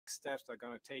steps that are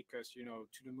going to take us,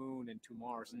 to the moon and to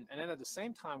Mars. And then at the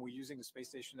same time, we're using the space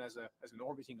station as an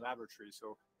orbiting laboratory.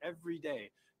 So every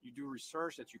day you do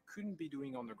research that you couldn't be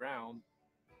doing on the ground.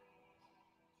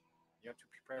 You have to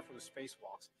prepare for the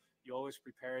spacewalks. You always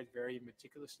prepare it very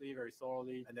meticulously, very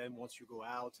thoroughly. And then once you go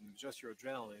out and just your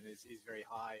adrenaline is very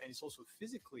high. And it's also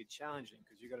physically challenging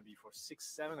because you got to be for 6,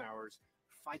 7 hours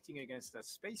fighting against that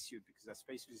spacesuit because that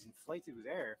spacesuit is inflated with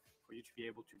air for you to be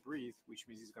able to breathe, which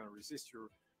means it's going to resist your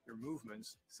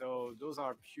movements. So those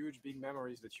are huge, big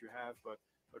memories that you have, but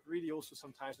really also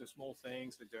sometimes the small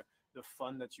things, like the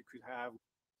fun that you could have.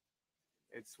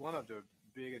 It's one of the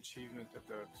big achievement of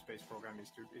the space program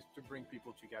is to bring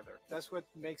people together. That's what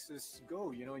makes us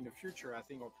go. In the future, I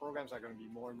think our programs are going to be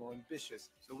more and more ambitious.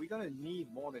 So we're going to need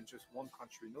more than just one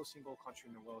country. No single country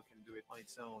in the world can do it on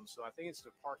its own. So I think it's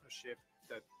the partnership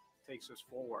that takes us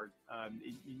forward.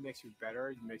 It makes you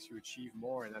better. It makes you achieve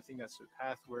more. And I think that's the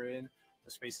path we're in.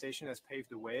 The space station has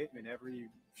paved the way, and every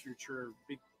future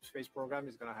big space program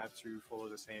is going to have to follow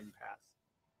the same path.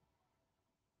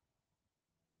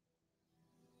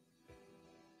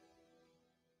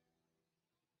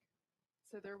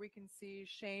 So there we can see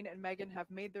Shane and Megan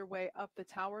have made their way up the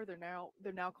tower. They're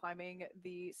now climbing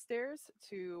the stairs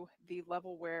to the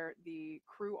level where the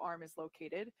crew arm is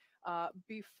located.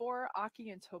 Before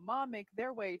Aki and Thomas make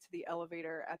their way to the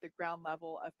elevator at the ground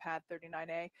level of pad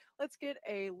 39A, let's get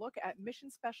a look at mission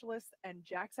specialist and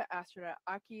JAXA astronaut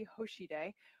Aki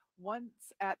Hoshide.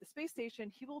 Once at the space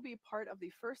station, he will be part of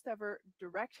the first ever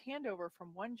direct handover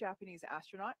from one Japanese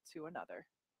astronaut to another.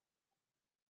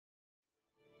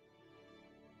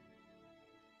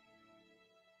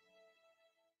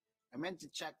 I meant to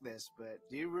check this, but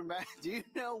do you remember? Do you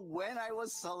know when I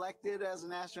was selected as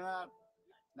an astronaut?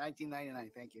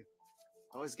 1999. Thank you.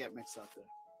 I always get mixed up there.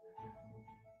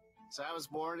 So I was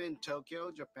born in Tokyo,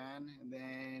 Japan, and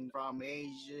then from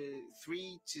age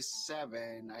 3 to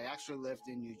 7, I actually lived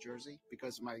in New Jersey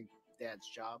because of my dad's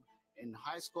job. In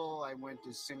high school, I went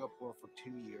to Singapore for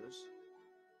 2 years.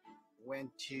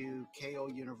 Went to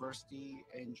Keio University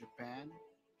in Japan.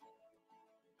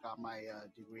 Got my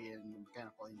degree in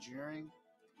mechanical engineering.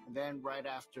 And then right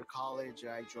after college,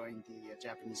 I joined the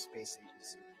Japanese Space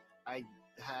Agency. I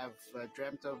have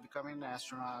dreamt of becoming an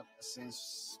astronaut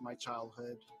since my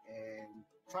childhood and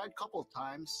tried a couple of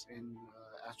times in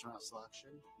astronaut selection.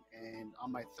 And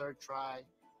on my third try,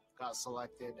 got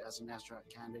selected as an astronaut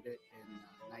candidate in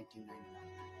 1999.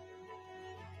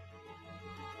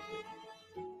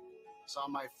 So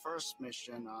on my first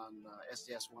mission on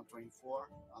STS-124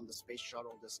 on the Space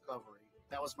Shuttle Discovery,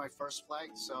 that was my first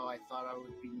flight, so I thought I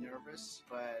would be nervous,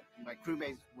 but my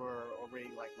crewmates were already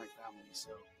like my family, so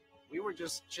we were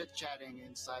just chit-chatting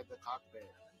inside the cockpit.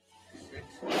 6,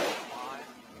 5,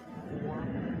 4,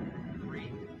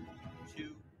 3,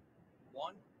 2,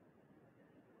 1.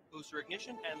 Booster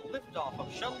ignition and liftoff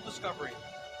of Shuttle Discovery.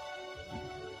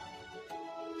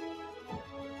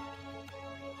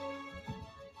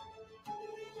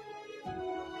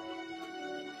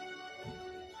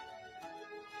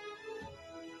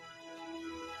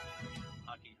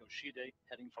 Aki Hoshide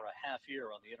heading for a half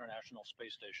year on the International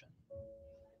Space Station.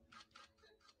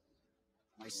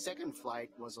 My second flight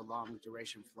was a long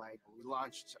duration flight. We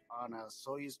launched on a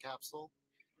Soyuz capsule,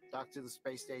 docked to the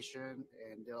space station,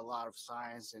 and did a lot of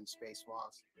science and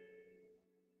spacewalks.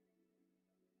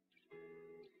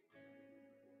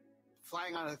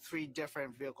 Flying on 3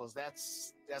 different vehicles,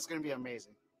 that's going to be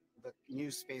amazing. The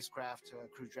new spacecraft,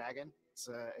 Crew Dragon,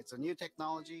 it's a new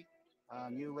technology,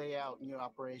 new layout, new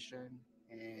operation,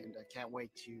 and I can't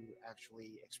wait to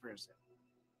actually experience it.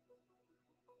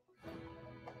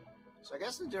 So I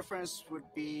guess the difference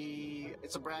would be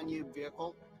it's a brand new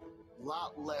vehicle, a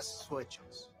lot less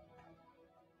switches.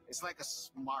 It's like a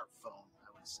smartphone,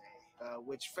 I would say,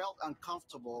 which felt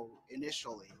uncomfortable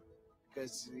initially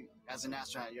because as an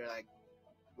astronaut, you're like,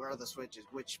 where are the switches?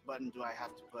 Which button do I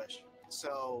have to push?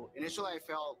 So initially I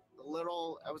felt a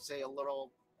little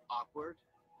awkward.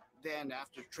 Then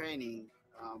after training,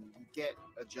 you get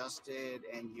adjusted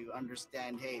and you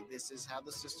understand, hey, this is how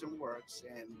the system works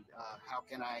and how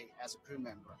can I, as a crew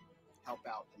member, help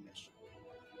out the mission.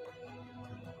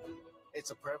 It's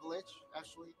a privilege,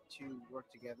 actually, to work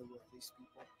together with these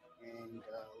people and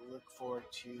look forward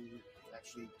to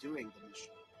actually doing the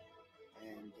mission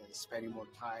and spending more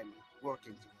time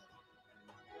working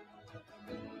together.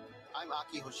 I'm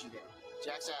Aki Hoshide,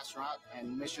 JAXA astronaut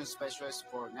and mission specialist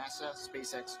for NASA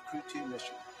SpaceX Crew 2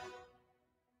 mission.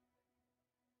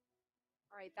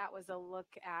 All right, that was a look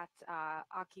at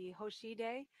Aki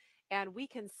Hoshide, and we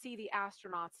can see the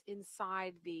astronauts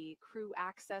inside the crew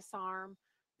access arm.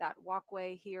 that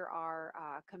walkway. Here are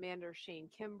Commander Shane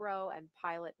Kimbrough and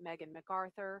pilot Megan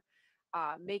MacArthur.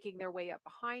 Making their way up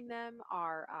behind them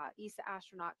are ESA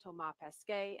astronaut Thomas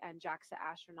Pesquet and JAXA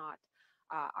astronaut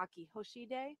Aki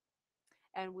Hoshide.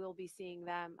 And we'll be seeing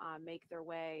them make their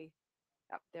way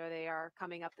up. There they are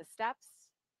coming up the steps.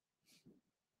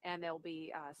 And they'll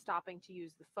be stopping to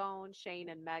use the phone. Shane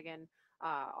and Megan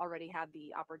already had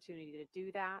the opportunity to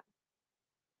do that.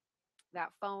 That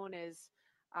phone is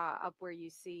up where you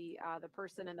see the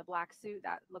person in the black suit.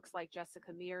 That looks like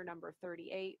Jessica Meir, number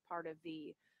 38, part of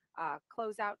the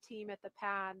closeout team at the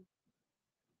pad.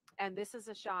 And this is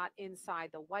a shot inside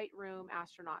the white room.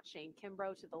 Astronaut Shane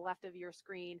Kimbrough to the left of your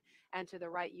screen, and to the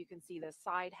right you can see the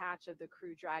side hatch of the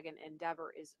Crew Dragon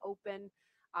Endeavour is open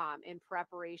in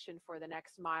preparation for the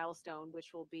next milestone,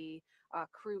 which will be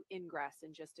crew ingress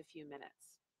in just a few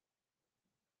minutes.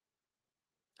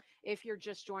 If you're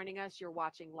just joining us, you're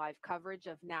watching live coverage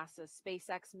of NASA's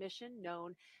SpaceX mission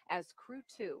known as Crew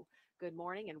 2. Good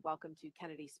morning and welcome to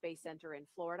Kennedy Space Center in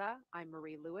Florida. I'm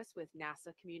Marie Lewis with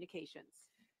NASA Communications.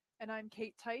 And I'm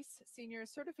Kate Tice, Senior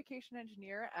Certification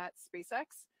Engineer at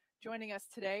SpaceX. Joining us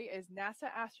today is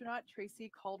NASA astronaut Tracy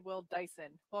Caldwell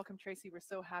Dyson. Welcome, Tracy. We're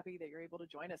so happy that you're able to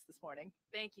join us this morning.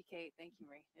 Thank you, Kate. Thank you,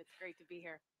 Marie. It's great to be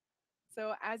here.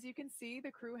 So as you can see,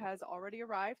 the crew has already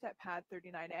arrived at Pad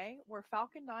 39A, where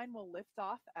Falcon 9 will lift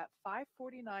off at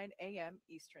 5:49 a.m.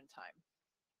 Eastern Time.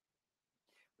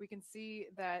 We can see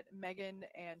that Megan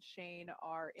and Shane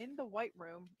are in the white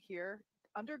room here,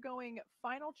 undergoing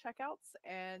final checkouts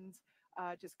and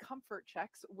just comfort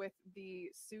checks with the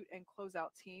suit and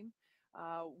closeout team.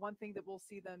 One thing that we'll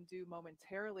see them do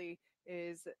momentarily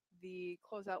is the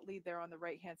closeout lead there on the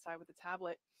right-hand side with the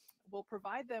tablet will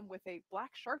provide them with a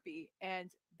black Sharpie,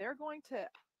 and they're going to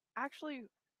actually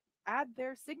add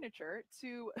their signature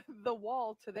to the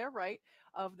wall to their right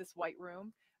of this white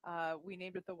room. We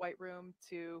named it the White Room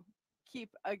to keep,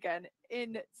 again,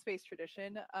 in space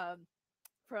tradition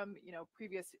from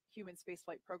previous human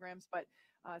spaceflight programs, but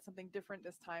something different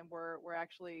this time. We're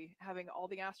actually having all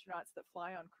the astronauts that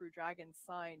fly on Crew Dragon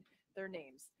sign their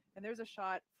names. And there's a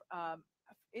shot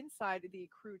inside the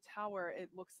crew tower. It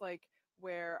looks like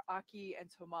where Aki and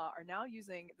Thomas are now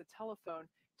using the telephone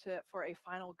for a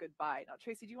final goodbye. Now,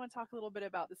 Tracy, do you want to talk a little bit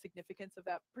about the significance of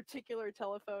that particular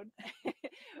telephone?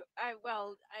 I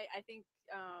think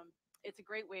it's a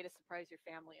great way to surprise your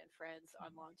family and friends on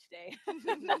launch day.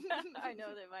 I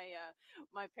know that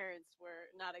my parents were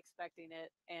not expecting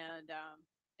it, and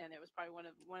it was probably one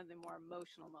of the more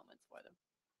emotional moments for them.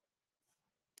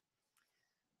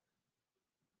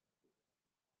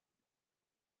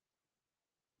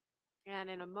 And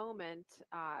in a moment,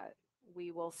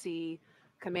 we will see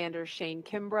Commander Shane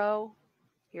Kimbrough.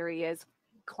 Here he is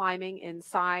climbing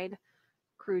inside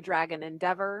Crew Dragon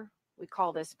Endeavour. We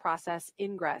call this process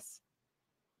ingress.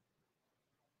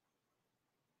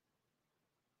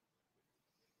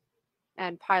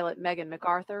 And pilot Megan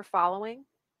MacArthur following.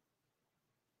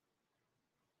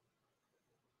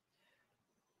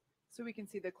 So we can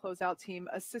see the closeout team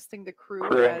assisting the crew.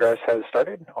 Crew ingress has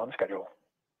started on schedule.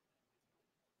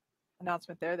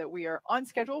 Announcement there that we are on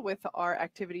schedule with our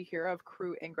activity here of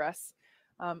crew ingress.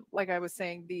 Like I was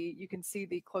saying, you can see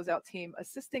the closeout team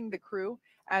assisting the crew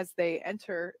as they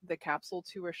enter the capsule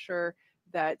to assure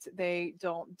that they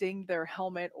don't ding their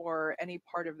helmet or any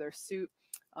part of their suit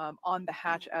on the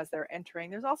hatch as they're entering.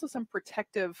 There's also some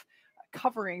protective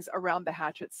coverings around the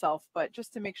hatch itself, but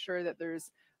just to make sure that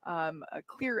there's a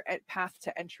clear path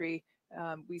to entry,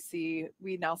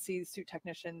 we now see suit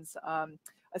technicians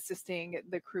assisting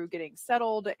the crew getting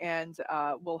settled and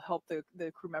will help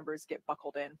the crew members get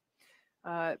buckled in.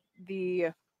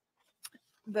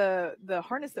 The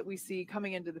harness that we see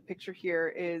coming into the picture here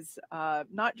is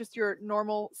not just your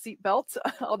normal seat belt,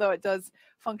 although it does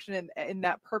function in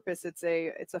that purpose. It's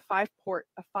a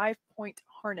 5-point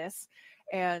harness,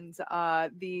 and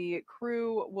the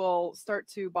crew will start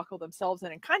to buckle themselves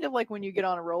in, and kind of like when you get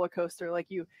on a roller coaster, like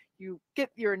you get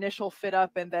your initial fit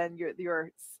up, and then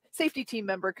your safety team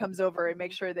member comes over and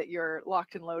makes sure that you're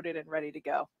locked and loaded and ready to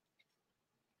go.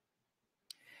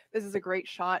 This is a great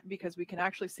shot because we can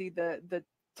actually see the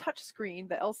touch screen,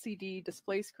 the LCD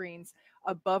display screens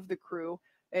above the crew.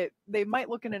 They might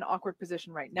look in an awkward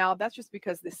position right now. That's just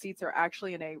because the seats are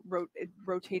actually in a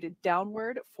rotated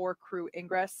downward for crew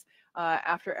ingress.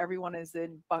 After everyone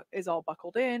is all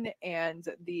buckled in and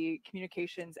the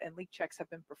communications and leak checks have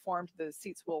been performed, the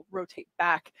seats will rotate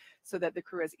back so that the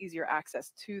crew has easier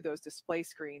access to those display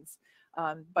screens.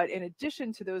 But in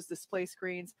addition to those display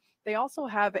screens, they also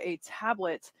have a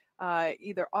tablet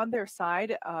either on their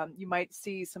side. You might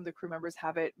see some of the crew members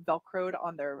have it Velcroed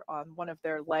on one of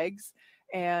their legs,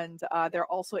 and they're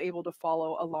also able to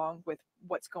follow along with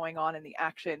what's going on in the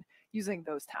action using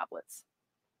those tablets.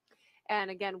 And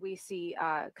again, we see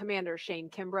Commander Shane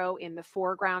Kimbrough in the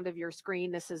foreground of your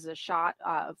screen. This is a shot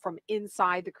from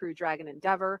inside the Crew Dragon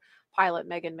Endeavour. Pilot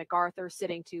Megan MacArthur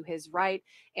sitting to his right.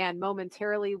 And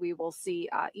momentarily, we will see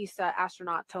ESA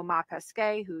astronaut Thomas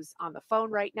Pesquet, who's on the phone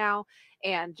right now,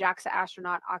 and JAXA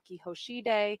astronaut Aki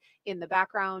Hoshide in the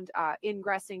background,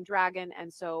 ingressing Dragon.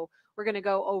 And so we're going to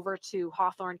go over to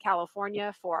Hawthorne,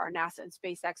 California for our NASA and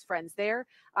SpaceX friends there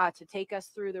to take us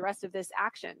through the rest of this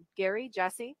action. Gary,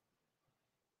 Jesse?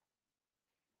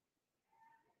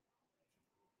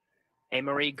 Hey,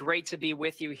 Marie, great to be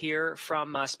with you here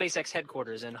from SpaceX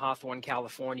headquarters in Hawthorne,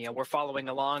 California. We're following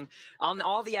along on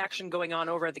all the action going on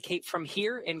over at the Cape from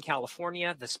here in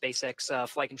California. The SpaceX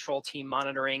flight control team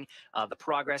monitoring the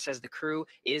progress as the crew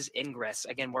is ingress.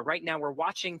 Again, right now we're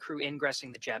watching crew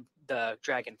ingressing the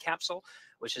Dragon capsule,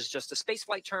 which is just a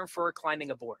spaceflight term for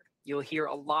climbing aboard. You'll hear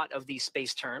a lot of these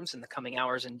space terms in the coming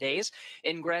hours and days.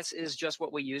 Ingress is just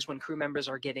what we use when crew members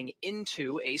are getting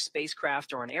into a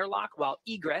spacecraft or an airlock, while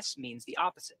egress means the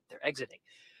opposite. They're exiting.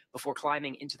 Before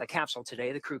climbing into the capsule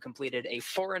today, the crew completed a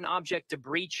foreign object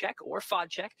debris check, or FOD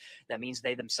check. That means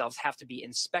they themselves have to be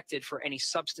inspected for any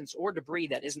substance or debris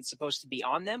that isn't supposed to be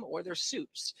on them or their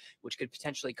suits, which could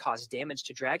potentially cause damage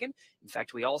to Dragon. In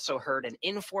fact, we also heard an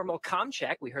informal comm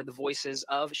check. We heard the voices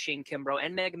of Shane Kimbrough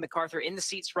and Megan MacArthur in the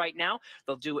seats right now.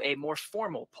 They'll do a more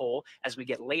formal poll as we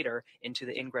get later into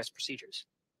the ingress procedures.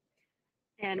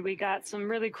 And we got some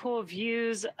really cool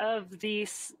views of the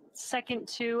second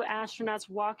two astronauts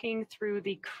walking through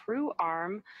the crew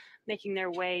arm, making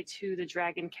their way to the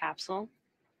Dragon capsule.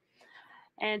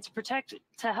 And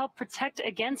to help protect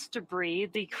against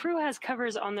debris, the crew has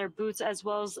covers on their boots as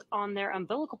well as on their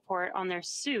umbilical port on their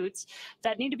suits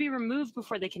that need to be removed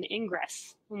before they can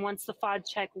ingress. And once the FOD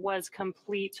check was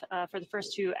complete for the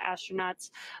first two astronauts,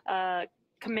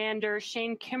 Commander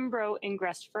Shane Kimbrough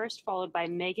ingressed first, followed by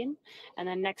Megan. And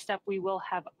then next up, we will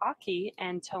have Aki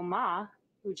and Thomas,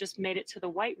 who just made it to the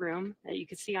white room that you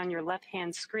can see on your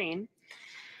left-hand screen.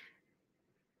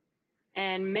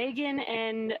 And Megan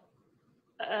and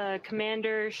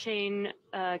Commander Shane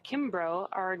Kimbrough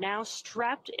are now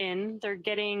strapped in. They're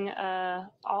getting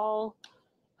all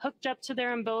hooked up to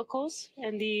their umbilicals,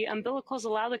 and the umbilicals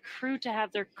allow the crew to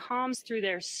have their comms through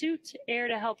their suit, air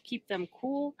to help keep them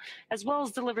cool, as well as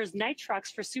delivers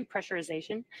nitrox for suit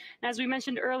pressurization. And as we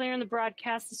mentioned earlier in the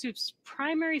broadcast, the suit's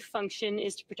primary function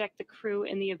is to protect the crew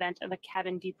in the event of a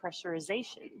cabin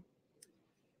depressurization.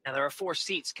 Now, there are 4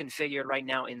 seats configured right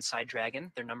now inside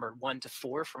Dragon. They're numbered 1 to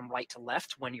 4 from right to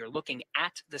left. When you're looking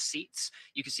at the seats,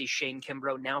 you can see Shane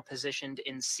Kimbrough now positioned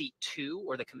in seat 2,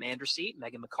 or the commander seat.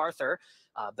 Megan MacArthur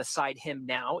beside him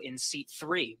now in seat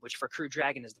 3, which for Crew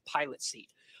Dragon is the pilot seat.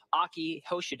 Aki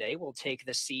Hoshide will take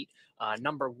the seat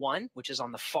number 1, which is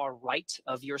on the far right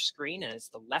of your screen, and it's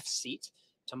the left seat.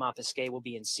 Thomas Pesquet will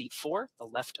be in seat 4, the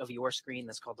left of your screen.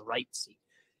 That's called the right seat.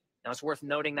 Now, it's worth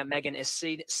noting that Megan is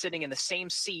sitting in the same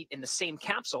seat in the same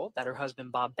capsule that her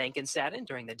husband Bob Behnken sat in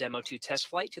during the Demo 2 test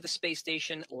flight to the space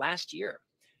station last year.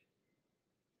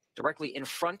 Directly in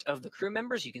front of the crew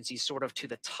members, you can see sort of to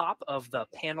the top of the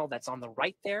panel that's on the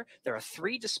right there, there are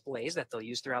 3 displays that they'll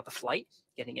use throughout the flight,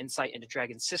 getting insight into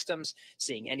Dragon systems,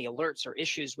 seeing any alerts or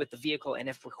issues with the vehicle, and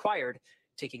if required,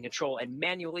 taking control and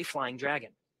manually flying Dragon.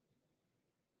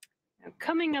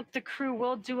 Coming up, the crew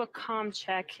will do a comm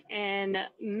check, and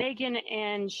Megan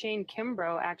and Shane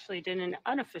Kimbrough actually did an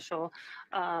unofficial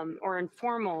or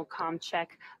informal comm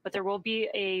check, but there will be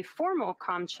a formal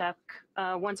comm check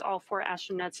once all 4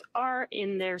 astronauts are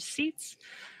in their seats.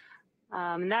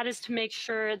 And that is to make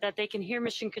sure that they can hear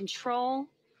mission control,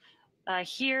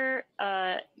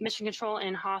 mission control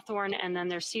in Hawthorne, and then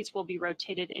their seats will be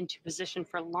rotated into position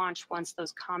for launch once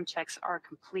those comm checks are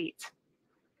complete.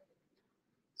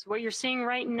 So what you're seeing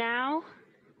right now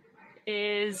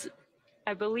is,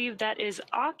 I believe that is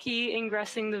Aki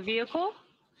ingressing the vehicle.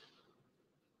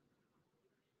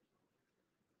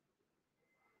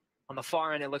 On the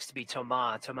far end, it looks to be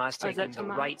Thomas. Thomas taking the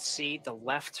right seat, the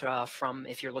left from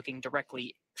if you're looking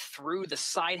directly through the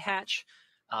side hatch,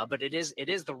 but it is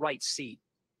the right seat.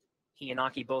 He and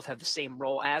Aki both have the same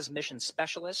role as mission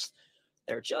specialists.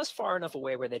 They're just far enough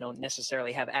away where they don't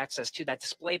necessarily have access to that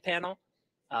display panel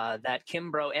that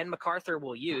Kimbrough and MacArthur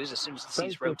will use as soon as the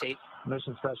seats rotate.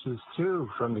 Mission Specialist 2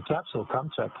 from the capsule, come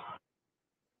check.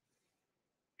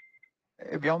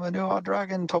 Hey, bienvenue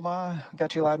Dragon, Thomas.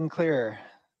 Got you loud and clear.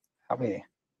 How me?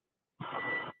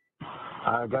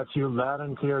 I got you loud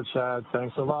and clear, Chad.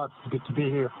 Thanks a lot. Good to be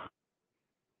here.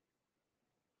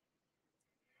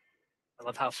 I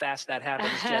love how fast that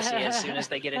happens, Jesse, as soon as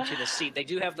they get into the seat. They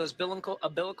do have those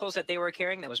umbilicals that they were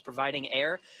carrying that was providing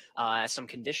air, some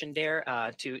conditioned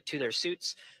air to their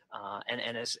suits,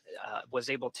 and was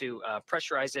able to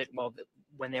pressurize it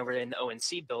when they were in the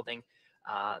ONC building.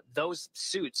 Those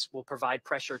suits will provide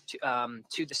pressure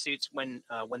to the suits when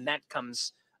that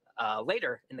comes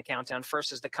later in the countdown.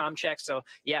 First is the comm check. So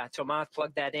yeah, Thomas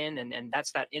plugged that in, and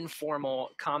that's that informal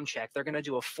comm check. They're going to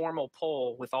do a formal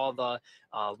poll with all the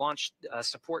launch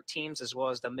support teams as well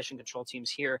as the mission control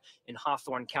teams here in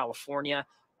Hawthorne, California.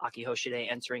 Aki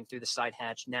Hoshide entering through the side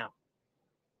hatch now.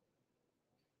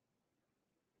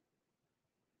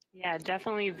 Yeah,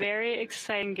 definitely very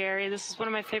exciting, Gary. This is one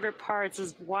of my favorite parts,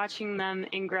 is watching them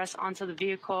ingress onto the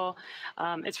vehicle.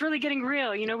 It's really getting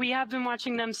real. You know, we have been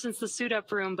watching them since the suit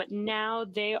up room, but now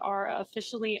they are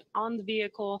officially on the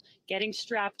vehicle, getting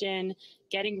strapped in,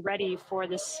 getting ready for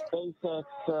this. SpaceX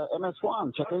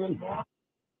MS-1, checking in.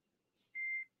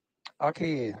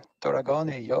 Aki,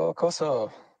 Toragoni, Yokoso.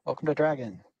 Welcome to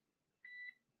Dragon.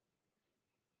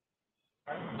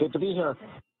 Good to be here.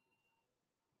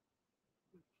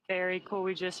 Very cool.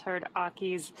 We just heard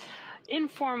Aki's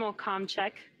informal comm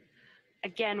check.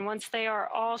 Again, once they are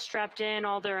all strapped in,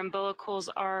 all their umbilicals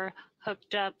are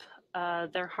hooked up,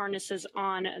 their harnesses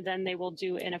on, then they will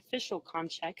do an official comm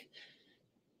check.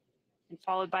 And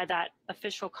followed by that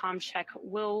official comm check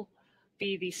will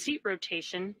be the seat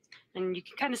rotation. And you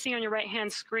can kind of see on your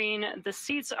right-hand screen, the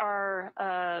seats are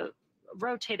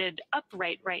rotated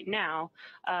upright right now,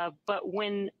 but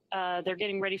when they're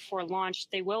getting ready for launch,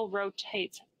 they will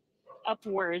rotate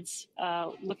upwards,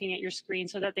 looking at your screen,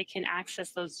 so that they can access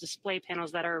those display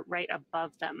panels that are right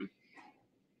above them.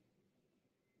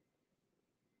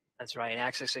 That's right.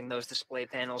 Accessing those display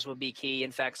panels will be key.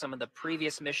 In fact, some of the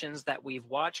previous missions that we've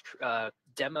watched,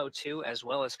 Demo 2 as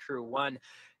well as Crew 1,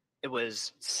 it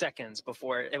was seconds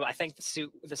before. I think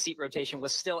the seat rotation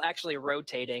was still actually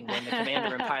rotating when the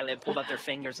commander and pilot pulled up their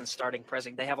fingers and starting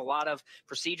pressing. They have a lot of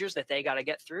procedures that they got to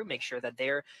get through. Make sure that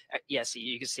they're yes,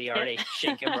 you can see already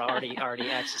Shane Kimbrough already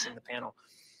accessing the panel.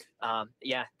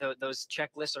 Yeah, those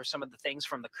checklists are some of the things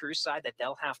from the crew side that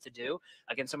they'll have to do.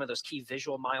 Again, some of those key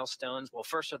visual milestones. Well,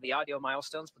 first are the audio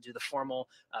milestones. We'll do the formal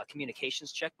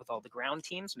communications check with all the ground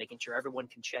teams, making sure everyone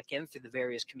can check in through the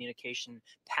various communication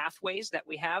pathways that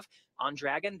we have on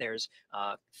Dragon. There's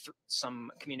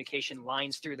some communication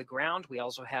lines through the ground. We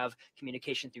also have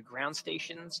communication through ground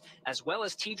stations, as well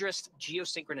as TDRS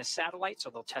geosynchronous satellites. So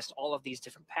they'll test all of these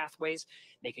different pathways,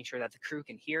 making sure that the crew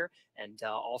can hear and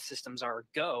all systems are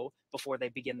go before they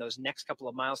begin those next couple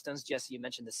of milestones. Jesse, you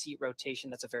mentioned the seat rotation.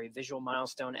 That's a very visual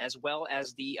milestone, as well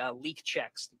as the leak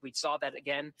checks. We saw that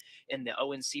again in the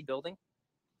ONC building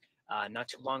not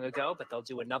too long ago, but they'll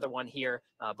do another one here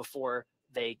before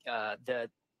they the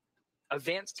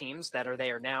advanced teams that are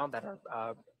there now that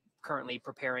are currently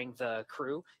preparing the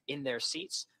crew in their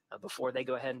seats before they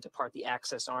go ahead and depart the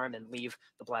access arm and leave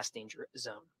the blast danger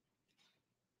zone.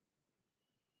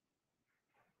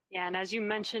 Yeah, and as you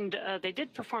mentioned, they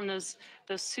did perform those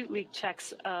suit leak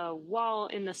checks while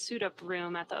in the suit up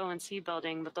room at the ONC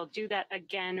building, but they'll do that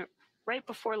again right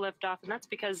before liftoff, and that's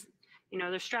because, you know,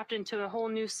 they're strapped into a whole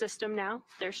new system now.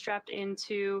 They're strapped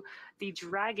into the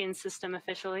Dragon system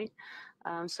officially,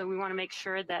 so we want to make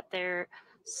sure that their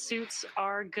suits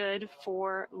are good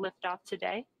for liftoff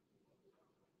today.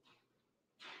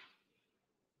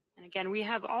 And again, we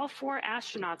have all 4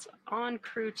 astronauts on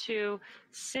Crew 2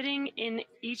 sitting in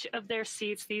each of their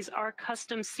seats. These are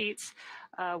custom seats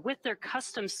with their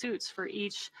custom suits for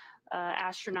each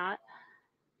astronaut.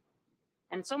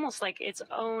 And it's almost like its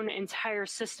own entire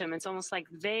system. It's almost like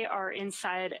they are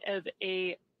inside of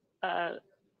a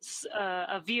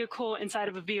vehicle inside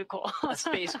of a vehicle. A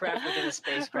spacecraft within a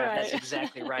spacecraft. Right. That's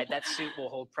exactly right. That suit will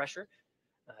hold pressure.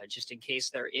 Just in case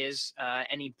there is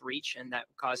any breach and that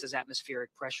causes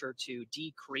atmospheric pressure to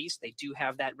decrease. They do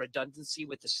have that redundancy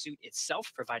with the suit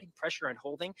itself, providing pressure and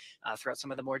holding throughout some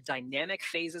of the more dynamic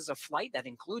phases of flight. That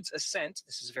includes ascent.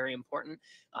 This is very important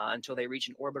until they reach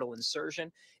an orbital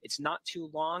insertion. It's not too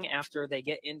long after they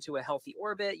get into a healthy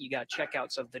orbit. You got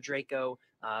checkouts of the Draco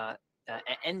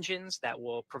engines that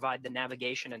will provide the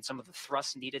navigation and some of the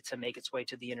thrust needed to make its way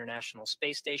to the International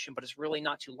Space Station. But it's really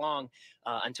not too long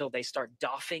until they start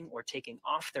doffing or taking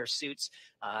off their suits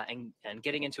and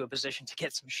getting into a position to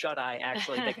get some shut-eye.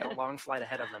 Actually, they got a long flight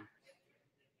ahead of them.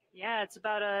 Yeah, it's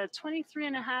about a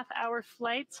 23.5-hour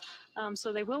flight,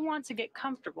 so they will want to get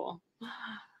comfortable.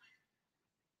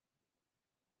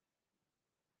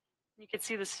 You can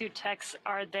see the suit techs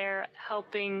are there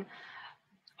helping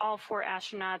all 4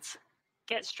 astronauts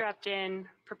get strapped in,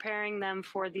 preparing them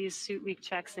for these suit leak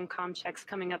checks and comm checks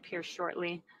coming up here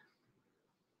shortly.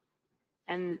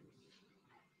 And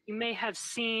you may have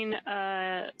seen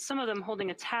some of them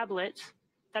holding a tablet.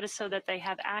 That is so that they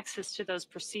have access to those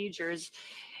procedures.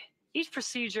 Each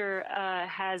procedure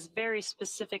has very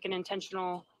specific and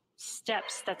intentional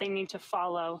steps that they need to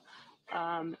follow.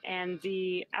 And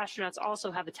the astronauts also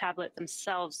have a tablet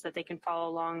themselves that they can follow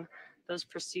along those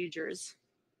procedures.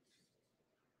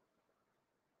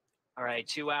 All right,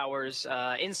 2 hours,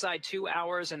 inside 2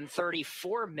 hours and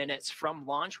 34 minutes from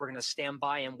launch. We're going to stand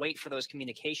by and wait for those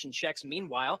communication checks.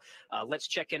 Meanwhile, let's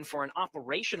check in for an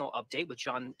operational update with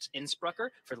John Insprucker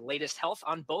for the latest health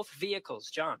on both vehicles.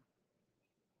 John.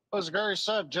 As Gary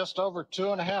said, just over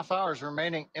 2.5 hours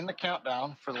remaining in the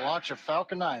countdown for the launch of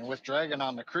Falcon 9 with Dragon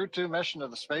on the Crew 2 mission to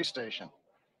the space station.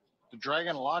 The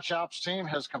Dragon launch ops team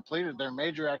has completed their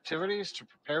major activities to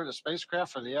prepare the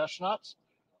spacecraft for the astronauts.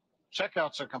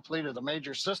 Checkouts are complete of the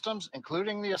major systems,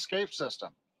 including the escape system.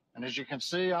 And as you can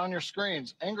see on your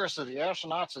screens, ingress of the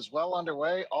astronauts is well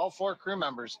underway, all 4 crew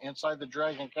members inside the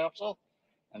Dragon capsule,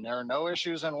 and there are no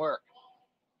issues in work.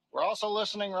 We're also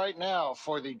listening right now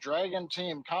for the Dragon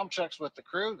team comm checks with the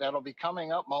crew. That'll be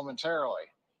coming up momentarily.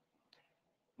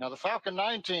 Now, the Falcon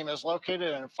 9 team is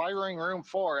located in Firing Room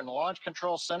 4 in the Launch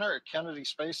Control Center at Kennedy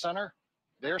Space Center.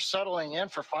 They're settling in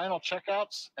for final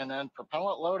checkouts and then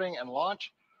propellant loading and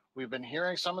launch. We've been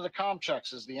hearing some of the comm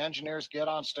checks as the engineers get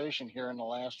on station here in the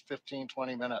last 15,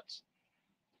 20 minutes.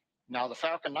 Now, the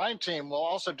Falcon 9 team will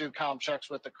also do comm checks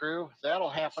with the crew. That'll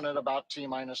happen at about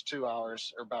T-minus 2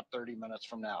 hours, or about 30 minutes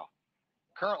from now.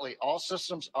 Currently, all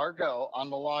systems are go on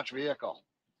the launch vehicle.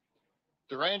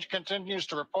 The range continues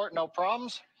to report no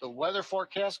problems. The weather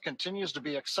forecast continues to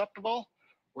be acceptable.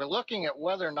 We're looking at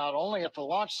weather not only at the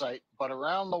launch site, but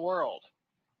around the world.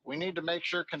 We need to make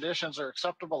sure conditions are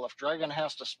acceptable if Dragon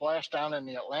has to splash down in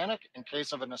the Atlantic in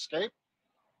case of an escape.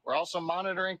 We're also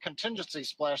monitoring contingency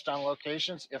splashdown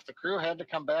locations if the crew had to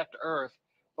come back to Earth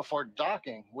before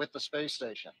docking with the space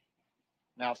station.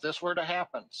 Now, if this were to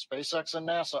happen, SpaceX and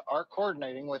NASA are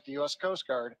coordinating with the U.S. Coast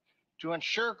Guard to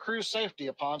ensure crew safety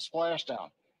upon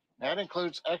splashdown. That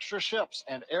includes extra ships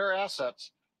and air assets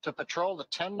to patrol the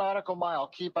 10 nautical mile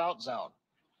keep out zone.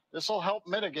 This will help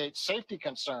mitigate safety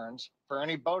concerns for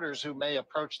any boaters who may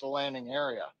approach the landing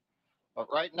area.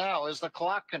 But right now, as the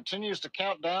clock continues to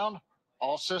count down,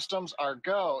 all systems are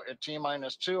go at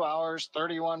T-minus 2 hours,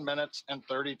 31 minutes, and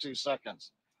 32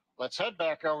 seconds. Let's head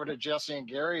back over to Jesse and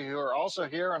Gary, who are also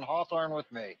here in Hawthorne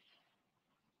with me.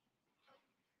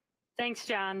 Thanks,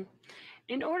 John.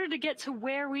 In order to get to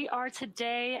where we are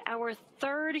today, our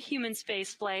third human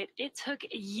space flight, it took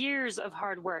years of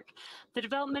hard work. The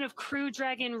development of Crew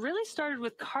Dragon really started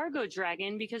with Cargo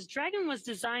Dragon because Dragon was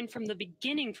designed from the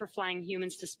beginning for flying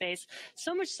humans to space,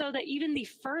 so much so that even the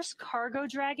first Cargo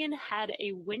Dragon had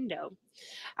a window.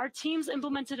 Our teams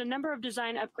implemented a number of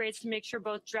design upgrades to make sure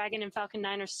both Dragon and Falcon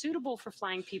 9 are suitable for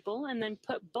flying people, and then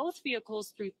put both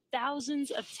vehicles through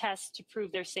thousands of tests to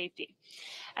prove their safety.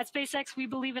 At SpaceX, we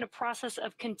believe in a process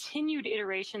of continued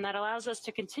iteration that allows us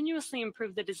to continuously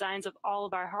improve the designs of all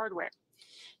of our hardware.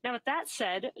 Now, with that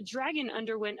said, Dragon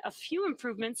underwent a few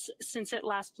improvements since it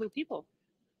last flew people.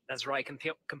 That's right.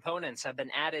 Components have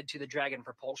been added to the Dragon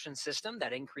propulsion system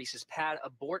that increases pad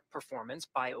abort performance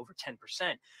by over 10%,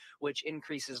 which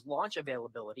increases launch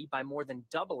availability by more than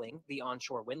doubling the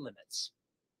onshore wind limits.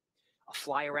 A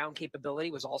fly-around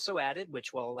capability was also added,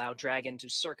 which will allow Dragon to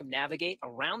circumnavigate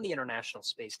around the International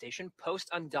Space Station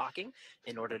post-undocking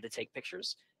in order to take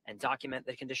pictures and document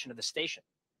the condition of the station.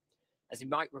 As you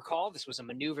might recall, this was a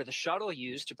maneuver the shuttle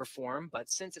used to perform, but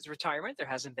since its retirement, there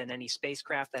hasn't been any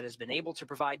spacecraft that has been able to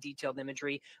provide detailed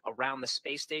imagery around the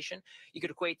space station. You could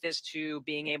equate this to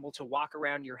being able to walk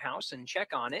around your house and check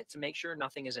on it to make sure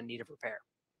nothing is in need of repair.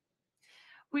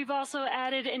 We've also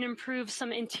added and improved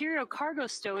some interior cargo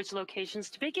stowage locations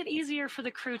to make it easier for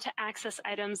the crew to access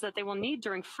items that they will need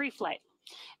during free flight.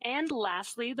 And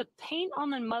lastly, the paint on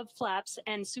the mud flaps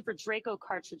and Super Draco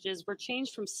cartridges were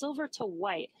changed from silver to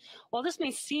white. While this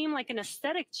may seem like an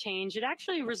aesthetic change, it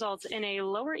actually results in a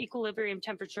lower equilibrium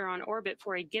temperature on orbit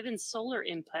for a given solar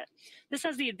input. This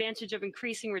has the advantage of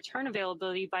increasing return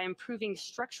availability by improving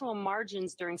structural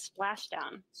margins during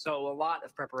splashdown. So a lot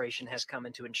of preparation has come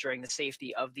into ensuring the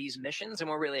safety of these missions, and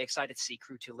we're really excited to see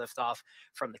Crew 2 lift off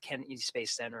from the Kennedy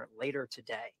Space Center later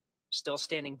today. Still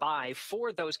standing by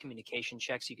for those communication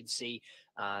checks. You can see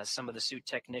some of the suit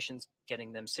technicians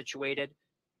getting them situated.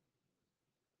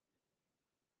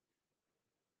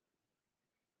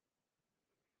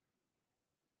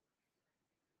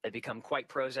 They become quite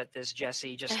pros at this,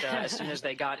 Jesse. Just as soon as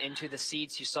they got into the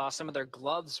seats, you saw some of their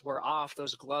gloves were off.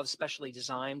 Those gloves specially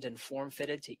designed and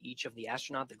form-fitted to each of the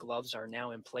astronauts. The gloves are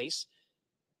now in place.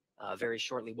 Very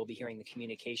shortly, we'll be hearing the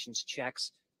communications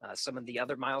checks. Some of the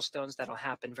other milestones that'll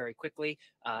happen very quickly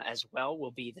as well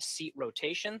will be the seat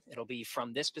rotation. It'll be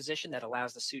from this position that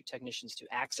allows the suit technicians to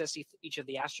access each of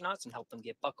the astronauts and help them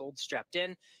get buckled, strapped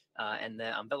in, and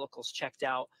the umbilicals checked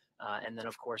out. And then,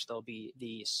 of course, there'll be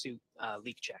the suit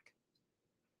leak check.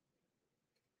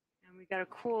 And we got a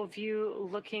cool view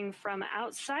looking from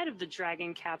outside of the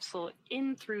Dragon capsule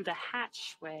in through the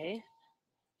hatchway.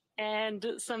 And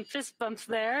some fist bumps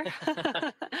there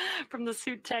from the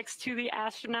suit techs to the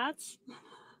astronauts.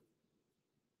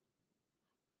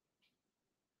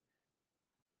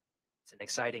 It's an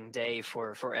exciting day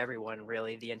for everyone,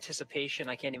 really. The anticipation,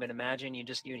 I can't even imagine.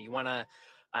 You want to,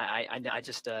 I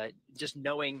just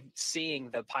seeing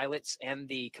the pilots and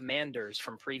the commanders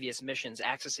from previous missions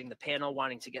accessing the panel,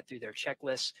 wanting to get through their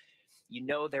checklists. You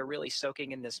know they're really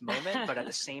soaking in this moment, but at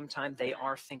the same time, they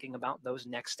are thinking about those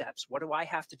next steps. What do I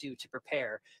have to do to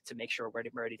prepare to make sure we're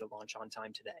ready to launch on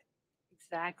time today?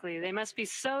 Exactly. They must be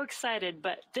so excited,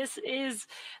 but this is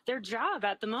their job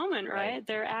at the moment, right?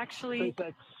 They're actually...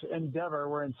 SpaceX Endeavour,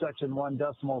 we're in section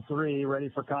 1.3, ready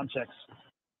for comm checks.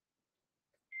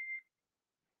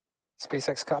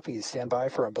 SpaceX copies. Stand by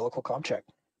for umbilical comm check.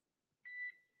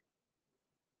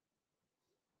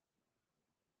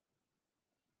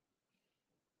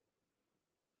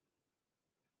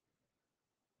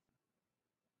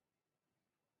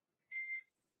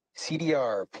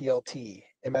 CDR, PLT,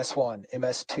 MS1,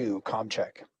 MS2, comm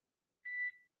check.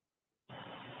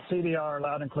 CDR,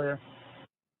 loud and clear.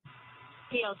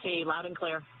 PLT, loud and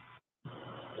clear.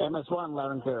 MS1,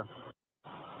 loud and clear.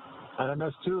 And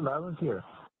MS2, loud and clear.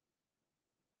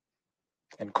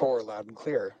 And core, loud and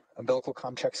clear. Umbilical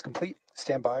comm checks complete.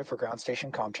 Stand by for ground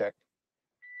station comm check.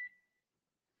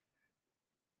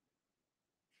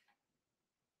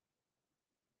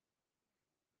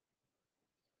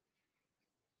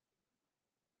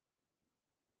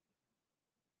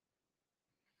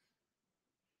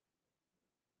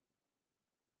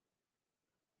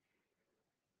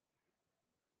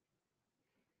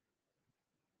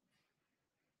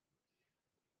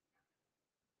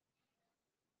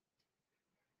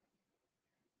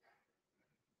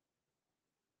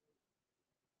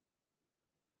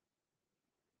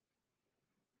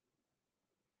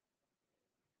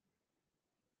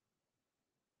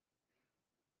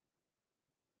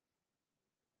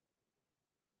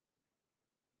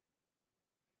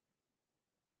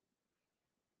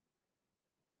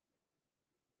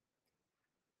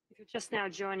 If you're just now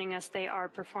joining us, they are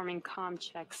performing comm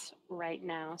checks right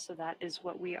now. So that is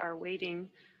what we are waiting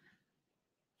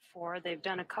for. They've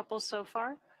done a couple so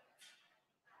far.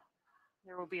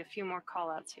 There will be a few more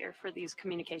call outs here for these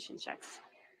communication checks.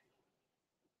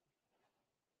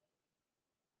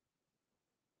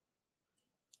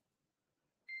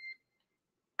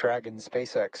 Dragon,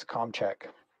 SpaceX, comm check.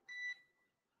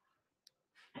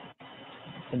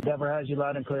 Endeavour has you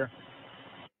loud and clear.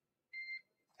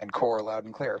 And core, loud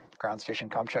and clear. Ground station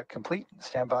comm check complete.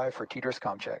 Stand by for TDRS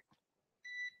comm check.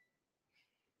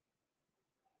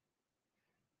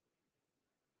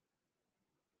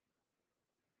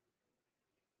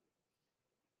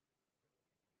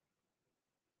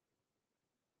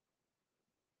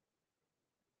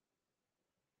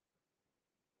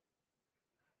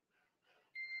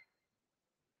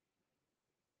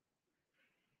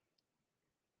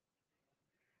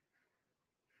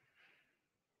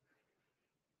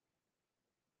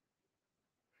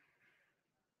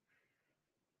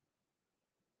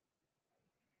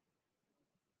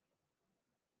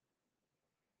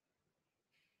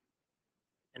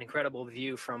 An incredible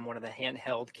view from one of the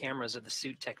handheld cameras of the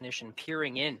suit technician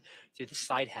peering in through the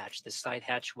side hatch. The side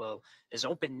hatch is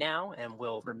open now and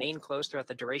will remain closed throughout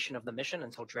the duration of the mission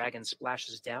until Dragon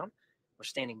splashes down. We're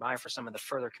standing by for some of the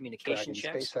further communication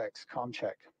Dragon, checks. SpaceX, comm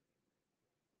check.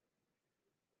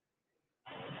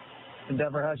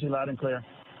 Endeavour has you loud and clear.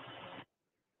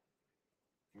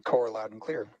 Core, loud and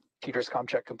clear. TDRS comm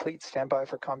check complete. Stand by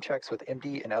for comm checks with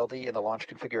MD and LD in the launch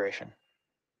configuration.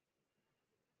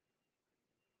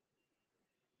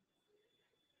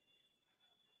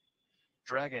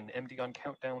 Dragon, MD on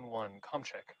countdown 1, comm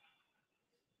check.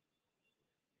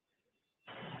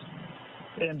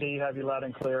 MD, have you loud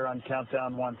and clear on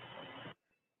countdown 1.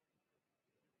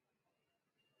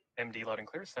 MD loud and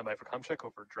clear, stand by for comm check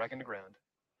over Dragon to ground.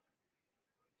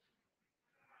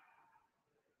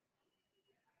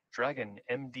 Dragon,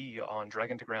 MD on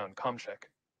Dragon to ground, comm check.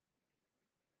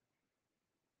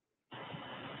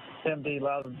 MD,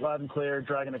 loud and clear,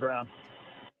 Dragon to ground.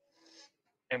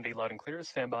 MD loud and clear,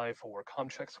 stand by for comm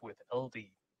checks with LD.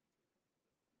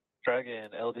 Dragon,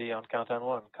 LD on countdown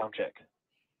 1, comm check.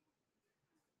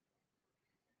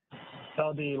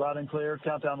 LD, loud and clear.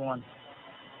 Countdown 1.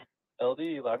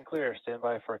 LD, loud and clear. Stand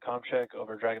by for a comm check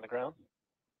over Dragon to ground.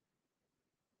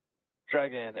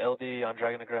 Dragon, LD on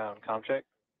Dragon to ground. Comm check.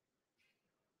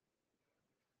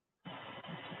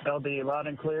 LD, loud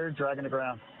and clear. Dragon to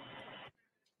ground.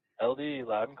 LD,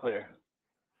 loud and clear.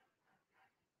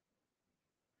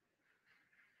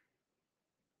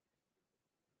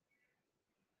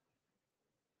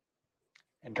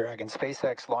 And Dragon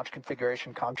SpaceX launch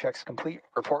configuration comm checks complete.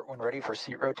 Report when ready for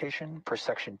seat rotation per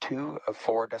section 2 of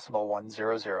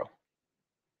 4.100.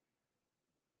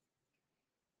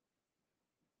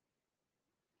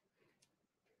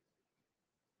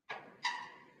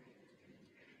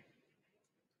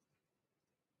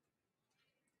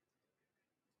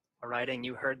 All right, and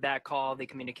you heard that call. The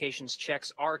communications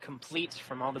checks are complete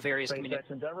from all the various SpaceX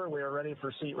Endeavour, we are ready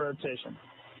for seat rotation.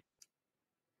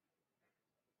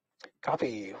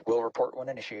 Copy. Will report when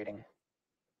initiating.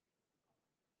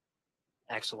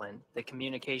 Excellent. The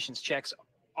communications checks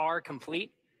are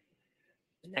complete.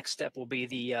 The next step will be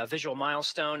the visual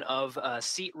milestone of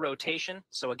seat rotation.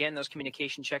 So again, those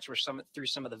communication checks were through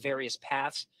some of the various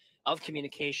paths of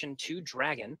communication to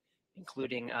Dragon,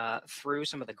 including through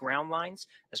some of the ground lines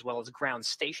as well as ground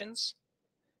stations.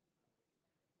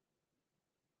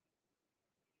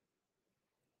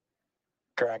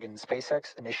 Dragon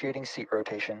SpaceX initiating seat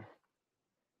rotation.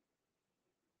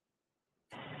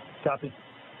 Copy.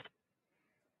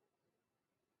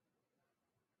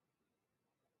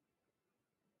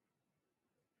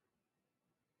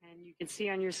 And you can see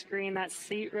on your screen that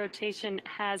seat rotation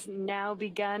has now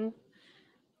begun.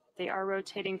 They are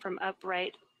rotating from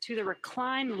upright to the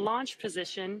recline launch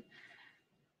position.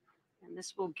 And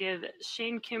this will give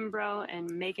Shane Kimbrough and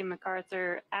Megan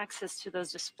MacArthur access to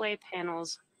those display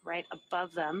panels right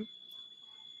above them.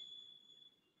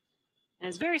 And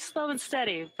it's very slow and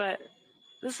steady, but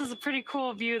this is a pretty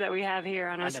cool view that we have here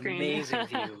on our screen. An amazing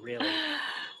view, really.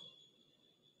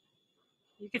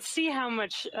 You can see how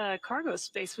much cargo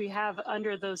space we have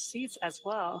under those seats as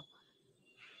well.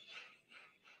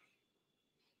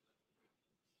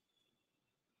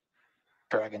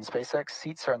 Dragon SpaceX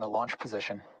seats are in the launch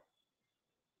position.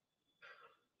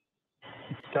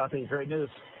 Copy. Great news.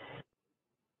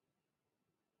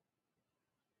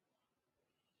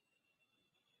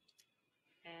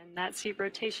 And that seat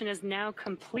rotation is now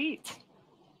complete.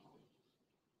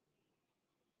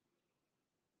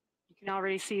 You can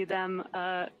already see them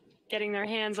getting their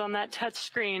hands on that touch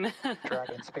screen.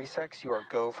 Dragon SpaceX, you are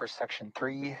go for section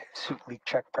 3, suit leak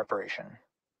check preparation.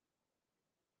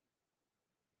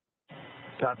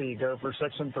 Copy. Go for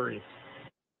section 3.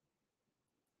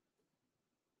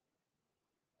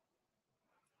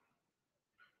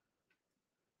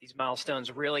 These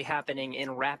milestones really happening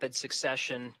in rapid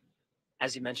succession.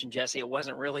 As you mentioned, Jesse, it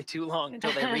wasn't really too long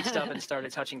until they reached up and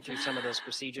started touching through some of those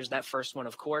procedures. That first one,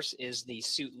 of course, is the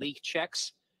suit leak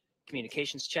checks.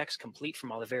 Communications checks complete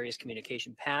from all the various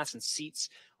communication paths, and seats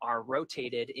are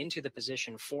rotated into the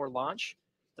position for launch.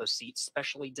 Those seats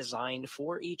specially designed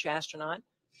for each astronaut.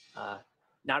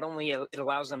 Not only it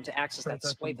allows them to access that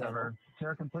display panel.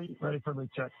 Chair complete. Ready for leak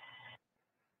check.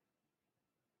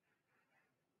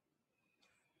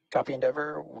 Copy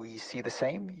Endeavour, we see the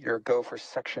same. Your go for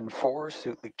section 4,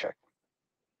 suit leak check.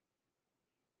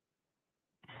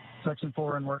 Section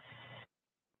 4 in work.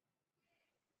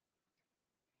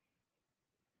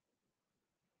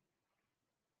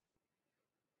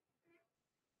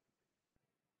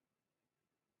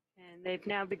 And they've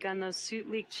now begun those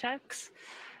suit leak checks.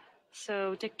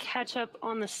 So to catch up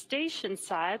on the station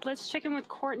side, let's check in with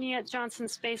Courtney at Johnson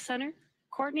Space Center.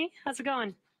 Courtney, how's it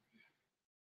going?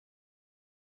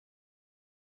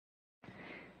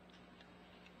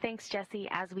 Thanks, Jesse.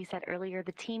 As we said earlier,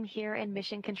 the team here in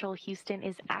Mission Control Houston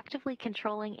is actively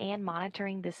controlling and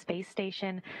monitoring the space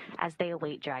station as they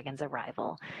await Dragon's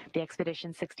arrival. The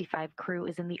Expedition 65 crew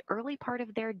is in the early part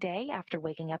of their day after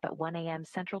waking up at 1 a.m.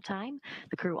 Central Time.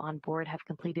 The crew on board have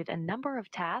completed a number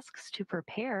of tasks to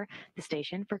prepare the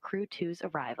station for Crew 2's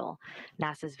arrival.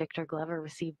 NASA's Victor Glover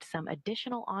received some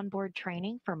additional onboard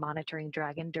training for monitoring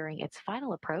Dragon during its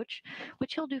final approach,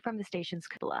 which he'll do from the station's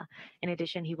cupola. In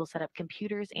addition, he will set up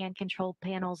computers and control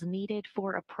panels needed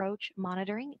for approach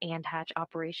monitoring and hatch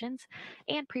operations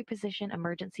and pre-position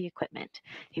emergency equipment.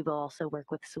 He will also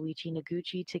work with Soichi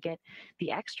Noguchi to get the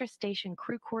extra station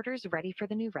crew quarters ready for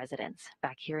the new residents.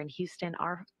 Back here in Houston,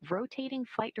 our rotating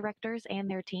flight directors and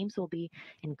their teams will be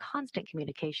in constant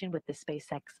communication with the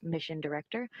SpaceX mission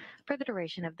director for the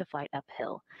duration of the flight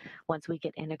uphill. Once we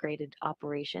get integrated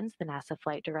operations, the NASA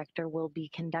flight director will be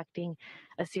conducting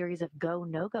a series of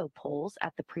go-no-go polls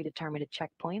at the predetermined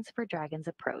checkpoint waypoints for Dragon's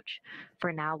approach.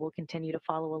 For now, we'll continue to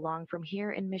follow along from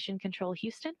here in Mission Control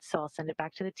Houston, so I'll send it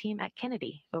back to the team at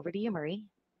Kennedy. Over to you, Marie.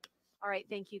 All right,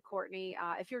 thank you, Courtney.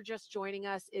 If you're just joining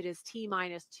us, it is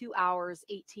T-minus 2 hours,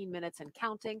 18 minutes and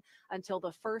counting until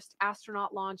the first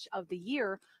astronaut launch of the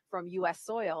year from U.S.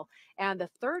 soil and the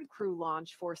third crew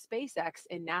launch for SpaceX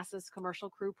in NASA's Commercial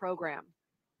Crew Program.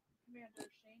 Commander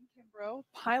Shane Kimbrough,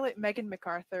 pilot Megan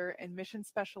MacArthur, and mission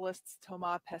specialists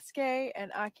Thomas Pesquet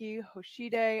and Aki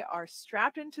Hoshide are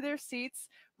strapped into their seats,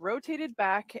 rotated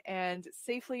back, and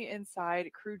safely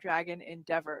inside Crew Dragon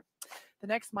Endeavour. The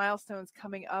next milestones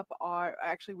coming up are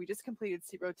actually, we just completed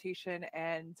seat rotation,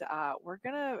 and we're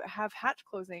going to have hatch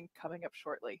closing coming up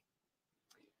shortly.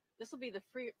 This will be the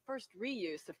first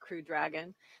reuse of Crew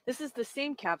Dragon. This is the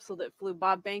same capsule that flew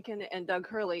Bob Behnken and Doug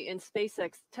Hurley in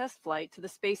SpaceX test flight to the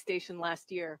space station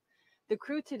last year. The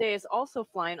crew today is also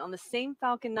flying on the same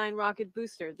Falcon 9 rocket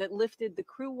booster that lifted the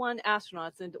Crew 1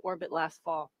 astronauts into orbit last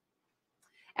fall.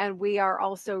 And we are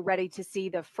also ready to see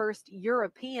the first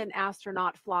European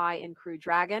astronaut fly in Crew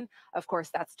Dragon. Of course,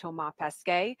 that's Thomas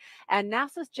Pesquet. And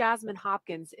NASA's Jasmine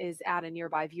Hopkins is at a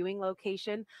nearby viewing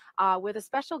location with a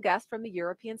special guest from the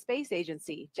European Space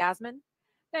Agency. Jasmine?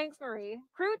 Thanks, Marie.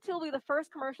 Crew 2 will be the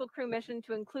first commercial crew mission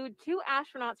to include 2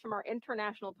 astronauts from our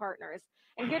international partners.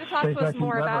 And here to talk to us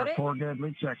more about it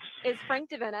is Frank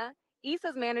Davina,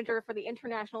 ESA's manager for the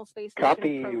International Space Station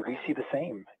Copy. program. We see the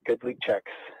same. Good leak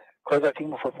checks. Closeout team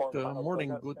will perform. Good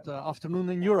morning. Good afternoon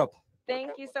in Europe.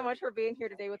 Thank you so much for being here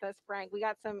today with us, Frank. We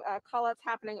got some call-outs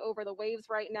happening over the waves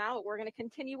right now, but we're going to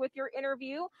continue with your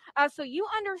interview. So you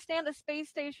understand the space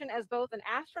station as both an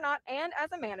astronaut and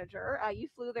as a manager. You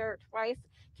flew there twice.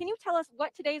 Can you tell us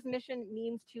what today's mission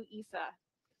means to ESA?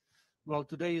 Well,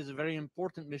 today is a very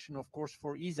important mission, of course,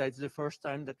 for ESA. It's the first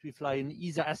time that we fly an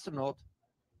ESA astronaut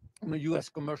on a U.S.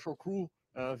 commercial crew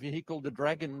vehicle, the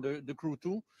Dragon, the Crew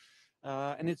 2.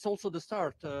 And it's also the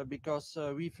start because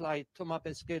we fly Thomas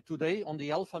Pesquet today on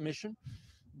the Alpha mission,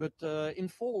 but in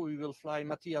fall we will fly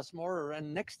Matthias Maurer,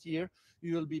 and next year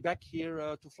we will be back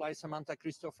here to fly Samantha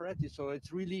Cristoforetti. So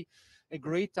it's really a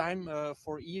great time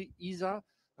for ESA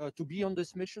to be on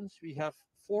these missions. We have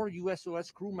 4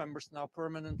 USOS crew members now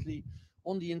permanently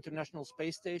on the International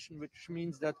Space Station, which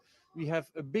means that we have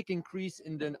a big increase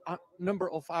in the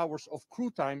number of hours of crew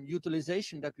time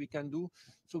utilization that we can do.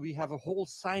 So we have a whole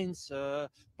science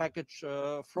package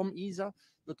from ESA,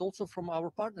 but also from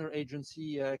our partner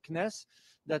agency, CNES,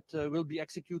 that will be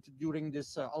executed during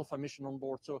this Alpha mission on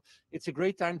board. So it's a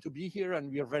great time to be here,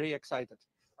 and we are very excited.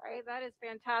 Right, that is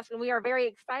fantastic. And we are very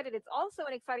excited. It's also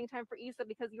an exciting time for ESA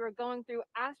because you are going through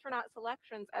astronaut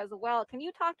selections as well. Can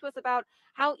you talk to us about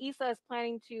how ESA is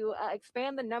planning to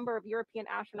expand the number of European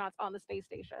astronauts on the space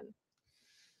station?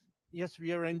 Yes,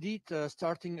 we are indeed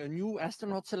starting a new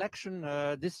astronaut selection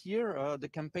this year. The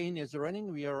campaign is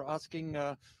running. We are asking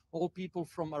all people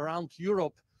from around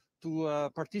Europe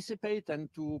to participate and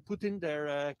to put in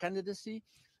their candidacy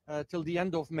till the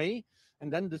end of May.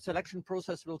 And then the selection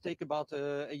process will take about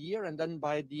a year. And then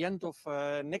by the end of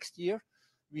next year,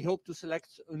 we hope to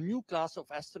select a new class of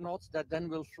astronauts that then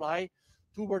will fly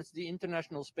towards the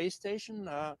International Space Station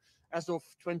as of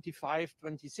 25,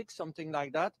 26, something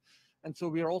like that. And so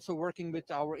we are also working with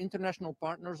our international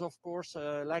partners, of course,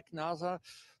 like NASA,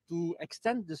 to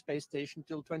extend the space station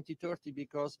till 2030,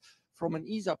 because from an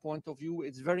ESA point of view,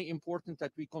 it's very important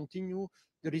that we continue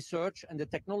the research and the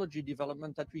technology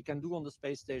development that we can do on the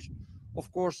space station. Of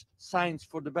course, science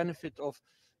for the benefit of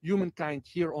humankind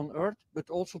here on Earth, but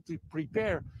also to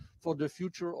prepare for the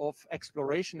future of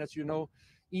exploration. As you know,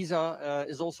 ESA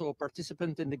is also a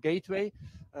participant in the Gateway.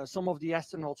 Some of the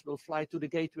astronauts will fly to the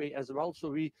Gateway as well.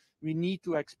 So we need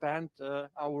to expand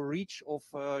our reach of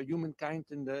humankind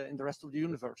in the rest of the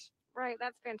universe. Right,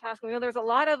 that's fantastic. We know there's a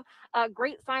lot of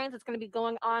great science that's going to be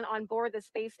going on board the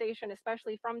space station,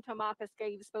 especially from Thomas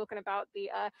Pesquet. You've spoken about the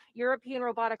European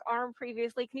robotic arm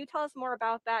previously. Can you tell us more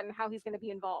about that and how he's going to be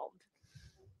involved?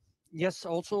 Yes,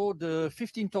 also the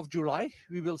 15th of July,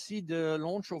 we will see the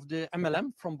launch of the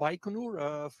MLM from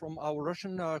Baikonur, from our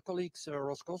Russian colleagues,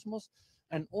 Roscosmos.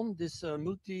 And on this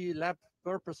multi-lab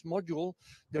purpose module,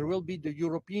 there will be the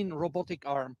European robotic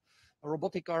arm. A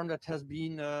robotic arm that has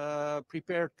been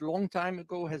prepared long time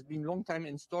ago, has been long time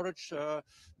in storage,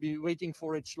 be waiting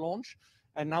for its launch.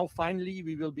 And now finally,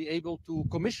 we will be able to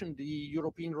commission the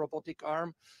European robotic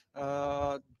arm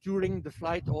during the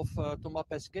flight of Thomas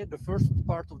Pesquet. The first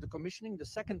part of the commissioning, the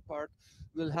second part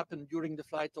will happen during the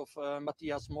flight of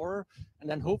Matthias Maurer. And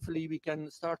then hopefully we can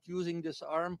start using this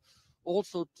arm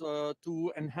also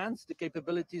to enhance the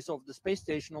capabilities of the space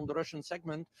station on the Russian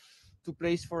segment, to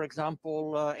place, for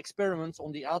example, experiments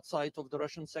on the outside of the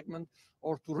Russian segment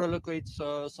or to relocate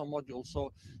some modules.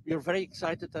 So we are very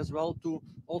excited as well to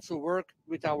also work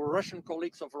with our Russian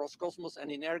colleagues of Roscosmos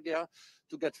and Energia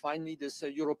to get finally this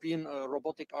European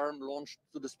robotic arm launched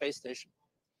to the space station.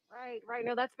 Right, right.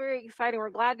 No, that's very exciting. We're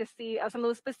glad to see some of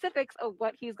the specifics of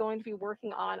what he's going to be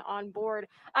working on board.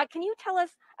 Can you tell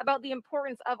us about the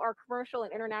importance of our commercial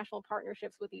and international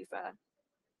partnerships with ESA?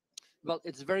 Well,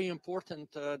 it's very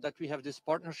important that we have this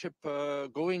partnership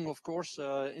going, of course,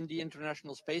 in the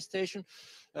International Space Station.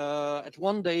 At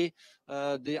one day,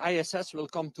 the ISS will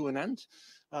come to an end,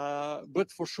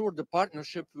 but for sure the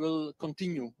partnership will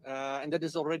continue. And that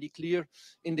is already clear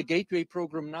in the Gateway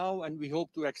program now, and we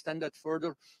hope to extend that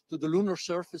further to the lunar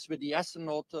surface with the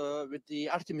astronaut, with the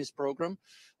Artemis program,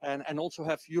 and also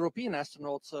have European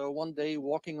astronauts one day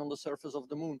walking on the surface of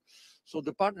the moon. So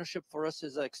the partnership for us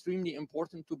is extremely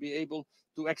important to be able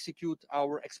to execute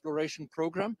our exploration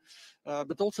program.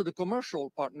 But also the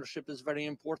commercial partnership is very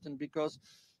important because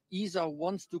ESA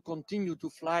wants to continue to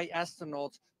fly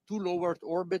astronauts to low Earth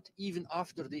orbit even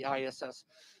after the ISS.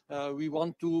 We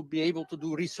want to be able to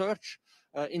do research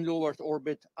in low Earth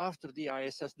orbit after the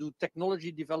ISS, do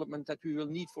technology development that we will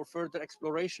need for further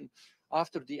exploration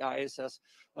after the ISS.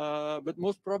 But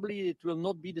most probably it will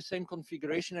not be the same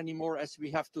configuration anymore as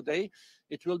we have today.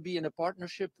 It will be in a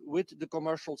partnership with the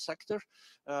commercial sector.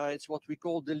 It's what we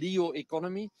call the LEO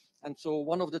economy. And so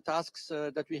one of the tasks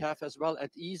that we have as well at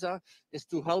ESA is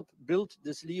to help build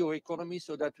this LEO economy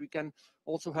so that we can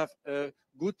also have a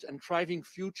good and thriving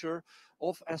future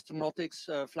of astronautics,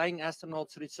 flying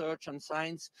astronauts, research and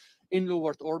science in low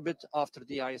Earth orbit after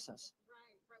the ISS.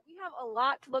 We have a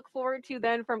lot to look forward to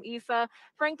then from ESA.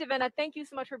 Frank DeVena, thank you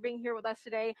so much for being here with us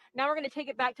today. Now we're going to take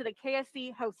it back to the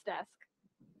KSC host desk.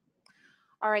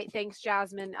 All right, thanks,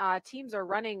 Jasmine. Teams are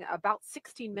running about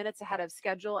 16 minutes ahead of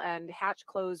schedule, and hatch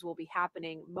close will be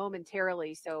happening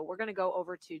momentarily. So we're going to go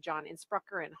over to John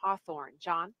Insprucker in Hawthorne.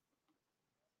 John?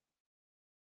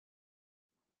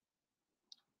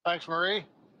 Thanks, Marie.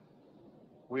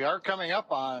 We are coming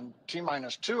up on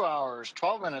T-minus 2 hours,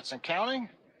 12 minutes and counting.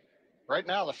 Right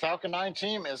now, the Falcon 9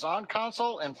 team is on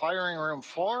console in firing room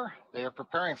 4. They are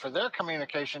preparing for their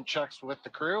communication checks with the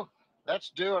crew.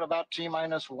 That's due at about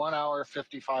T-minus 1 hour,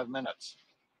 55 minutes.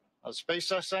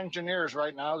 SpaceX engineers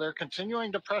right now, they're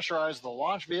continuing to pressurize the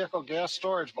launch vehicle gas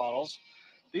storage bottles.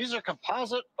 These are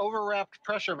composite overwrapped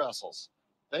pressure vessels.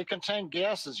 They contain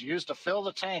gases used to fill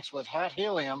the tanks with hot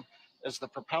helium as the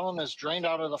propellant is drained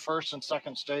out of the first and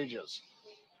second stages.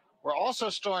 We're also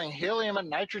storing helium and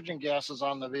nitrogen gases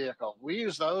on the vehicle. We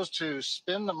use those to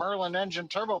spin the Merlin engine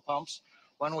turbopumps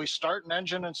when we start an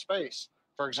engine in space.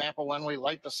 For example, when we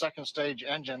light the second stage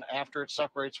engine after it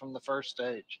separates from the first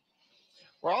stage.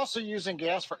 We're also using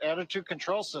gas for attitude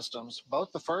control systems.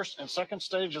 Both the first and second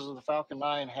stages of the Falcon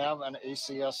 9 have an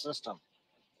ACS system.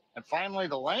 And finally,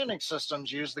 the landing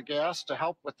systems use the gas to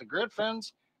help with the grid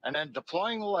fins and then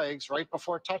deploying the legs right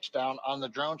before touchdown on the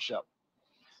drone ship.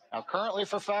 Now, currently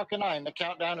for Falcon 9, the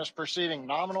countdown is proceeding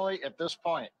nominally at this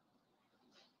point.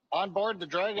 On board the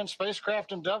Dragon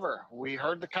spacecraft Endeavour, we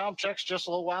heard the comm checks just a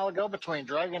little while ago between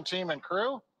Dragon team and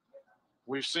crew.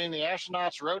 We've seen the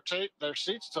astronauts rotate their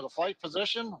seats to the flight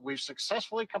position. We've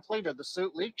successfully completed the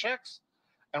suit leak checks,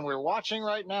 and we're watching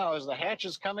right now as the hatch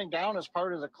is coming down as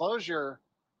part of the closure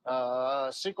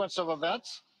sequence of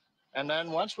events. And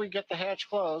then once we get the hatch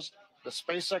closed, the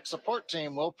SpaceX support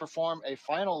team will perform a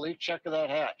final leak check of that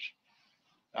hatch.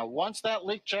 Now, once that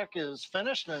leak check is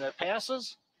finished and it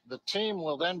passes, the team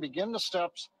will then begin the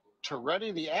steps to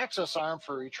ready the access arm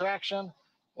for retraction.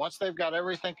 Once they've got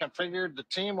everything configured, the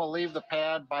team will leave the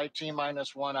pad by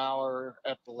T-minus 1 hour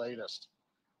at the latest.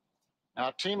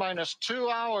 Now, T-minus 2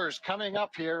 hours coming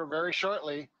up here very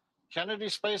shortly. Kennedy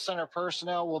Space Center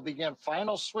personnel will begin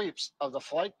final sweeps of the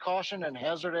flight caution and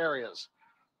hazard areas.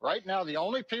 Right now, the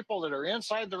only people that are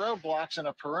inside the roadblocks in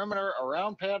a perimeter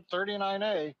around pad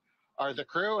 39A are the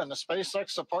crew and the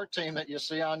SpaceX support team that you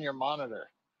see on your monitor.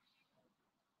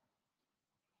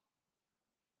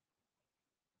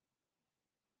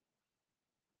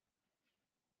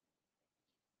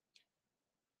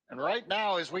 And right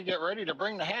now, as we get ready to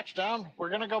bring the hatch down, we're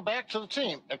going to go back to the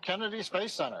team at Kennedy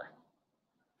Space Center.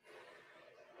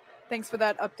 Thanks for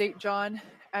that update, John.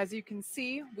 As you can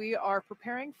see, we are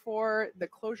preparing for the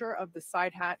closure of the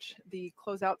side hatch. The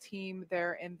closeout team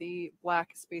there in the black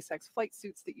SpaceX flight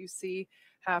suits that you see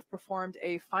have performed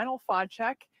a final FOD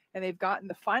check, and they've gotten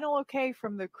the final okay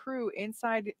from the crew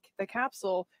inside the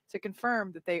capsule to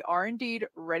confirm that they are indeed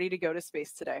ready to go to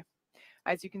space today.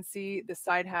 As you can see, the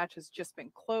side hatch has just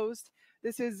been closed.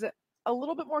 This is a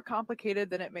little bit more complicated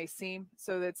than it may seem.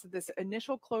 So it's this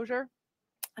initial closure,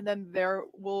 and then there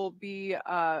will be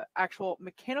actual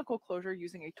mechanical closure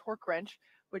using a torque wrench,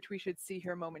 which we should see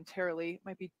here momentarily.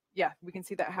 Might be, yeah, we can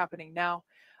see that happening now.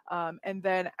 And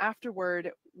then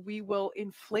afterward, we will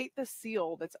inflate the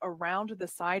seal that's around the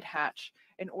side hatch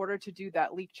in order to do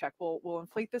that leak check. We'll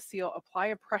inflate the seal, apply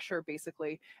a pressure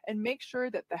basically, and make sure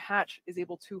that the hatch is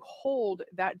able to hold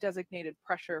that designated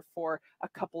pressure for a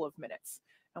couple of minutes.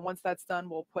 And once that's done,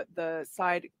 we'll put the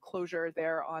side closure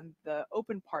there on the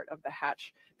open part of the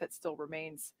hatch that still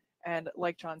remains. And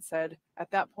like John said, at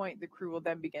that point, the crew will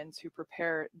then begin to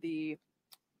prepare the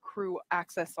crew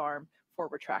access arm for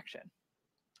retraction.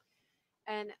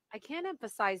 And I can't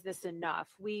emphasize this enough.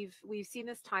 We've seen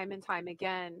this time and time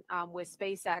again with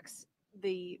SpaceX.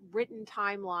 The written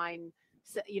timeline,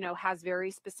 has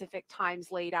very specific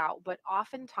times laid out, but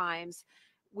oftentimes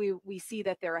we see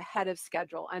that they're ahead of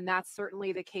schedule, and that's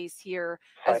certainly the case here.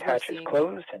 Side hatch is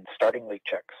closed and starting leak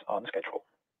checks on schedule.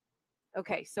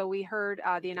 Okay, so we heard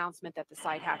the announcement that the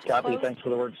side hatch is Copy. closed. Thanks for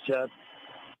the words, Chad.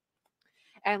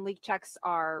 And leak checks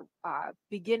are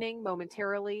beginning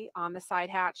momentarily on the side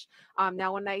hatch.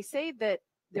 Now, when I say that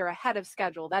they're ahead of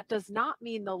schedule, that does not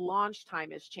mean the launch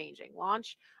time is changing.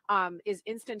 Launch is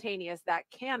instantaneous. That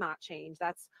cannot change.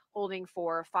 That's holding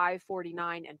for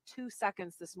 5:49 and 2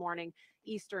 seconds this morning,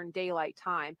 Eastern Daylight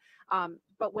Time.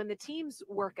 But when the teams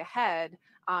work ahead,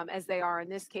 as they are in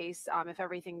this case, if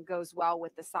everything goes well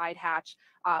with the side hatch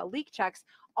leak checks,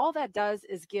 all that does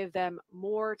is give them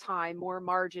more time, more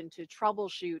margin to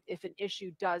troubleshoot if an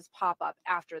issue does pop up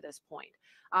after this point.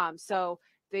 So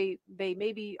they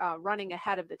may be running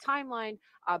ahead of the timeline,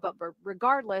 but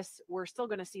regardless, we're still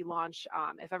going to see launch,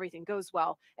 if everything goes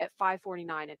well, at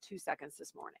 5:49 and 2 seconds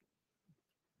this morning.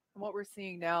 What we're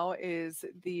seeing now is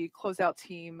the closeout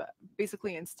team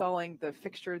basically installing the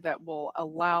fixture that will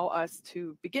allow us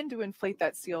to begin to inflate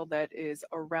that seal that is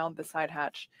around the side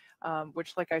hatch,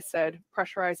 which, like I said,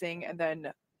 pressurizing and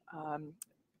then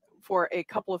for a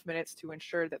couple of minutes to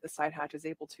ensure that the side hatch is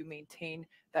able to maintain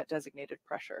that designated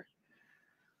pressure.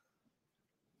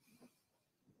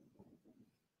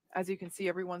 As you can see,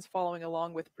 everyone's following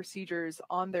along with procedures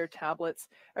on their tablets.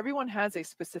 Everyone has a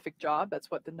specific job.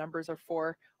 That's what the numbers are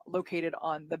for, located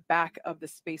on the back of the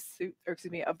space suit, or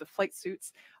excuse me, of the flight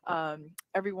suits.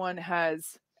 Everyone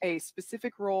has a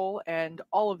specific role, and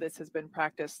all of this has been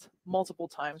practiced multiple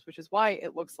times, which is why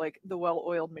it looks like the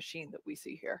well-oiled machine that we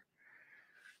see here.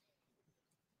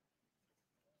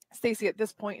 Stacy, at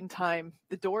this point in time,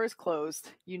 the door is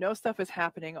closed. You know stuff is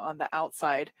happening on the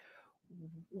outside.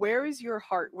 Where is your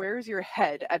heart? Where is your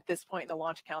head at this point in the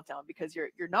launch countdown? Because you're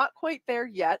not quite there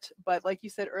yet, but like you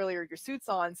said earlier, your suit's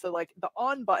on, so like the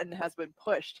on button has been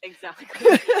pushed. Exactly.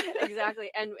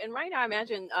 Exactly. And right now, I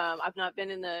imagine I've not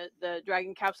been in the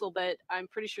Dragon capsule, but I'm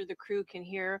pretty sure the crew can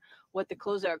hear what the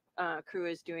closeout crew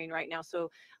is doing right now.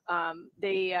 So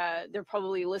they're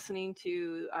probably listening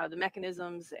to the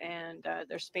mechanisms and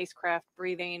their spacecraft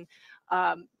breathing.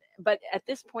 But at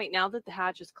this point, now that the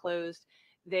hatch is closed,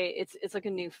 it's like a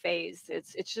new phase.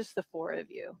 It's just the four of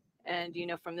you, and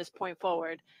from this point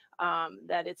forward,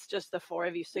 that it's just the four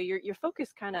of you. So your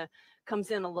focus kind of comes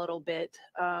in a little bit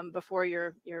before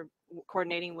you're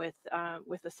coordinating with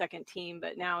the second team,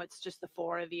 but now it's just the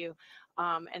four of you,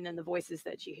 and then the voices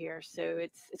that you hear. So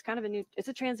it's kind of it's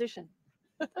a transition.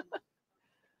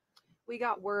 We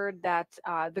got word that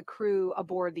the crew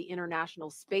aboard the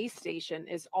International Space Station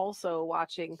is also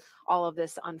watching all of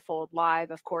this unfold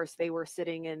live. Of course, they were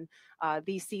sitting in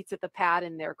these seats at the pad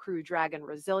in their Crew Dragon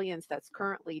Resilience that's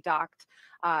currently docked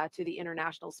to the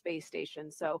International Space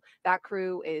Station. So that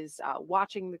crew is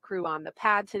watching the crew on the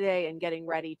pad today and getting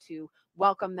ready to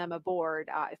welcome them aboard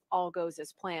if all goes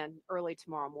as planned early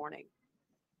tomorrow morning.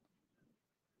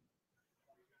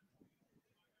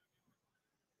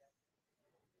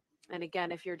 And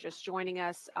again, if you're just joining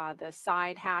us, the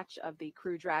side hatch of the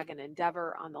Crew Dragon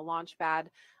Endeavour on the launch pad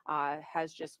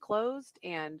has just closed,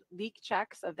 and leak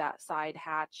checks of that side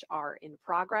hatch are in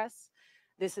progress.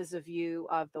 This is a view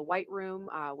of the White Room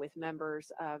with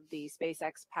members of the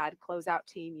SpaceX pad closeout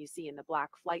team you see in the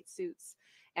black flight suits.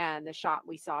 And the shot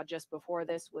we saw just before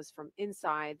this was from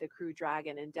inside the Crew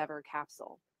Dragon Endeavour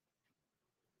capsule.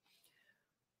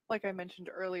 Like I mentioned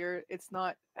earlier, it's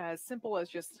not as simple as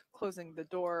just closing the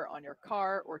door on your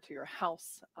car or to your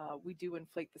house. We do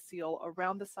inflate the seal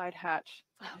around the side hatch.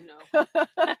 Oh no.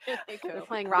 They're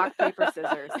playing rock, paper,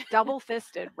 scissors.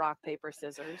 Double-fisted rock, paper,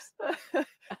 scissors.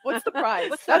 What's the prize?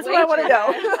 What's That's the what I want to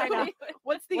wager? know. I know.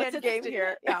 What's the end game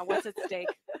here? Yeah, what's at stake?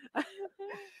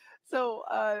 So,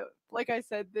 like I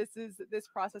said, this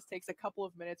process takes a couple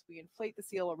of minutes. We inflate the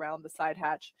seal around the side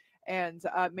hatch and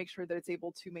make sure that it's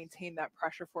able to maintain that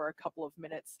pressure for a couple of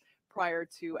minutes prior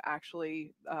to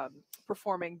actually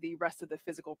performing the rest of the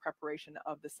physical preparation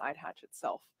of the side hatch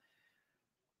itself.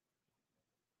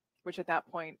 Which at that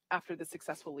point, after the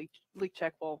successful leak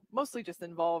check, will mostly just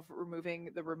involve removing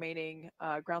the remaining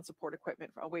ground support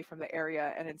equipment away from the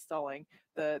area and installing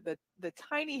the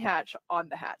tiny hatch on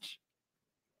the hatch.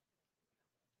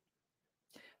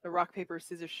 The rock, paper,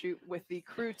 scissors shoot with the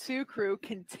Crew 2 crew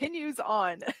continues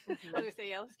on. I was gonna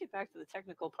say, yeah, let's get back to the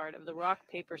technical part of the rock,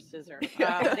 paper, scissors.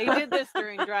 They did this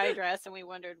during dry dress, and we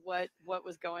wondered what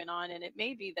was going on. And it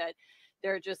may be that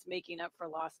they're just making up for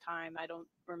lost time. I don't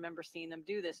remember seeing them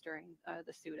do this during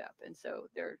the suit up, and so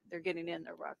they're getting in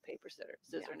their rock, paper,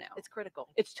 scissor now. It's critical.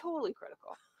 It's totally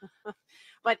critical.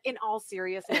 But in all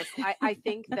seriousness, I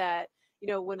think that, you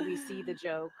know, when we see the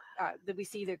joke, that we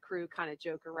see the crew kind of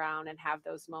joke around and have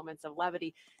those moments of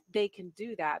levity, they can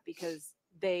do that because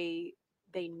they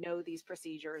know these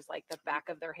procedures like the back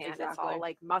of their hand. It's all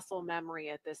like muscle memory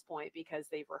at this point because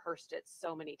they've rehearsed it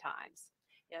so many times.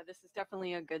 Yeah, this is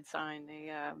definitely a good sign.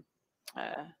 They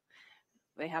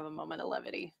have a moment of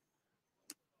levity.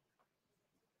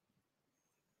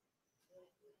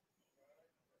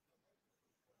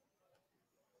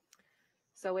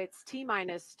 So it's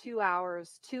T-minus 2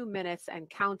 hours, 2 minutes and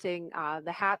counting.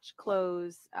 The hatch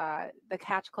close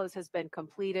has been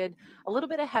completed a little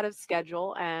bit ahead of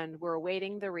schedule, and we're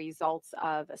awaiting the results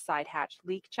of a side hatch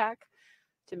leak check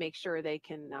to make sure they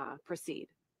can proceed.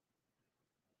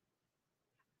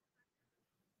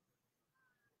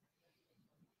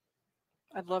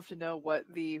 I'd love to know what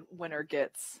the winner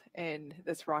gets in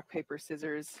this rock, paper,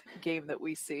 scissors game that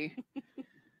we see.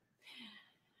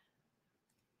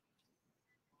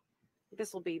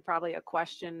 This will be probably a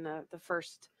question, the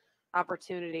first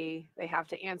opportunity. They have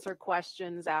to answer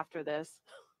questions after this.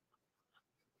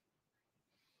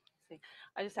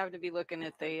 I just happen to be looking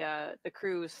at the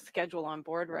crew's schedule on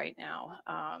board right now,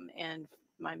 and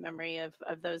my memory of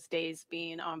those days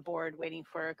being on board waiting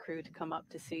for a crew to come up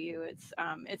to see you.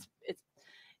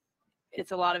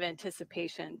 It's a lot of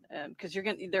anticipation because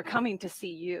they're coming to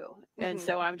see you, and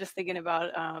so I'm just thinking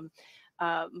about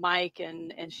Mike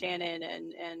and Shannon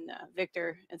and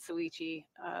Victor and Suichi,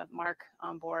 Mark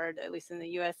on board, at least in the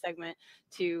U.S. segment,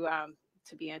 to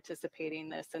be anticipating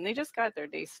this. And they just got their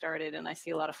day started, and I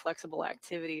see a lot of flexible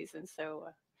activities, and so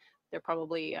they're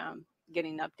probably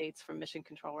getting updates from Mission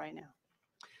Control right now.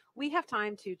 We have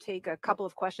time to take a couple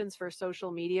of questions for social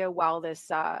media while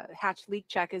this hatch leak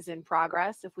check is in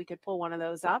progress. If we could pull one of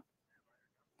those up.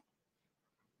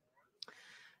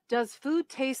 Does food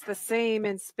taste the same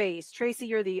in space? Tracy,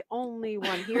 you're the only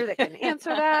one here that can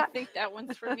answer that. I think that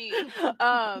one's for me.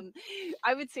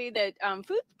 I would say that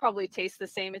food probably tastes the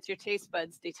same. It's your taste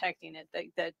buds detecting it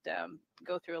that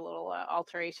go through a little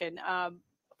alteration.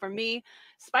 For me,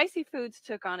 spicy foods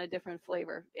took on a different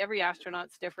flavor. Every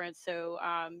astronaut's different, so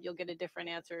you'll get a different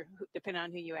answer depending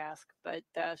on who you ask. But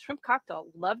shrimp cocktail,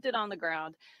 loved it on the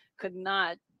ground, could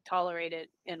not tolerate it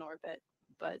in orbit.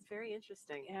 But it's very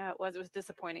interesting. Yeah, it was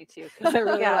disappointing too because I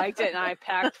really liked it, and I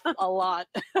packed a lot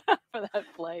for that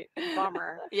flight.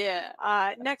 Bummer. Yeah.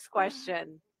 Next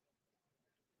question.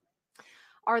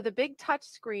 Are the big touch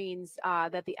screens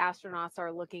that the astronauts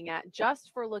are looking at just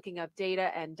for looking up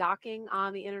data and docking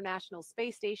on the International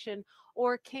Space Station,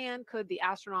 or could the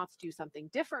astronauts do something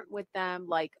different with them,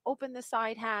 like open the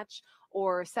side hatch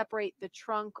or separate the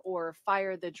trunk or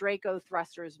fire the Draco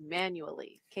thrusters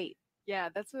manually? Kate. Yeah,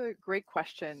 that's a great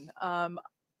question.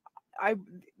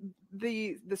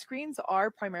 The screens are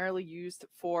primarily used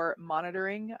for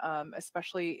monitoring,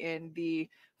 especially in the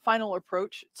final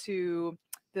approach to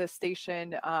the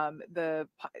station.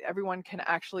 Everyone can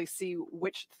actually see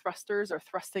which thrusters are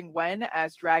thrusting when,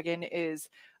 as Dragon is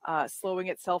slowing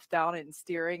itself down and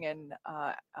steering and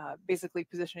basically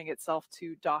positioning itself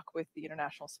to dock with the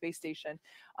International Space Station.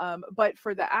 But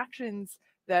for the actions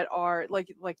that are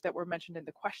like that were mentioned in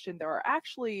the question, there are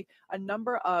actually a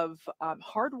number of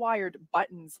hardwired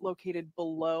buttons located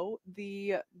below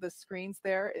the screens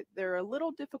there. They're a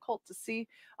little difficult to see,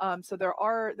 so there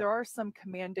are some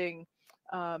commanding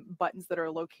buttons that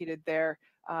are located there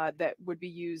that would be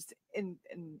used in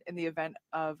the event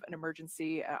of an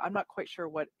emergency. I'm not quite sure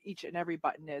what each and every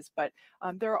button is, but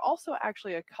there are also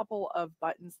actually a couple of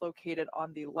buttons located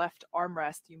on the left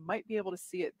armrest. You might be able to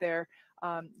see it there,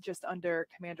 just under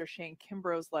Commander Shane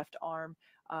Kimbrough's left arm.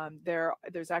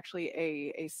 There's actually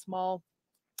a small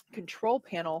control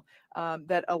panel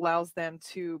that allows them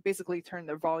to basically turn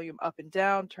their volume up and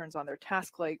down, turns on their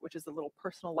task light, which is a little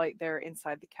personal light there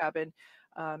inside the cabin.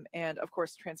 and of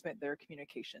course transmit their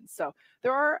communications. So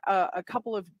there are a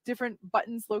couple of different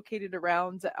buttons located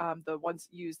around. The ones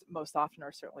used most often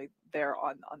are certainly there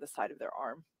on the side of their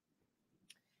arm.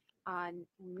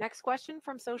 Next question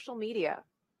from social media.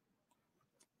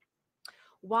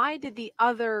 Why did the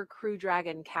other Crew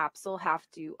Dragon capsule have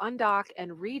to undock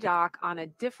and redock on a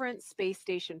different space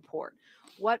station port?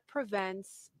 What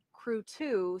prevents Crew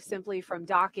 2 simply from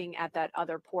docking at that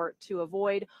other port to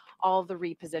avoid all the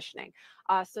repositioning?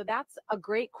 So that's a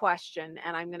great question,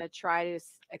 and I'm going to try to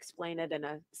explain it in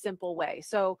a simple way.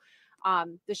 So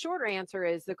the shorter answer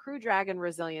is the Crew Dragon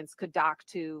Resilience could dock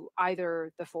to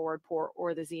either the forward port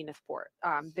or the zenith port.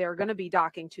 They're going to be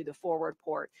docking to the forward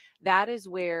port. That is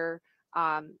where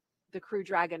the Crew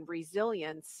Dragon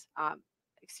Resilience,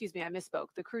 excuse me, I misspoke.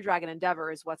 The Crew Dragon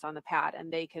Endeavor is what's on the pad, and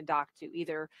they can dock to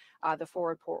either the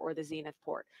forward port or the zenith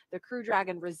port. The Crew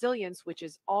Dragon Resilience, which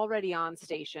is already on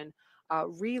station,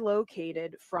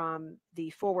 relocated from the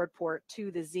forward port to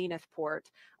the zenith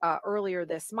port earlier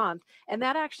this month. And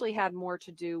that actually had more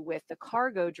to do with the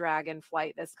Cargo Dragon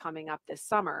flight that's coming up this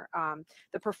summer.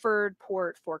 The preferred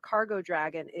port for Cargo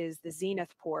Dragon is the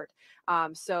zenith port.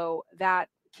 So that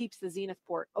keeps the zenith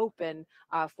port open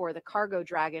for the Cargo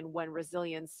Dragon when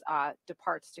Resilience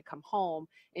departs to come home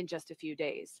in just a few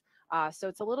days. So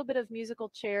it's a little bit of musical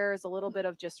chairs, a little bit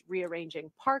of just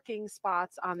rearranging parking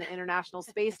spots on the International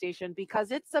Space Station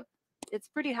because it's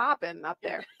pretty hopping up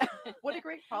there. What a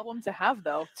great problem to have,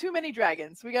 though. Too many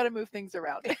dragons. We got to move things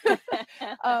around.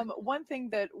 One thing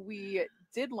that we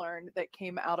did learn that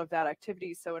came out of that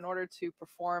activity, so in order to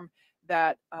perform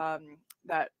that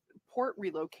that port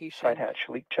relocation. Side hatch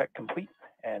leak check complete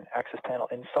and access panel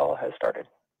install has started.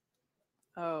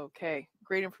 Okay,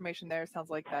 great information there. Sounds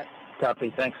like that.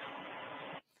 Copy, thanks.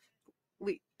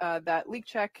 That leak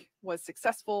check was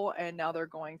successful, and now they're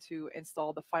going to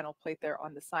install the final plate there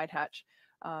on the side hatch.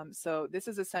 So this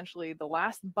is essentially the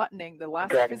last buttoning, the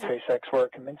last. Dragon SpaceX, we're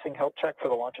commencing health check for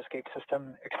the launch escape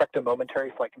system. Expect a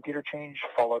momentary flight computer change,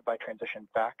 followed by transition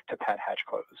back to pad hatch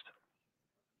closed.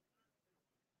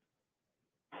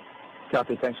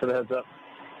 Copy, thanks for the heads up.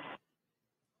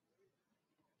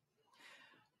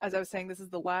 As I was saying, this is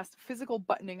the last physical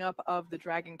buttoning up of the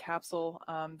Dragon capsule.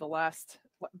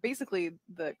 Basically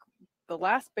the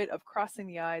last bit of crossing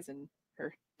the I's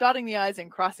or dotting the I's and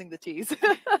crossing the T's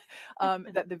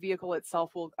that the vehicle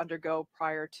itself will undergo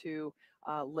prior to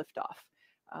liftoff.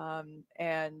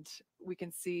 And we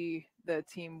can see the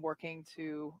team working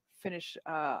to finish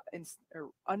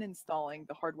uninstalling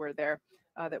the hardware there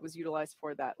that was utilized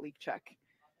for that leak check.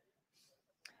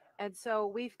 And so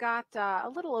we've got a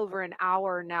little over an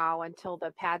hour now until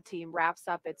the pad team wraps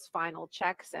up its final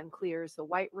checks and clears the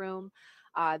white room.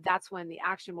 That's when the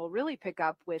action will really pick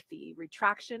up with the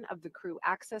retraction of the crew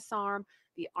access arm,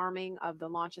 the arming of the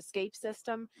launch escape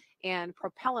system, and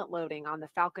propellant loading on the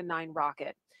Falcon 9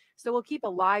 rocket. So we'll keep a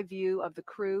live view of the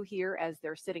crew here as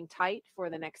they're sitting tight for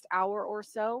the next hour or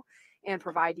so and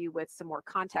provide you with some more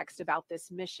context about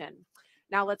this mission.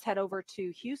 Now let's head over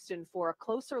to Houston for a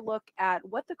closer look at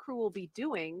what the crew will be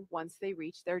doing once they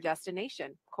reach their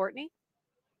destination. Courtney?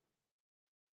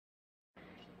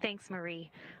 Thanks,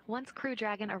 Marie. Once Crew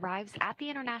Dragon arrives at the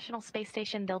International Space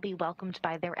Station, they'll be welcomed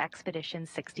by their Expedition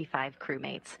 65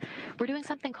 crewmates. We're doing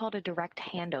something called a direct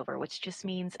handover, which just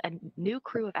means a new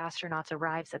crew of astronauts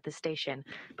arrives at the station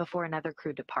before another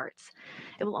crew departs.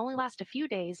 It will only last a few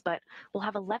days, but we'll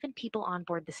have 11 people on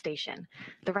board the station.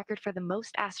 The record for the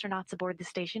most astronauts aboard the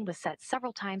station was set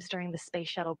several times during the Space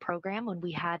Shuttle program when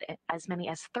we had as many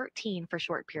as 13 for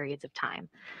short periods of time.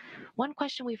 One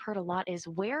question we've heard a lot is,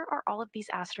 where are all of these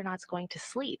astronauts going to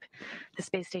sleep? The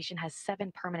space station has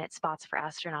 7 permanent spots for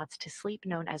astronauts to sleep,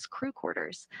 known as crew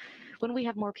quarters. When we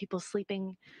have more people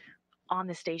sleeping on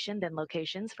the station than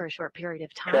locations for a short period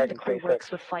of time, the crew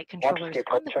works with flight controllers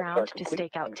on the ground to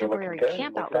stake out temporary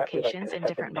camp-out locations in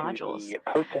different modules.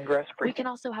 We can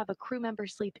also have a crew member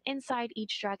sleep inside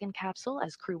each Dragon capsule,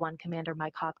 as Crew 1 Commander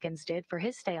Mike Hopkins did for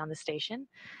his stay on the station.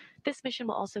 This mission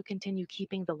will also continue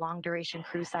keeping the long-duration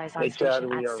crew size on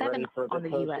station at 7 on the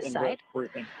U.S. side.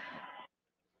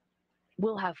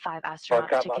 We'll have 5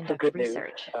 astronauts to conduct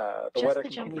research. Just the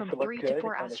jump from 3 to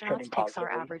 4 astronauts takes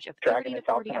our average of 30 to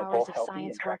 40 hours of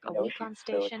science work a week on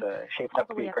station, all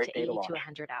the way up to 80 to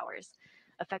 100 hours,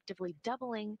 effectively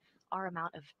doubling our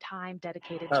amount of time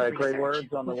dedicated to research. Great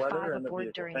words on the With weather 5 and the aboard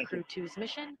vehicle. during Thank Crew you. 2's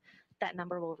mission, that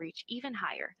number will reach even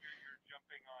higher.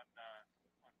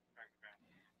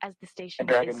 As the station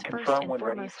Dragon, is first confirm and when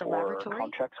ready foremost a for laboratory,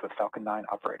 contracts with Falcon 9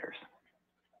 operators.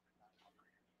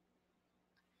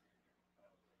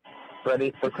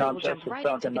 Ready for the crew will contracts jump with right into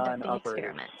Falcon 9 conducting operators.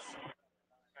 experiments.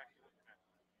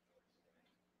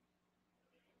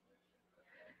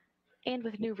 And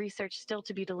with new research still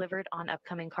to be delivered on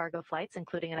upcoming cargo flights,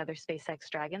 including another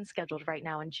SpaceX Dragon scheduled right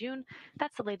now in June,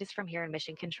 that's the latest from here in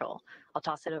Mission Control. I'll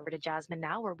toss it over to Jasmine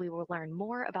now, where we will learn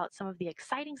more about some of the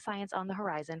exciting science on the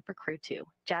horizon for Crew 2.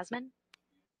 Jasmine?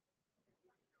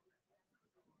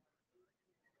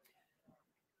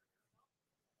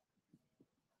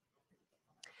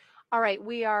 All right,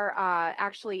 we are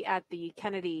actually at the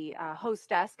Kennedy host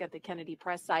desk at the Kennedy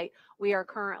press site. We are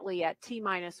currently at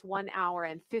T-minus 1 hour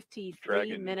and 53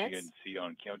 Dragon minutes. GNC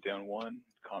on countdown 1,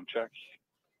 comm check.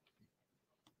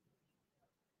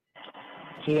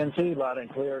 GNC, loud and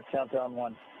clear, countdown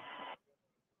 1.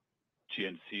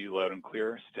 GNC loud and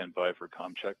clear, stand by for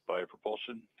comm check by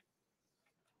propulsion.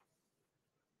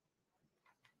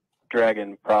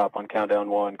 Dragon prop on countdown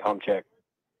 1, comm check.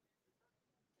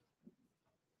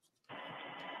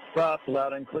 Prop,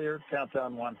 loud and clear,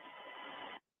 countdown 1.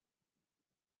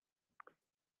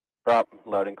 Prop,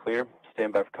 loud and clear,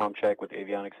 stand by for comm check with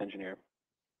avionics engineer.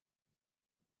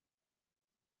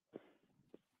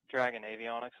 Dragon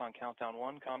avionics on countdown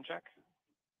 1, comm check.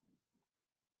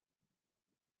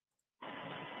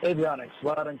 Avionics,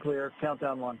 loud and clear,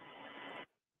 countdown 1.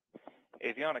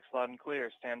 Avionics loud and clear,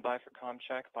 stand by for comm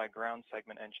check by ground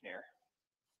segment engineer.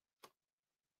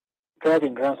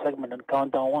 Dragon, ground segment on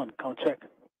countdown 1, comm check.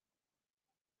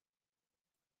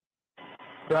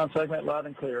 Ground segment, loud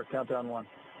and clear, countdown 1.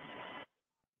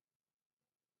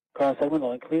 Ground segment,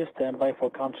 loud and clear, stand by for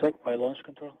comm check by launch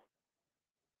control.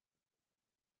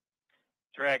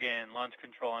 Dragon launch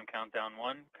control on countdown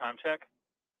 1, comm check.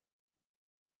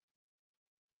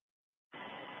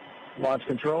 Launch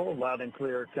control, loud and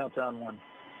clear, countdown 1.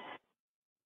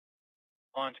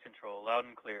 Launch control loud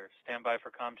and clear, stand by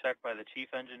for comm check by the chief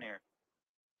engineer.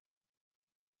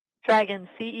 Dragon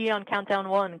CE on countdown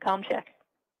 1, comm check.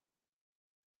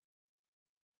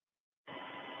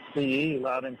 CE,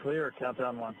 loud and clear,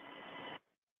 countdown 1.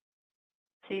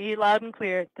 CE loud and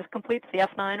clear. This completes the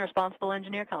F9 responsible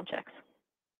engineer comm checks.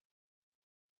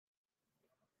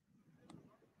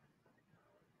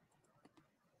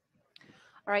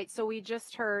 All right, so we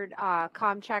just heard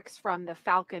comm checks from the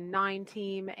Falcon 9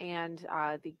 team and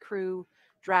the Crew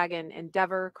Dragon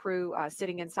Endeavour crew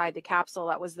sitting inside the capsule.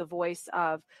 That was the voice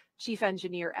of Chief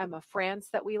Engineer Emma France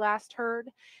that we last heard,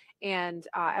 and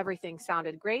everything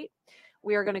sounded great.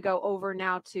 We are going to go over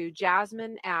now to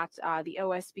Jasmine at the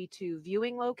OSB-2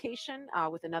 viewing location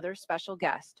with another special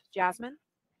guest. Jasmine?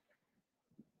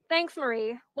 Thanks,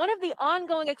 Marie. One of the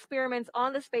ongoing experiments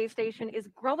on the space station is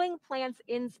growing plants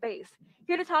in space.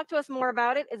 Here to talk to us more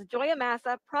about it is Joya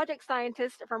Massa, project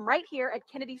scientist from right here at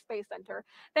Kennedy Space Center.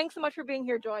 Thanks so much for being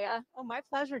here, Joya. Oh, my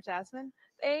pleasure, Jasmine.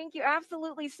 Thank you,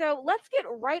 absolutely. So let's get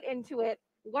right into it.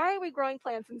 Why are we growing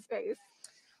plants in space?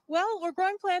 Well, we're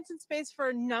growing plants in space for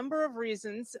a number of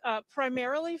reasons,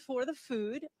 primarily for the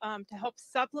food, to help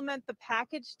supplement the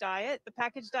packaged diet. The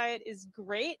packaged diet is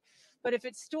great, but if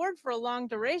it's stored for a long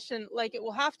duration, like it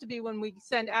will have to be when we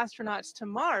send astronauts to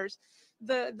Mars,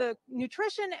 the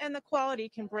nutrition and the quality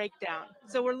can break down.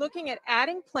 So we're looking at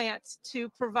adding plants to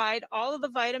provide all of the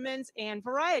vitamins and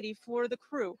variety for the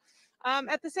crew.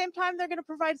 At the same time, they're going to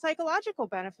provide psychological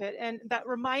benefit and that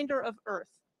reminder of Earth.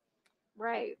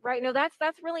 Right, right. No, that's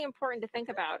really important to think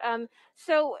about.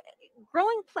 So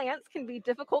growing plants can be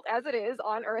difficult as it is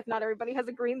on Earth. Not everybody has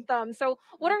a green thumb. So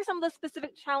what are some of the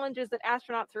specific challenges that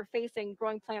astronauts are facing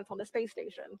growing plants on the space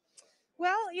station?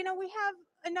 Well, you know, we have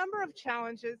a number of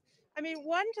challenges. I mean,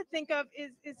 one to think of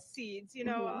is seeds. You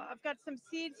know, I've got some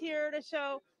seeds here to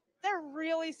show. They're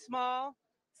really small.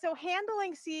 So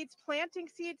handling seeds, planting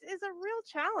seeds is a real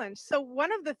challenge. So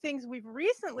one of the things we've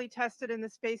recently tested in the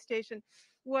space station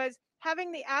was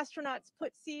having the astronauts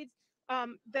put seeds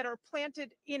that are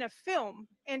planted in a film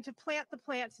and to plant the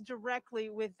plants directly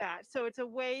with that. So it's a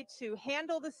way to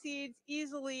handle the seeds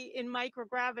easily in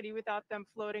microgravity without them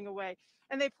floating away.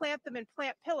 And they plant them in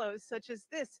plant pillows such as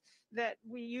this that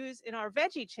we use in our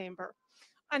veggie chamber.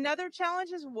 Another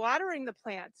challenge is watering the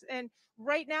plants. And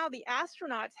right now, the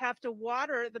astronauts have to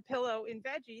water the pillow in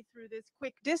veggie through this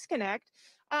quick disconnect.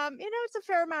 It's a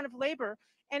fair amount of labor,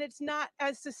 and it's not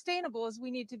as sustainable as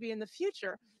we need to be in the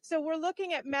future. So we're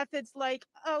looking at methods like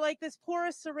this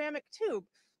porous ceramic tube,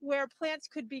 where plants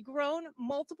could be grown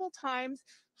multiple times,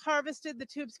 harvested, the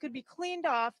tubes could be cleaned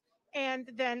off, and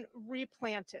then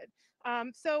replanted.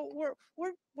 So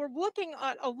we're looking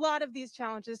at a lot of these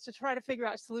challenges to try to figure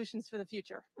out solutions for the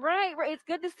future. Right, right. It's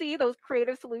good to see those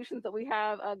creative solutions that we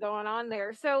have going on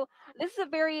there. So this is a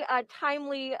very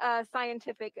timely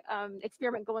scientific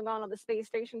experiment going on the space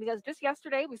station, because just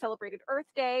yesterday we celebrated Earth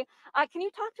Day. Can you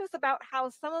talk to us about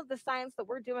how some of the science that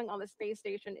we're doing on the space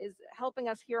station is helping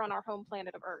us here on our home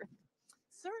planet of Earth?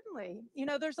 Certainly. You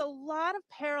know, there's a lot of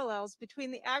parallels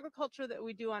between the agriculture that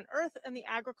we do on Earth and the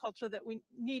agriculture that we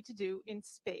need to do in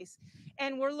space.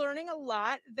 And we're learning a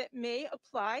lot that may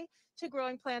apply to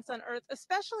growing plants on Earth,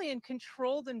 especially in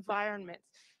controlled environments,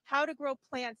 how to grow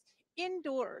plants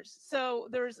indoors. So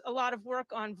there's a lot of work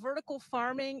on vertical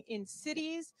farming in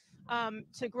cities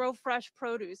to grow fresh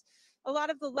produce. A lot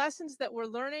of the lessons that we're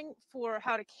learning for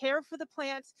how to care for the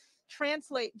plants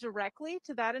translate directly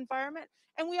to that environment.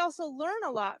 And we also learn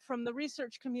a lot from the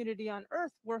research community on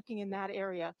Earth working in that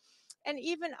area. And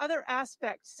even other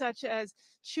aspects such as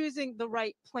choosing the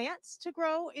right plants to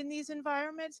grow in these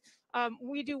environments.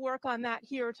 We do work on that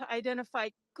here to identify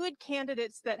good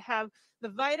candidates that have the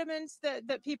vitamins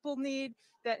that people need,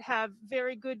 that have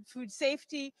very good food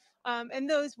safety, and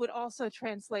those would also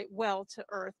translate well to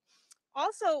Earth.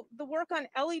 Also, the work on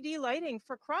LED lighting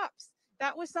for crops.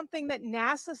 That was something that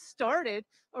NASA started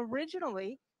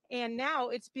originally, and now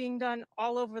it's being done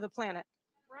all over the planet.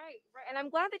 Right, right. And I'm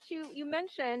glad that you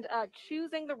mentioned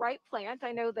choosing the right plant.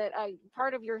 I know that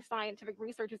part of your scientific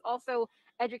research is also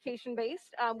education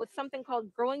based. With something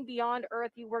called Growing Beyond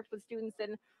Earth, you worked with students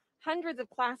in hundreds of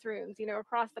classrooms, you know,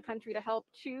 across the country to help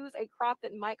choose a crop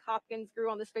that Mike Hopkins grew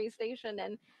on the space station.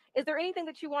 And is there anything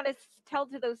that you want to tell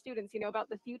to those students, you know, about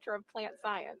the future of plant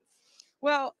science?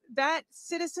 Well, that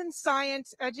citizen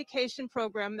science education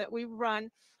program that we run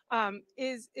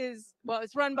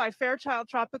it's run by Fairchild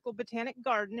Tropical Botanic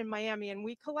Garden in Miami, and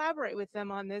we collaborate with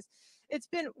them on this. It's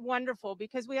been wonderful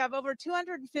because we have over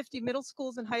 250 middle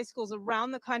schools and high schools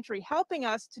around the country helping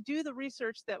us to do the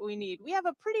research that we need. We have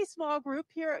a pretty small group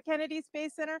here at Kennedy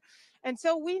Space Center, and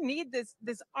so we need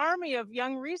this army of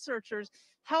young researchers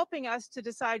helping us to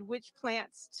decide which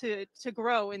plants to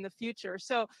grow in the future.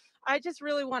 So I just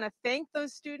really want to thank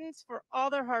those students for all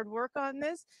their hard work on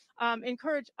this.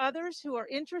 Encourage others who are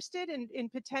interested in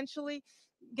potentially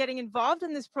getting involved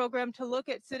in this program to look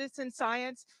at citizen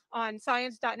science on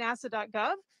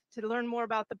science.nasa.gov to learn more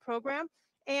about the program,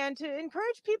 and to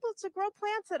encourage people to grow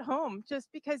plants at home, just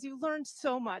because you learn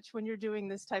so much when you're doing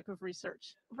this type of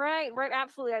research. Right, right,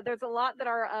 absolutely. There's a lot that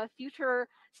our future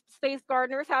space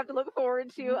gardeners have to look forward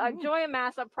to. Joya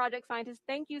Massa, project scientist,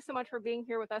 thank you so much for being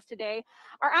here with us today.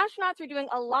 Our astronauts are doing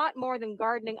a lot more than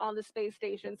gardening on the space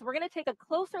station. So we're going to take a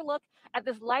closer look at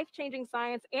this life-changing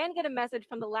science and get a message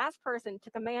from the last person to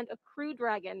command a Crew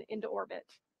Dragon into orbit.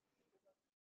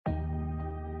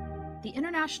 The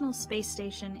International Space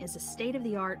Station is a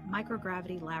state-of-the-art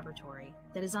microgravity laboratory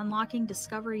that is unlocking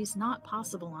discoveries not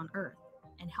possible on Earth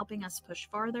and helping us push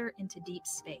farther into deep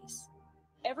space.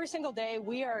 Every single day,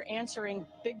 we are answering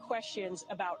big questions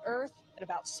about Earth and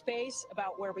about space,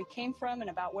 about where we came from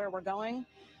and about where we're going.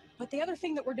 But the other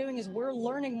thing that we're doing is we're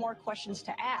learning more questions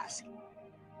to ask.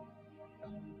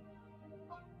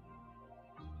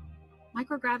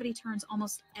 Microgravity turns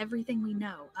almost everything we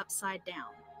know upside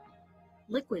down.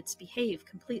 Liquids behave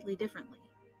completely differently.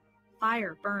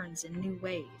 Fire burns in new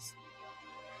ways.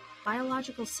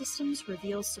 Biological systems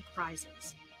reveal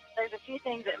surprises. There's a few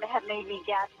things that have made me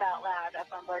gasp out loud up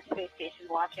on board Space Station.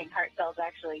 Watching heart cells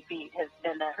actually beat has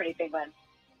been a pretty big one.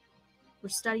 We're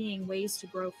studying ways to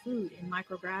grow food in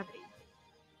microgravity.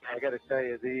 I got to tell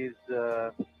you, these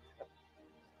are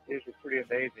pretty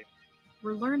amazing.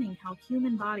 We're learning how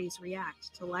human bodies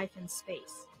react to life in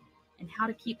space, and how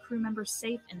to keep crew members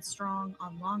safe and strong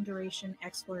on long-duration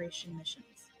exploration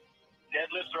missions.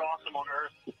 Deadlifts are awesome on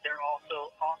Earth. They're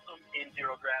also awesome in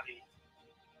zero gravity.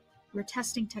 We're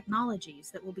testing technologies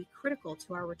that will be critical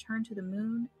to our return to the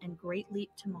moon and Great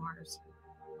Leap to Mars.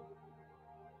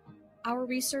 Our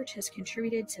research has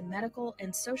contributed to medical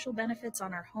and social benefits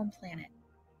on our home planet,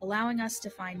 allowing us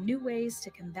to find new ways to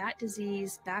combat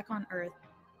disease back on Earth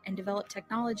and develop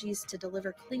technologies to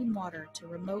deliver clean water to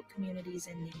remote communities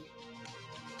in need.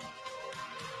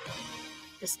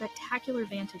 The spectacular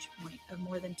vantage point of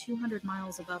more than 200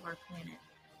 miles above our planet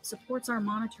supports our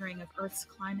monitoring of Earth's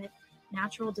climate,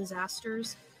 natural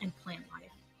disasters, and plant life.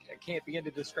 I can't begin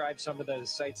to describe some of the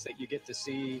sights that you get to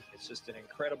see. It's just an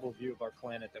incredible view of our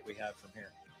planet that we have from here.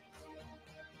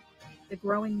 The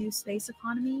growing new space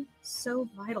economy, so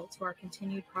vital to our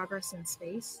continued progress in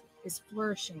space, is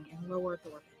flourishing in low Earth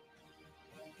orbit.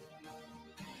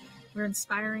 We're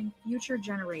inspiring future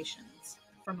generations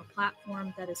from a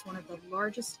platform that is one of the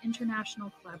largest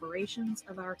international collaborations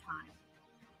of our time.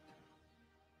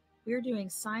 We're doing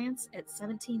science at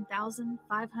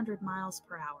 17,500 miles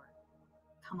per hour.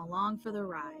 Come along for the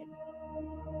ride.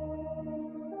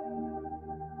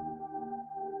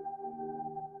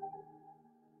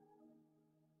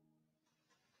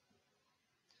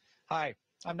 Hi,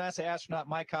 I'm NASA astronaut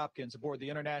Mike Hopkins aboard the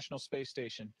International Space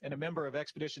Station and a member of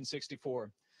Expedition 64.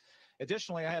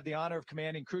 Additionally, I had the honor of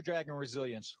commanding Crew Dragon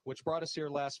Resilience, which brought us here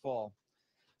last fall.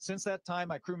 Since that time,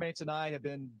 my crewmates and I have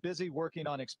been busy working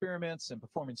on experiments and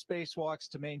performing spacewalks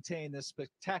to maintain this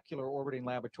spectacular orbiting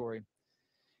laboratory.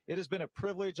 It has been a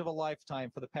privilege of a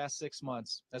lifetime for the past 6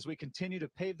 months as we continue to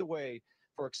pave the way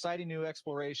for exciting new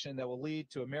exploration that will lead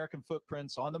to American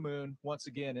footprints on the moon once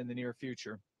again in the near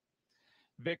future.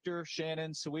 Victor,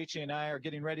 Shannon, Suichi, and I are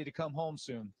getting ready to come home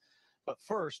soon. But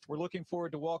first, we're looking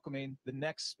forward to welcoming the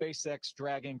next SpaceX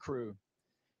Dragon crew.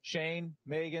 Shane,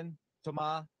 Megan,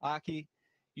 Thomas, Aki,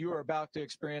 you are about to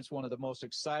experience one of the most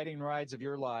exciting rides of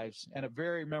your lives and a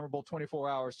very memorable 24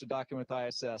 hours to document with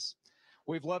ISS.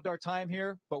 We've loved our time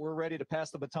here, but we're ready to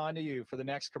pass the baton to you for the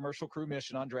next commercial crew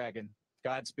mission on Dragon.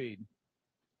 Godspeed.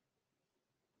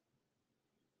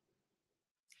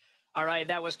 All right,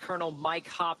 that was Colonel Mike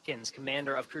Hopkins,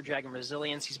 commander of Crew Dragon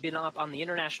Resilience. He's been up on the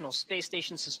International Space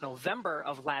Station since November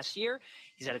of last year.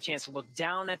 He's had a chance to look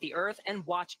down at the Earth and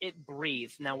watch it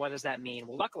breathe. Now, what does that mean?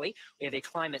 Well, luckily, we have a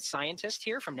climate scientist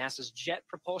here from NASA's Jet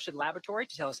Propulsion Laboratory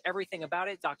to tell us everything about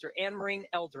it, Dr. Anne-Marie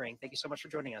Eldering. Thank you so much for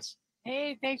joining us.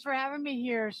 Hey, thanks for having me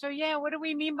here. So yeah, what do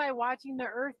we mean by watching the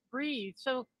Earth breathe?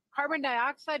 So carbon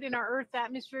dioxide in our Earth's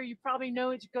atmosphere, you probably know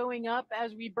it's going up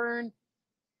as we burn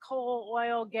coal,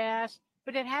 oil, gas,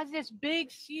 but it has this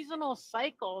big seasonal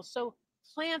cycle. So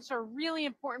plants are really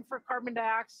important for carbon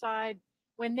dioxide.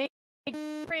 When they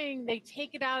spring, they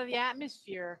take it out of the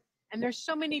atmosphere. And there's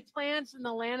so many plants in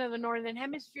the land of the Northern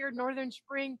Hemisphere. Northern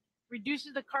spring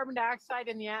reduces the carbon dioxide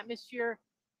in the atmosphere.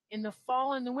 In the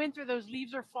fall and the winter, those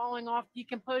leaves are falling off,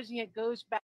 decomposing. It goes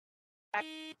back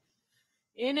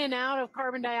in and out of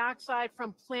carbon dioxide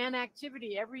from plant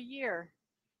activity every year.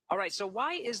 All right, so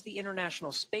why is the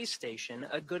International Space Station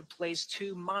a good place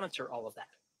to monitor all of that?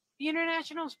 The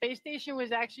International Space Station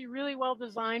was actually really well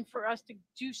designed for us to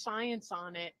do science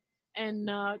on it. And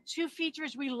two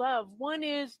features we love. One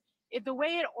is the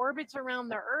way it orbits around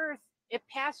the Earth, it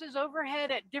passes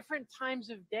overhead at different times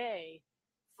of day.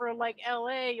 For like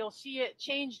LA, you'll see it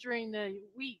change during the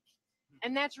week.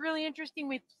 And that's really interesting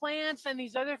with plants and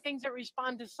these other things that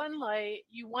respond to sunlight.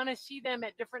 You want to see them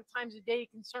at different times of day. You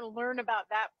can sort of learn about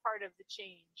that part of the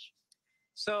change.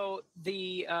 So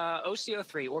the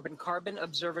OCO3, Orbit Carbon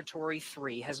Observatory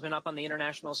 3, has been up on the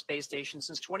International Space Station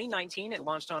since 2019. It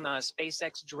launched on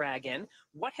SpaceX Dragon.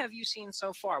 What have you seen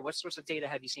so far? What sorts of data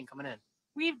have you seen coming in?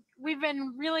 We've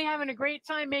been really having a great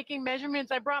time making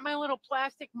measurements. I brought my little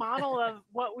plastic model of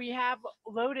what we have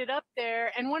loaded up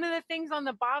there. And one of the things on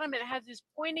the bottom, it has this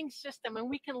pointing system and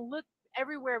we can look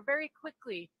everywhere very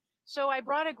quickly. So I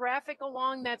brought a graphic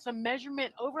along that's a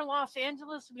measurement over Los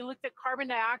Angeles. We looked at carbon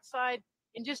dioxide.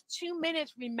 In just 2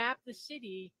 minutes, we mapped the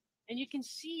city. And you can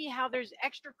see how there's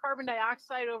extra carbon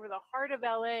dioxide over the heart of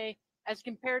LA as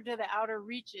compared to the outer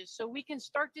reaches. So we can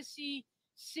start to see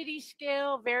city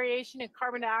scale variation in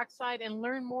carbon dioxide and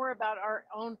learn more about our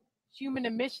own human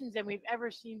emissions than we've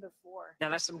ever seen before. Now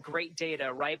that's some great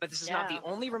data, right? But this is not the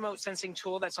only remote sensing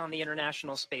tool that's on the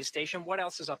International Space Station. What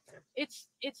else is up there? It's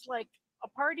like a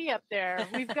party up there.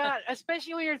 We've got,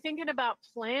 especially when you're thinking about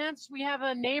plants, we have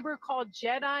a neighbor called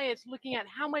JEDI. It's looking at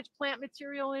how much plant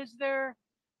material is there.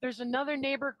 There's another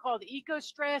neighbor called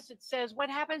EcoStress. It says what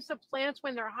happens to plants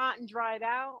when they're hot and dried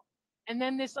out. And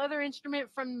then this other instrument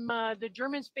from the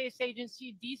German Space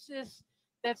Agency, DESIS,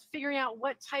 that's figuring out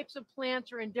what types of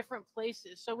plants are in different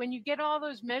places. So when you get all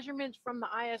those measurements from the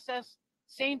ISS,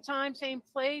 same time, same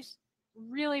place,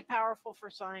 really powerful for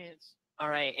science. All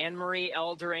right, Anne-Marie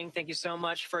Eldering, thank you so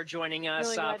much for joining us.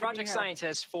 Really glad to be Project here.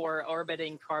 Scientist for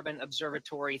Orbiting Carbon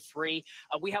Observatory 3.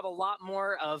 We have a lot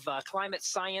more of climate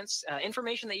science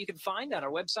information that you can find on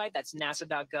our website. That's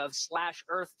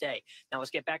nasa.gov/Earth Day. Now let's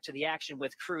get back to the action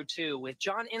with Crew 2 with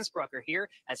John Innsbrucker here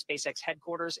at SpaceX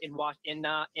headquarters in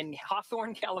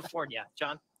Hawthorne, California.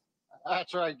 John?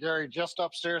 That's right, Gary, just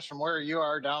upstairs from where you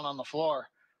are down on the floor.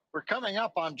 We're coming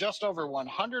up on just over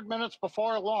 100 minutes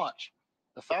before launch.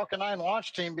 The Falcon 9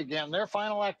 launch team began their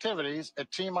final activities at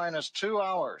T-minus 2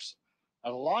 hours.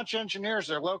 Now, the launch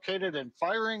engineers are located in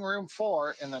Firing Room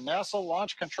 4 in the NASA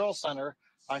Launch Control Center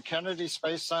on Kennedy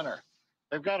Space Center.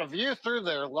 They've got a view through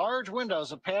their large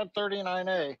windows of Pad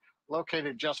 39A,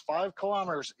 located just 5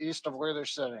 kilometers east of where they're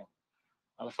sitting.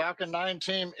 Now, the Falcon 9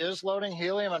 team is loading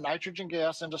helium and nitrogen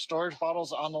gas into storage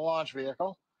bottles on the launch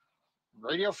vehicle.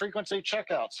 Radio frequency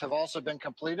checkouts have also been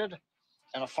completed,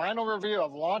 and a final review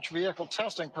of launch vehicle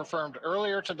testing performed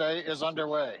earlier today is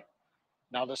underway.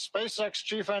 Now, the SpaceX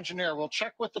chief engineer will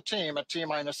check with the team at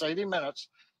T-minus 80 minutes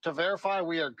to verify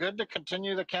we are good to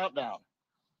continue the countdown.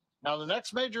 Now, the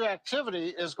next major activity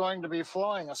is going to be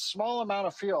flowing a small amount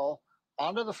of fuel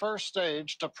onto the first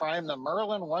stage to prime the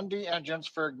Merlin 1D engines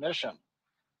for ignition.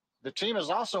 The team is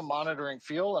also monitoring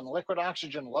fuel and liquid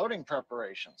oxygen loading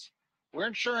preparations. We're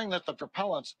ensuring that the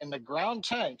propellants in the ground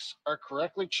tanks are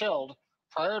correctly chilled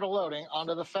prior to loading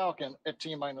onto the Falcon at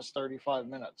T-minus 35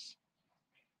 minutes.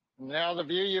 Now the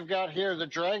view you've got here, the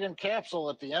Dragon capsule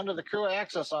at the end of the crew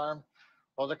access arm.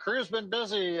 Well, the crew's been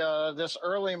busy this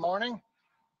early morning.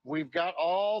 We've got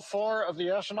all 4 of the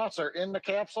astronauts are in the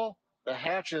capsule. The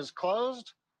hatch is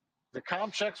closed. The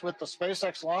comm checks with the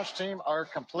SpaceX launch team are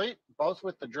complete, both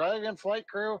with the Dragon flight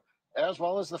crew as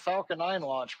well as the Falcon 9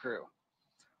 launch crew.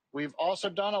 We've also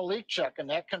done a leak check, and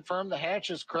that confirmed the hatch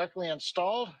is correctly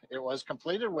installed. It was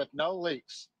completed with no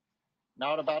leaks.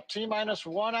 Now, at about T-minus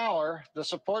 1 hour, the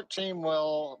support team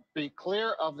will be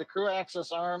clear of the crew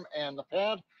access arm and the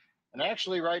pad. And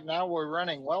actually, right now, we're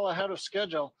running well ahead of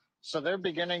schedule, so they're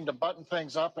beginning to button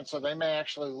things up, and so they may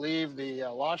actually leave the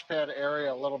launch pad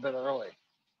area a little bit early.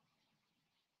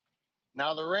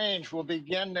 Now, the range will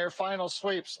begin their final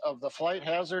sweeps of the flight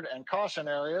hazard and caution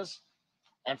areas.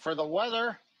 And for the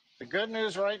weather, the good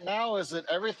news right now is that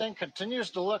everything continues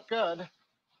to look good.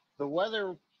 The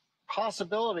weather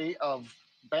possibility of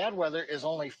bad weather is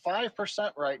only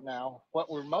 5% right now. What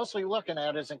we're mostly looking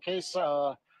at is in case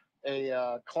a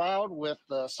cloud with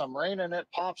some rain in it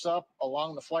pops up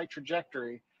along the flight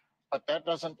trajectory, but that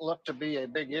doesn't look to be a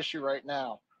big issue right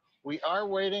now. We are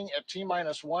waiting at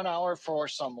T-minus 1 hour for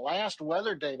some last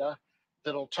weather data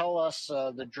that'll tell us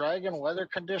the Dragon weather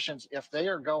conditions if they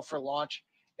are go for launch.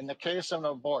 In the case of an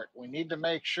abort, we need to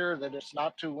make sure that it's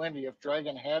not too windy. If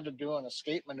Dragon had to do an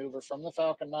escape maneuver from the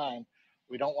Falcon 9,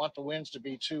 we don't want the winds to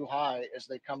be too high as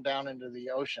they come down into the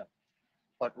ocean.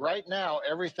 But right now,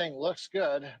 everything looks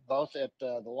good, both at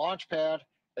the launch pad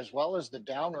as well as the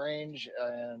downrange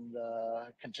and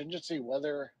contingency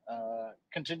landing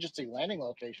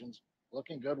locations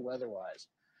looking good weather-wise.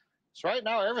 So right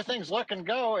now, everything's looking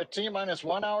go at T-minus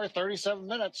 1 hour, 37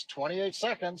 minutes, 28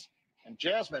 seconds. And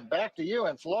Jasmine, back to you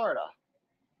in Florida.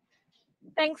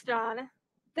 Thanks, John.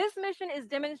 This mission is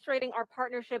demonstrating our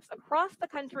partnerships across the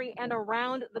country and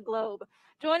around the globe.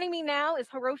 Joining me now is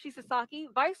Hiroshi Sasaki,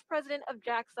 Vice President of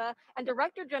JAXA and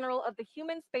Director General of the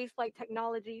Human Spaceflight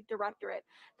Technology Directorate.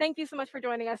 Thank you so much for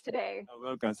joining us today.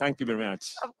 Welcome. Thank you very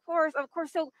much. Of course, of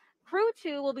course. So Crew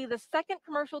 2 will be the second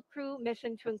commercial crew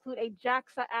mission to include a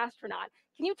JAXA astronaut.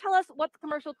 Can you tell us what the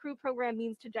commercial crew program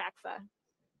means to JAXA?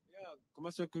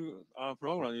 Commercial crew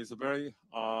program is very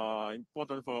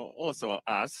important for also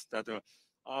us that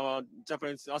our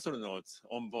Japanese astronauts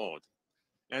on board.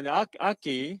 And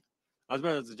Aki, as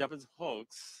well as the Japanese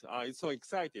Hawks, is so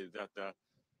excited that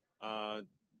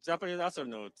Japanese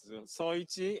astronauts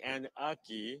Soichi and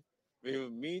Aki will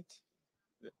meet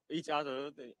each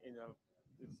other in the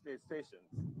space station.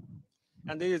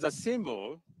 And it is a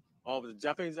symbol of the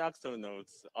Japanese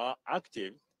astronauts are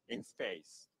active in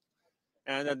space.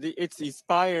 And it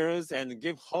inspires and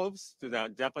gives hopes to the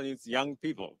Japanese young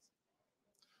people.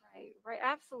 Right,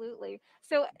 absolutely.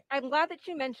 So I'm glad that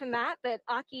you mentioned that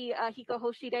Aki Hiko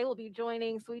Hoshide will be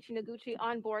joining Soichi Noguchi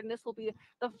on board, and this will be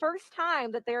the first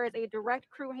time that there is a direct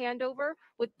crew handover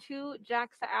with 2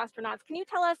 JAXA astronauts. Can you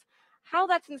tell us how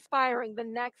that's inspiring the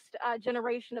next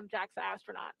generation of JAXA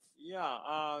astronauts?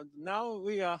 Yeah, now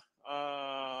we are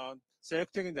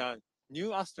selecting the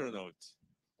new astronaut,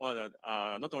 or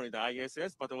not only the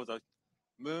ISS, but also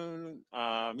moon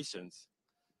missions.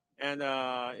 And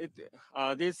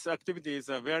these activities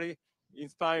very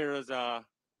inspires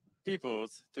people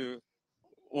to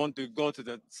want to go to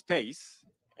the space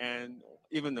and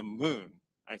even the moon,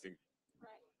 I think.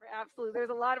 Right, absolutely. There's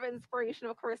a lot of inspiration,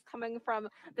 of course, coming from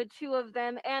the 2 of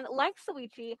them. And like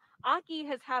Soichi, Aki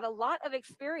has had a lot of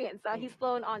experience. He's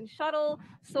flown on Shuttle,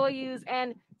 Soyuz,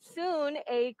 and soon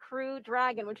a Crew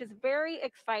Dragon, which is very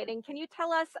exciting. Can you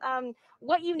tell us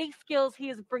what unique skills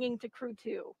he is bringing to Crew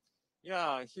 2?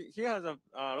 Yeah, he has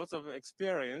lots of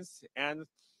experience, and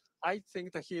I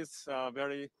think that he is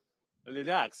very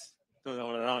relaxed to the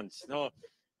launch. So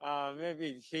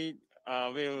maybe he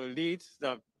will lead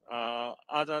the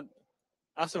other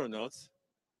astronauts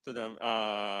to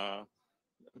the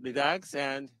relax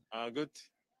and good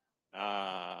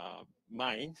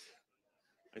mind.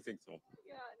 I think so.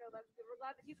 Yeah, no, that's good. We're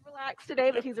glad that he's relaxed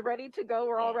today, that he's ready to go.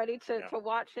 We're all ready to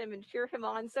watch him and cheer him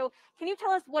on. So can you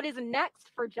tell us what is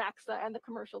next for JAXA and the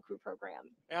commercial crew program?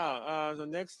 Yeah, the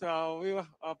next we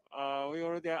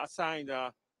already assigned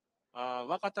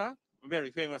Wakata,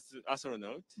 very famous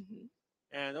astronaut,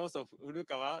 and also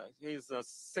Furukawa. He's the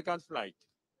second flight,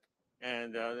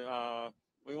 and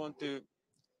we want to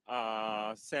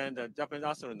send a Japanese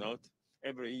astronaut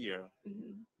every year.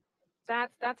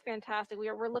 That's fantastic.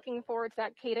 We're looking forward to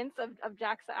that cadence of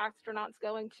JAXA astronauts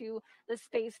going to the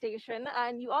space station.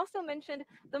 And you also mentioned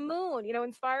the moon,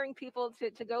 inspiring people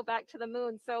to go back to the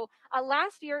moon. So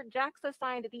last year, JAXA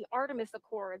signed the Artemis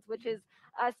Accords, which is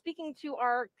speaking to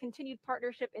our continued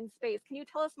partnership in space. Can you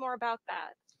tell us more about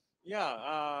that?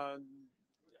 Yeah,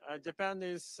 Japan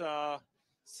is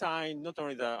signed not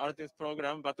only the Artemis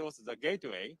program, but also the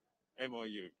Gateway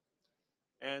MOU.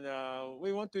 And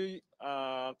we want to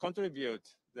contribute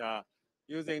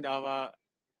using our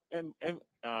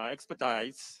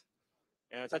expertise,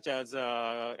 such as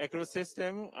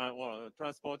ecosystem or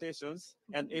transportations,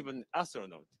 and even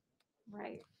astronaut.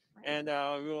 Right. And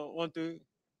we want to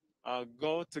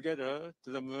go together to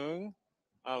the moon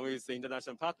with the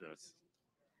international partners.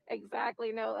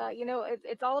 Exactly. No,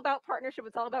 it's all about partnership.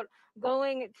 It's all about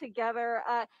going together.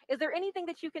 Is there anything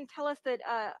that you can tell us that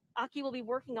Aki will be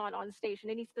working on station?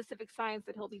 Any specific science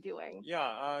that he'll be doing?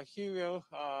 Yeah, he will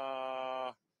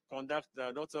conduct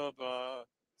lots of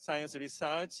science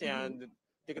research and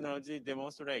technology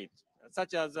demonstrate,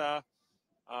 such as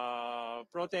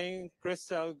protein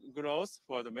crystal growth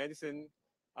for the medicine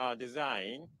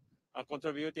design,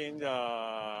 contributing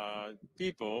the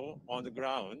people on the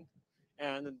ground,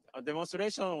 and a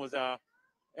demonstration was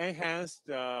enhanced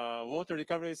water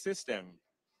recovery system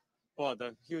for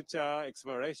the future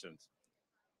explorations.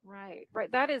 Right.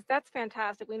 That's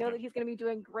fantastic. We know that he's going to be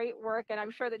doing great work, and I'm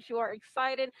sure that you are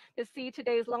excited to see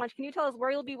today's launch. Can you tell us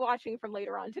where you'll be watching from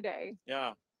later on today?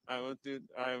 Yeah, I'm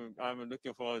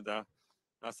looking forward to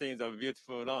seeing the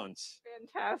beautiful launch.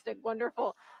 Fantastic,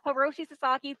 wonderful. Hiroshi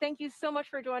Sasaki, thank you so much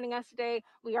for joining us today.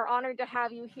 We are honored to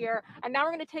have you here. And now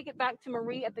we're going to take it back to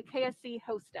Marie at the KSC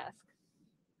host desk.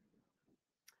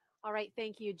 All right,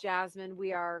 thank you, Jasmine.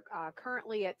 We are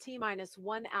currently at T-minus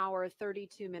 1 hour,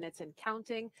 32 minutes and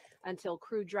counting until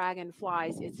Crew Dragon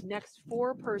flies its next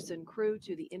 4-person crew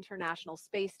to the International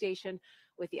Space Station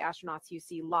with the astronauts you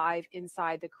see live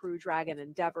inside the Crew Dragon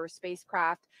Endeavour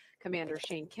spacecraft, Commander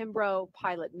Shane Kimbrough,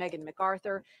 pilot Megan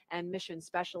MacArthur, and mission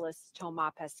specialists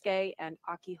Thomas Pesquet and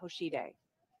Aki Hoshide.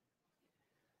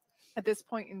 At this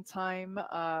point in time,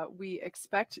 we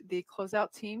expect the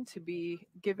closeout team to be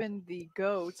given the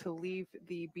go to leave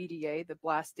the BDA, the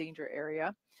blast danger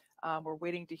area. We're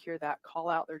waiting to hear that call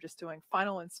out. They're just doing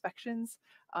final inspections.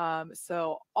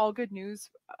 So all good news,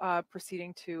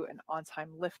 proceeding to an on-time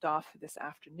liftoff this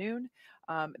afternoon.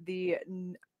 The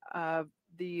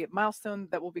milestone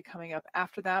that will be coming up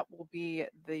after that will be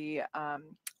the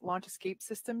launch escape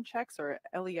system checks, or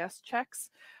LES checks.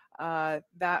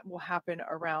 That will happen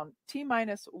around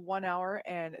T-minus 1 hour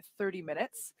and 30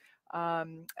 minutes.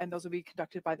 And those will be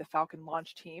conducted by the Falcon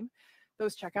launch team.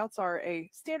 Those checkouts are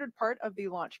a standard part of the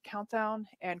launch countdown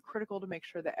and critical to make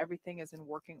sure that everything is in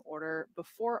working order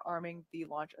before arming the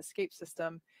launch escape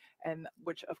system, and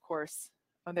which, of course,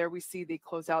 there we see the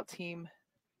closeout team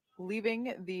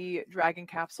leaving the Dragon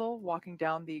capsule, walking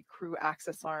down the crew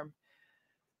access arm.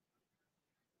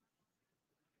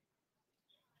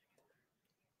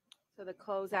 So the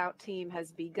closeout team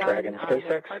has begun. Dragon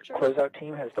SpaceX closeout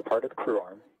team has departed the crew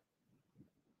arm.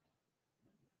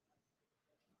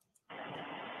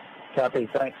 Copy,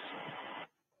 thanks.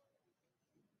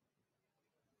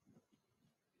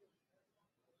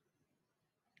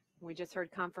 We just heard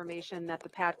confirmation that the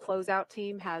pad closeout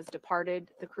team has departed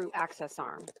the crew access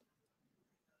arm.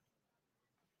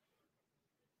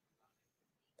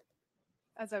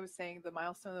 As I was saying, the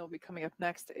milestone that will be coming up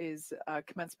next is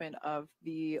commencement of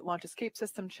the launch escape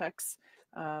system checks,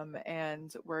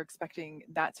 and we're expecting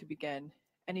that to begin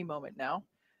any moment now.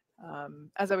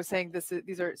 As I was saying,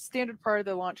 these are standard part of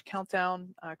the launch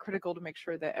countdown, critical to make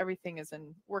sure that everything is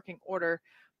in working order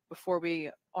before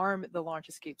we arm the launch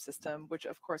escape system, which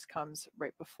of course comes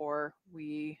right before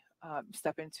we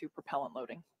step into propellant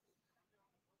loading.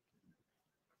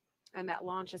 And that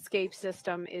launch escape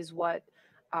system is what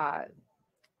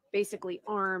basically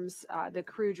arms the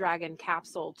Crew Dragon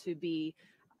capsule to be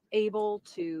able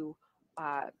to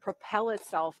propel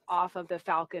itself off of the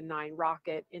Falcon 9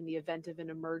 rocket in the event of an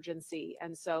emergency.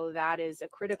 And so that is a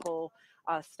critical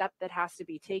step that has to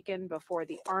be taken before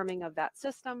the arming of that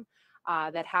system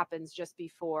that happens just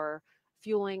before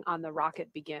fueling on the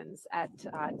rocket begins at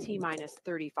T-minus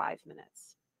 35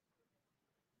 minutes.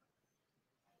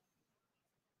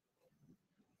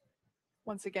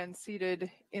 Once again,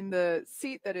 seated in the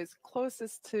seat that is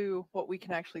closest to what we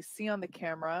can actually see on the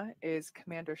camera is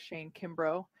Commander Shane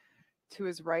Kimbrough. To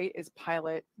his right is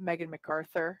pilot Megan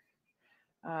MacArthur.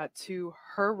 To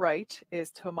her right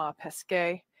is Thomas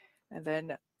Pesquet. And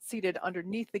then seated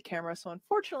underneath the camera, so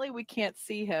unfortunately we can't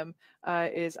see him,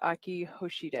 is Aki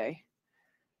Hoshide.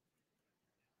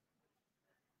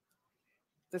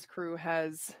 this crew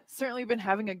has certainly been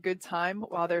having a good time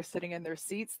while they're sitting in their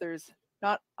seats. There's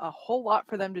not a whole lot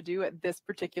for them to do at this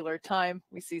particular time.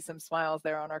 We see some smiles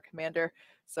there on our commander.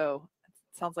 So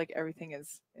it sounds like everything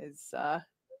is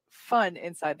fun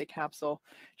inside the capsule.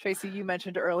 Tracy, you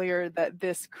mentioned earlier that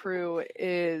this crew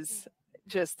is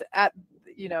just at,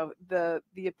 you know, the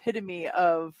epitome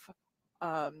of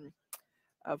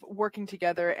working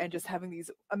together and just having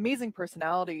these amazing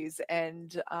personalities.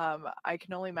 And I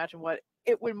can only imagine what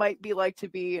it might be like to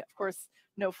be, of course,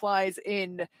 no flies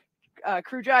in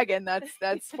Crew Dragon.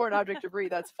 That's foreign object debris.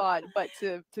 That's fun. But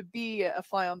to be a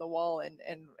fly on the wall and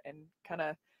kind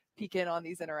of peek in on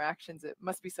these interactions, it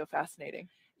must be so fascinating.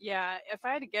 Yeah, if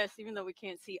I had to guess, even though we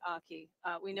can't see Aki,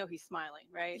 we know he's smiling,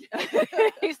 right?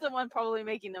 He's the one probably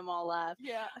making them all laugh.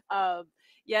 Yeah.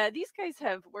 Yeah, these guys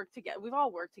have worked together. We've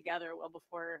all worked together well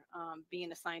before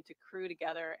being assigned to crew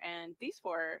together, and these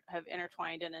four have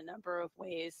intertwined in a number of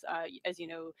ways. As you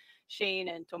know, Shane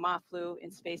and Thomas flew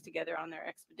in space together on their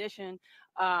expedition.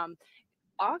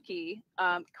 Aki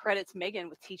credits Megan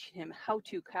with teaching him how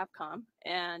to Capcom,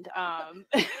 and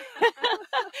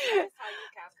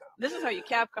this is how you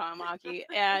Capcom, Aki.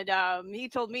 And he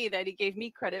told me that he gave me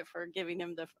credit for giving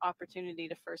him the opportunity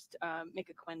to first make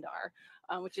a Quindar,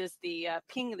 which is the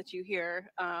ping that you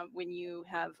hear when you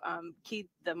have keyed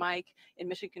the mic in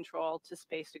mission control to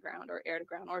space to ground or air to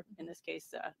ground, or in this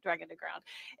case, Dragon to ground.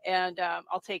 And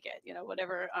I'll take it, you know,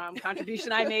 whatever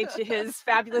contribution I made to his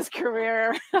fabulous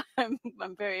career. I'm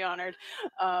very honored.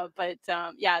 But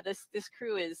yeah, this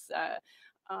crew is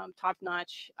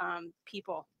top-notch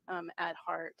people at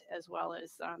heart, as well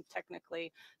as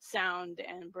technically sound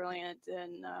and brilliant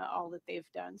and all that they've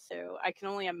done. So I can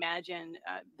only imagine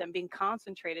them being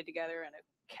concentrated together in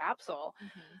a capsule.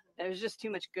 There's just too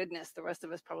much goodness. The rest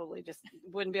of us probably just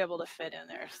wouldn't be able to fit in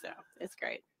there. So it's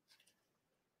great.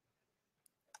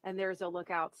 And there's a look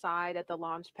outside at the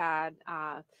launch pad,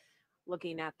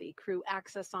 looking at the crew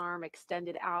access arm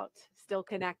extended out, still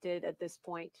connected at this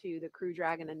point to the Crew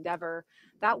Dragon Endeavour.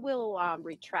 That will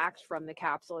retract from the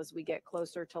capsule as we get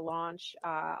closer to launch,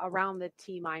 around the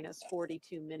T-minus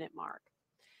 42-minute mark.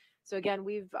 So again,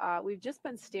 we've just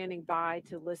been standing by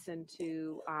to listen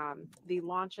to the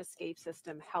launch escape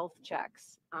system health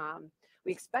checks.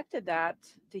 We expected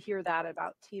to hear that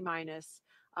about T-minus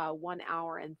 1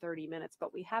 hour and 30 minutes,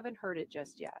 but we haven't heard it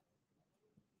just yet.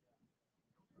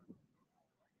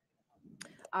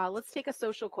 Let's take a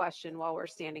social question while we're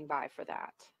standing by for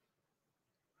that.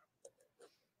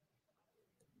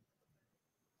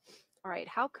 All right,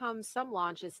 how come some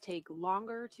launches take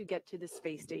longer to get to the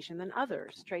space station than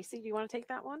others? Tracy, do you want to take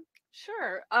that one?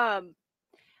 Sure.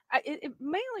 It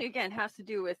mainly, again, has to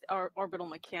do with our orbital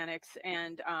mechanics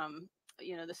and,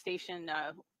 you know, the station,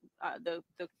 the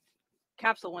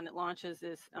capsule when it launches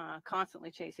is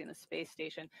constantly chasing the space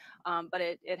station, but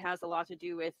it has a lot to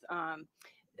do with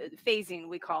phasing,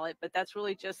 we call it, but that's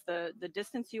really just the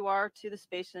distance you are to the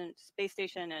space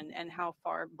station and how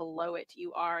far below it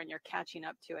you are, and you're catching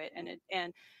up to it.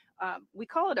 And we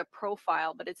call it a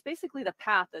profile, but it's basically the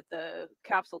path that the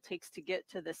capsule takes to get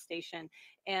to the station.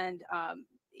 And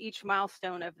each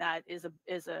milestone of that is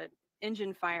a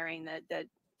engine firing that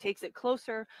takes it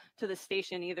closer to the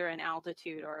station, either in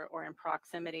altitude or in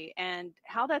proximity. And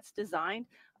how that's designed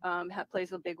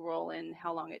plays a big role in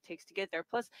how long it takes to get there.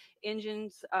 Plus,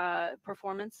 engines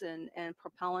performance and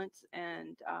propellant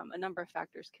and a number of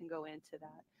factors can go into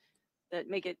that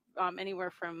make it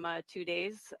anywhere from 2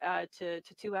 days to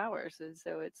 2 hours. And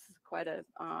so it's quite a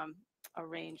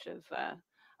range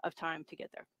of time to get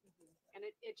there. And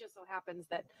it just so happens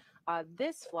that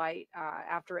this flight,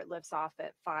 after it lifts off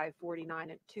at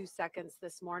 5:49 and 2 seconds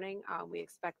this morning, we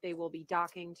expect they will be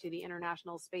docking to the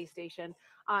International Space Station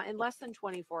in less than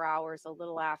 24 hours, a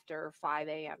little after 5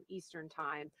 a.m. Eastern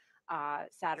Time,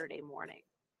 Saturday morning.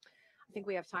 I think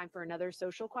we have time for another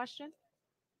social question.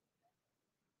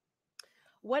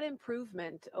 What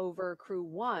improvement over Crew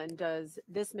 1 does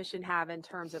this mission have in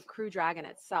terms of Crew Dragon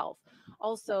itself?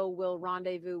 Also, will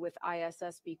rendezvous with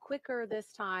ISS be quicker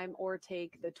this time or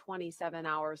take the 27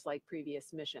 hours like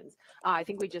previous missions? I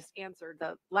think we just answered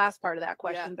the last part of that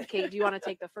question, but Kate, do you want to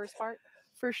take the first part?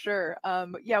 For sure.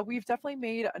 Yeah, we've definitely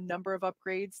made a number of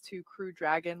upgrades to Crew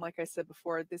Dragon. Like I said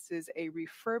before, this is a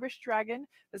refurbished Dragon.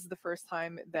 This is the first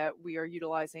time that we are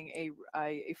utilizing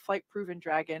a flight-proven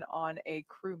Dragon on a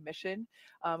crew mission.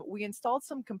 We installed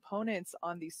some components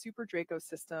on the Super Draco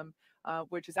system,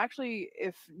 which is actually,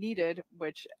 if needed,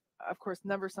 which of course,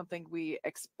 never something we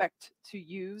expect to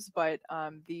use, but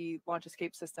the launch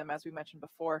escape system, as we mentioned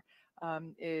before,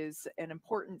 is an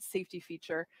important safety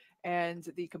feature. And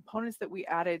the components that we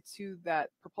added to that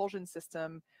propulsion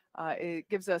system It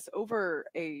gives us over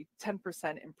a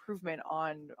 10% improvement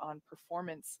on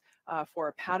performance for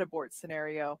a pad abort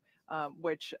scenario,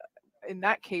 which in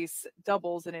that case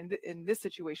doubles, and in this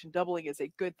situation doubling is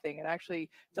a good thing. It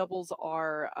actually doubles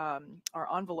our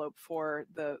envelope for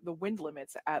the wind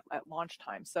limits at launch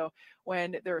time. So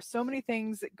when there are so many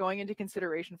things going into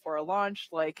consideration for a launch,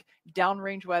 like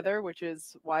downrange weather, which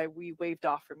is why we waved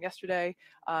off from yesterday,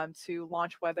 to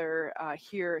launch weather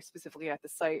here specifically at the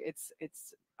site,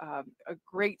 it's a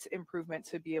great improvement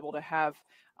to be able to have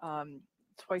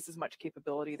twice as much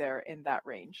capability there in that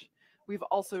range. We've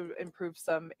also improved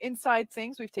some inside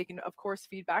things. We've taken, of course,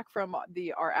 feedback from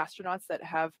our astronauts that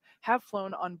have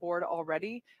flown on board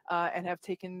already and have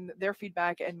taken their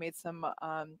feedback and made some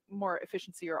more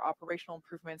efficiency or operational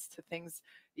improvements to things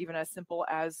even as simple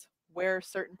as where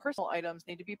certain personal items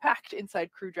need to be packed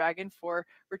inside Crew Dragon for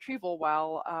retrieval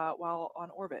while on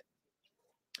orbit.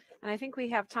 And I think we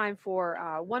have time for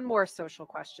one more social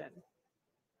question.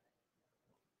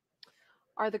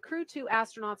 Are the Crew 2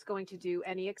 astronauts going to do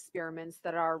any experiments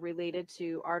that are related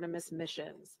to Artemis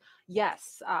missions?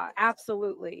 Yes,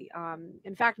 absolutely.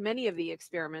 In fact, many of the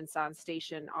experiments on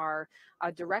station are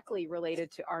directly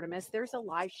related to Artemis. There's a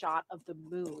live shot of the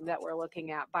moon that we're looking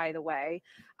at, by the way.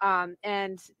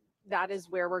 And that is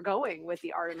where we're going with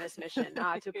the Artemis mission.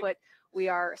 We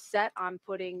are set on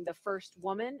putting the first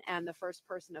woman and the first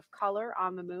person of color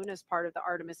on the moon as part of the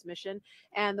Artemis mission.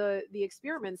 And the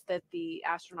experiments that the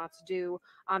astronauts do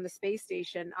on the space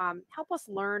station help us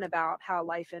learn about how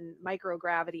life in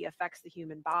microgravity affects the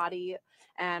human body.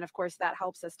 And of course, that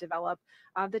helps us develop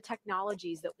the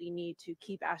technologies that we need to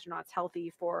keep astronauts healthy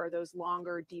for those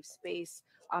longer deep space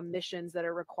missions that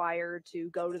are required to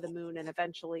go to the moon and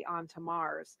eventually onto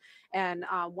Mars. And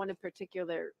one in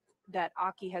particular that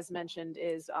Aki has mentioned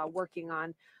is working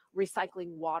on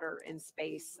recycling water in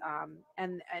space,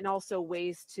 and also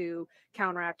ways to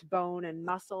counteract bone and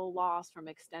muscle loss from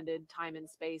extended time in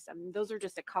space. I mean, those are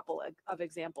just a couple of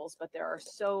examples, but there are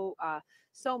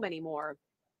so many more.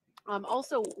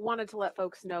 Also wanted to let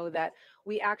folks know that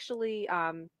we actually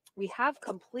we have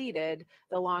completed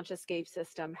the launch escape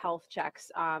system health checks.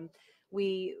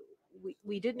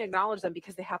 We didn't acknowledge them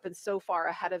because they happened so far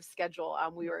ahead of schedule.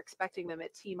 We were expecting them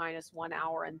at T-1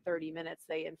 hour and 30 minutes.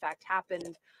 They in fact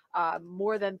happened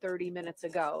more than 30 minutes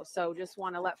ago. So just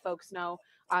want to let folks know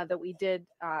that we did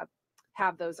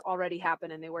have those already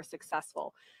happen and they were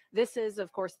successful. This is,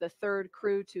 of course, the third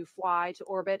crew to fly to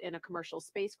orbit in a commercial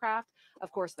spacecraft. Of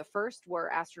course, the first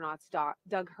were astronauts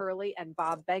Doug Hurley and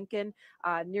Bob Behnken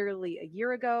nearly a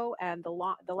year ago, and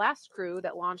the last crew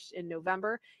that launched in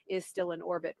November is still in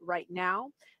orbit right now.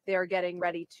 They are getting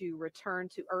ready to return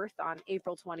to Earth on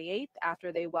April 28th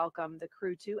after they welcome the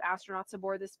Crew 2 astronauts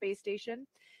aboard the space station.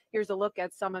 Here's a look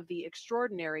at some of the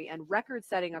extraordinary and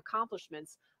record-setting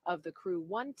accomplishments of the Crew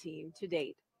 1 team to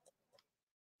date.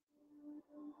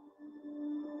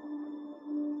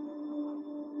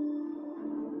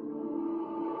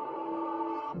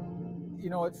 You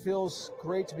know, it feels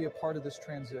great to be a part of this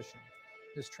transition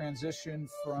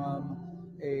from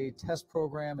a test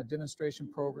program, a demonstration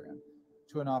program,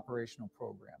 to an operational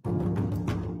program.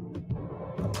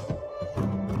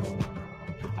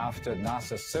 After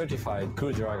NASA certified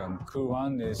Crew Dragon, Crew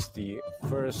 1 is the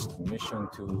first mission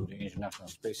to the International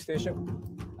Space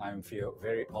Station. I feel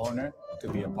very honored to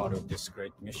be a part of this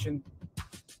great mission.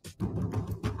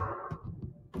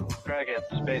 Dragon,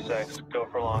 SpaceX, go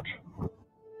for launch.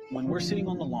 When we're sitting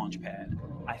on the launch pad,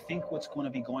 I think what's going to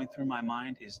be going through my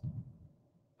mind is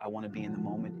I want to be in the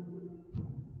moment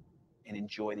and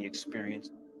enjoy the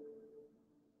experience.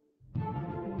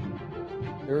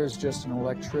 There is just an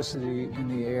electricity in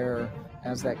the air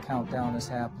as that countdown is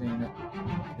happening.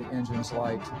 The engines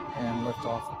light and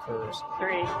liftoff occurs.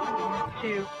 3,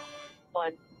 2,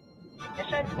 1.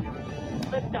 Mission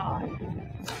liftoff.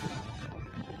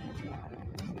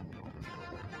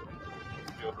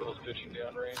 Vehicles pitching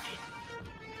downrange.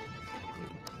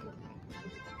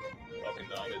 Falcon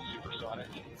 9 is supersonic.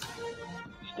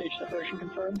 Stage separation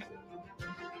confirmed.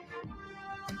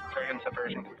 Dragon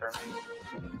separation confirmed.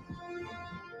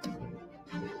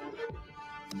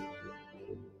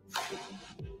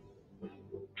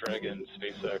 Dragon,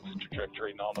 SpaceX,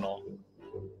 trajectory nominal.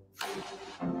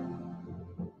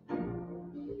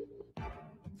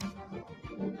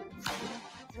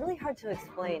 It's really hard to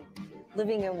explain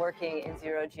living and working in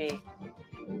zero-G.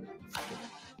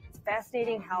 It's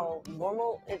fascinating how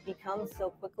normal it becomes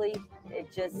so quickly.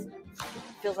 It just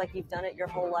feels like you've done it your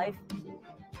whole life.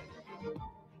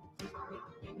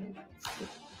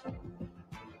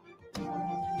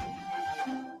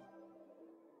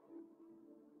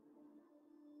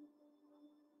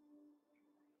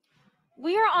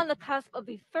 We are on the cusp of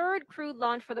the third crewed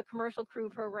launch for the Commercial Crew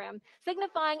Program,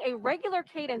 signifying a regular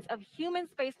cadence of human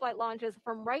spaceflight launches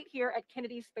from right here at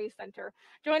Kennedy Space Center.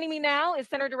 Joining me now is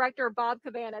Center Director Bob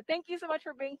Cabana. Thank you so much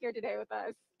for being here today with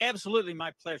us. Absolutely,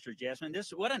 my pleasure, Jasmine.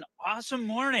 What an awesome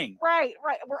morning. Right.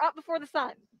 We're up before the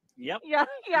sun. Yep. Yeah,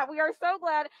 we are so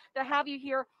glad to have you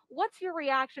here. What's your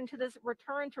reaction to this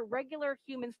return to regular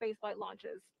human spaceflight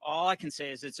launches? All I can say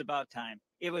is it's about time.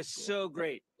 It was so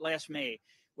great last May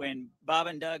when Bob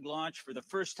and Doug launched for the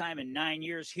first time in 9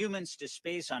 years humans to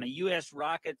space on a U.S.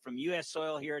 rocket from U.S.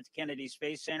 soil here at the Kennedy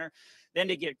Space Center. Then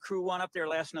to get Crew 1 up there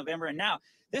last November. And now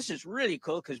this is really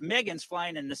cool because Megan's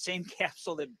flying in the same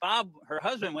capsule that Bob, her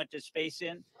husband, went to space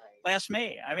in last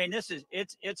May. I mean,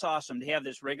 it's awesome to have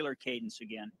this regular cadence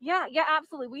again. Yeah,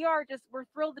 absolutely. We're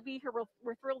thrilled to be here.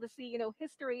 We're thrilled to see,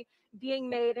 history being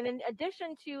made. And in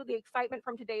addition to the excitement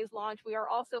from today's launch, we are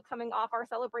also coming off our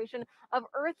celebration of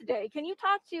Earth Day. Can you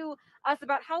talk to us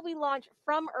about how we launch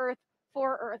from Earth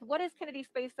for Earth? What is Kennedy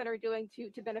Space Center doing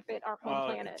to benefit our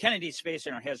home planet? Kennedy Space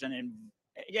Center has an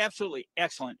absolutely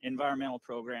excellent environmental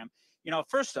program.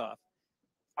 First off,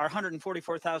 our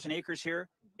 144,000 acres here,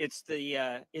 it's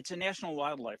a national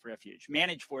wildlife refuge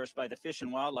managed for us by the Fish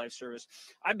and Wildlife Service.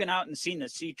 I've been out and seen the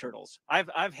sea turtles.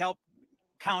 I've helped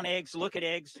count eggs, look at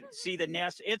eggs, see the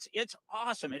nests. It's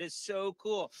awesome. It is so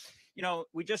cool.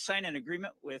 We just signed an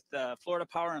agreement with Florida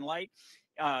Power and Light.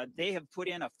 They have put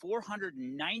in a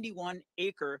 491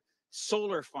 acre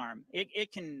solar farm. It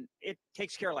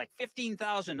takes care of like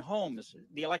 15,000 homes,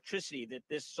 the electricity that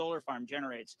this solar farm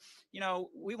generates.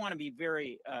 We want to be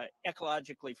very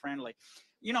ecologically friendly.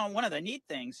 One of the neat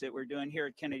things that we're doing here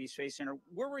at Kennedy Space Center,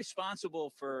 we're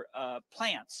responsible for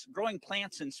plants, growing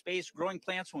plants in space, growing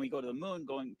plants when we go to the moon,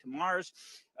 going to Mars,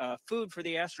 food for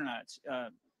the astronauts.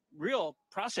 Real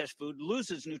processed food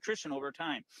loses nutrition over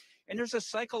time. And there's a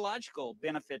psychological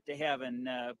benefit to having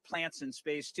plants in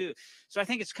space too. So I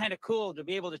think it's kind of cool to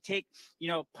be able to take,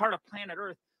 part of planet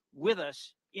Earth with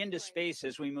us into space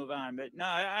as we move on. But no,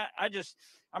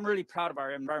 I'm really proud of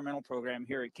our environmental program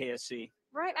here at KSC.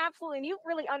 Right, absolutely. And you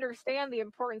really understand the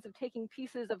importance of taking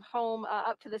pieces of home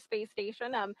up to the space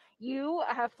station. You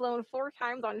have flown 4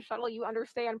 times on shuttle. You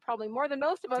understand probably more than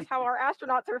most of us how our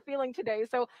astronauts are feeling today.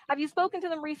 So have you spoken to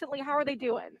them recently? How are they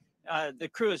doing? The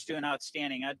crew is doing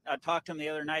outstanding. I talked to them the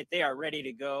other night. They are ready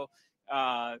to go.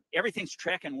 Everything's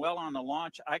tracking well on the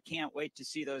launch. I can't wait to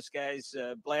see those guys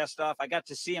blast off. I got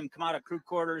to see them come out of crew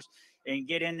quarters and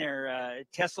get in their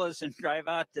Teslas and drive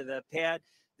out to the pad.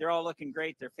 They're all looking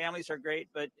great. Their families are great.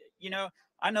 But,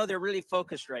 I know they're really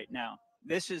focused right now.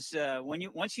 This is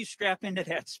once you strap into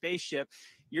that spaceship,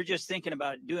 you're just thinking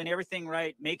about doing everything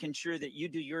right, making sure that you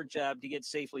do your job to get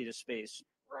safely to space.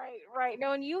 Right.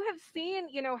 No, and you have seen,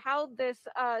 how this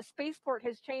spaceport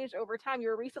has changed over time. You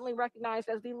were recently recognized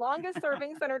as the longest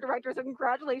serving center director, so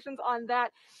congratulations on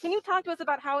that. Can you talk to us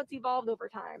about how it's evolved over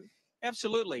time?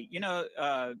 Absolutely.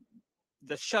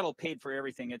 The shuttle paid for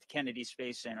everything at the Kennedy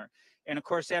Space Center. And of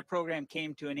course, that program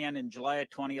came to an end in July of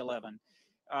 2011.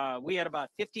 We had about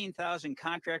 15,000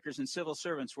 contractors and civil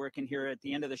servants working here at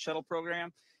the end of the shuttle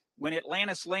program. When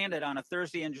Atlantis landed on a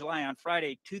Thursday in July, on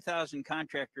Friday, 2,000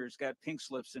 contractors got pink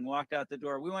slips and walked out the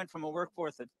door. We went from a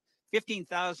workforce of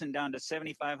 15,000 down to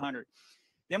 7,500.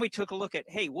 Then we took a look at,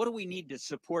 hey, what do we need to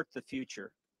support the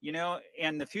future?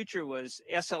 And the future was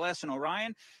SLS and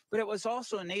Orion, but it was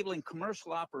also enabling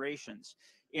commercial operations.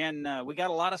 And we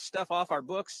got a lot of stuff off our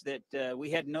books that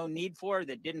we had no need for,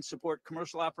 that didn't support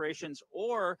commercial operations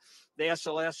or the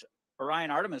SLS Orion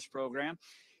Artemis program.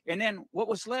 And then what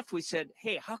was left, we said,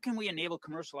 hey, how can we enable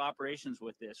commercial operations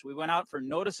with this? We went out for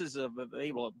notices of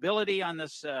availability on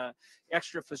this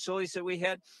extra facilities that we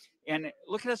had. And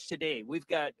look at us today. We've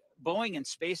got Boeing and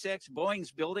SpaceX.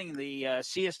 Boeing's building the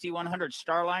CST-100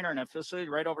 Starliner in a facility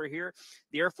right over here.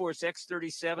 The Air Force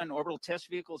X-37 orbital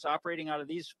test vehicles operating out of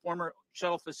these former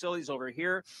shuttle facilities over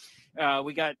here.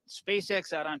 We got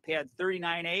SpaceX out on pad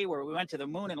 39A, where we went to the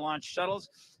moon and launched shuttles.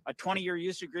 A 20-year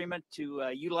use agreement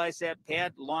to utilize that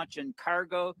pad, launch and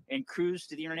cargo and crews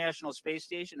to the International Space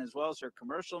Station, as well as their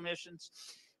commercial missions.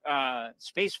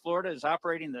 Space Florida is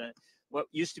operating what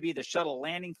used to be the shuttle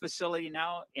landing facility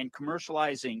now and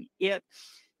commercializing it.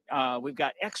 We've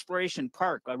got Exploration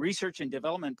Park, a research and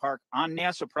development park on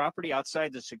NASA property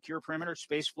outside the secure perimeter.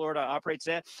 Space Florida operates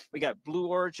that. We got Blue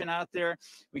Origin out there.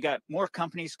 We got more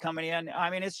companies coming in. I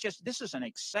mean, this is an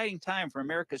exciting time for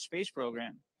America's space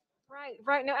program.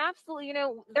 Right. No, absolutely.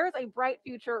 There's a bright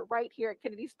future right here at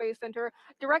Kennedy Space Center.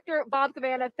 Director Bob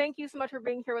Cabana, thank you so much for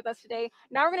being here with us today.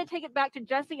 Now we're going to take it back to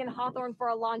Jesse and Hawthorne for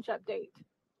a launch update.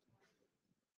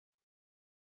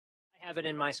 I have it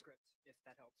in my script, if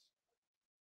that helps.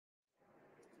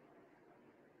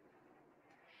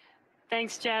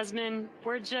 Thanks, Jasmine.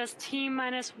 We're just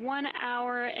T-minus 1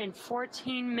 hour and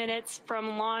 14 minutes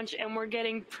from launch, and we're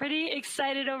getting pretty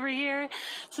excited over here.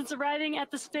 Since arriving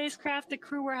at the spacecraft, the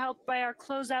crew were helped by our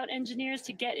closeout engineers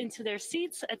to get into their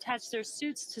seats, attach their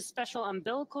suits to special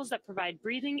umbilicals that provide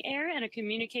breathing air and a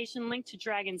communication link to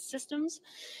Dragon systems.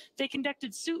 They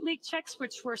conducted suit leak checks,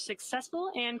 which were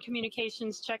successful, and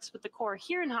communications checks with the Corps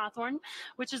here in Hawthorne,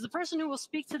 which is the person who will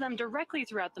speak to them directly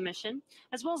throughout the mission,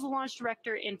 as well as the launch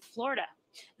director in Florida.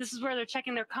 This is where they're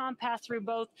checking their comm path through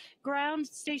both ground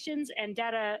stations and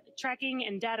data tracking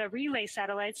and data relay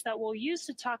satellites that we'll use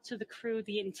to talk to the crew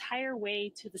the entire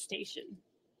way to the station.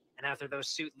 And after those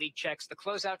suit leak checks, the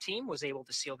closeout team was able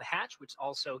to seal the hatch, which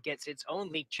also gets its own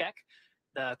leak check.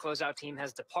 The closeout team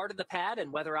has departed the pad,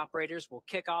 and weather operators will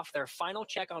kick off their final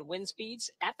check on wind speeds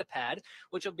at the pad,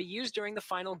 which will be used during the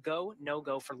final go,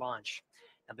 no-go for launch.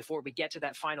 Now, before we get to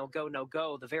that final go,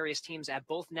 no-go, the various teams at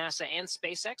both NASA and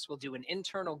SpaceX will do an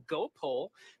internal go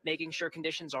poll, making sure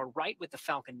conditions are right with the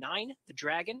Falcon 9, the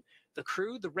Dragon, the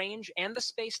crew, the range, and the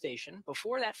space station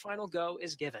before that final go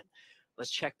is given.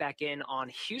 Let's check back in on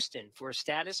Houston for a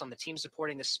status on the team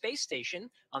supporting the space station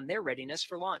on their readiness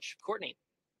for launch. Courtney.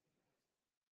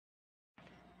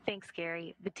 Thanks,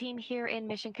 Gary. The team here in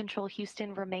Mission Control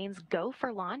Houston remains go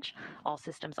for launch. All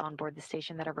systems on board the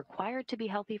station that are required to be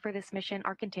healthy for this mission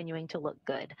are continuing to look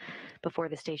good. Before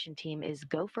the station team is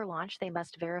go for launch, they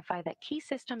must verify that key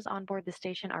systems on board the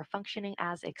station are functioning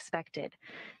as expected.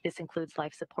 This includes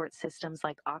life support systems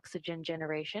like oxygen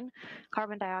generation,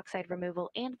 carbon dioxide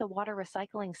removal, and the water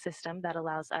recycling system that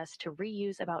allows us to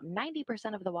reuse about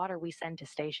 90% of the water we send to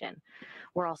station.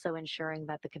 We're also ensuring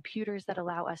that the computers that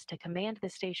allow us to command the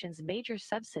station's major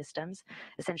subsystems,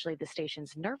 essentially the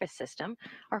station's nervous system,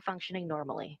 are functioning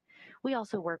normally. We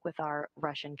also work with our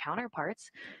Russian counterparts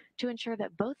to ensure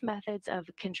that both methods of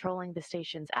controlling the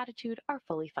station's attitude are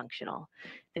fully functional.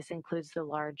 This includes the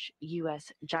large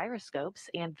U.S. gyroscopes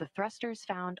and the thrusters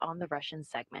found on the Russian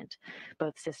segment.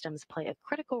 Both systems play a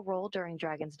critical role during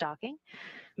Dragon's docking.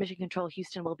 Mission Control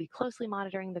Houston will be closely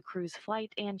monitoring the crew's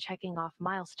flight and checking off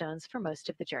milestones for most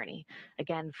of the journey.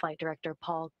 Again, Flight Director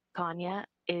Paul Kanya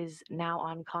is now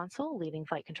on console, leading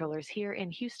flight controllers here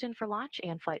in Houston for launch,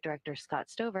 and Flight Director Scott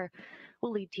Stover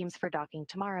will lead teams for docking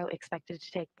tomorrow, expected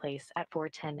to take place at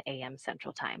 4:10 a.m.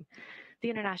 Central Time. The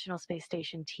International Space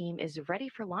Station team is ready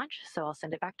for launch, so I'll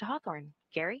send it back to Hawthorne.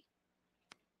 Gary?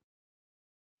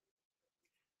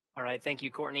 All right, thank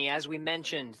you, Courtney. As we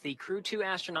mentioned, the Crew 2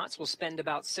 astronauts will spend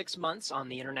about 6 months on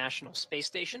the International Space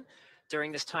Station.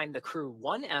 During this time, the Crew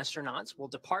 1 astronauts will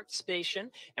depart the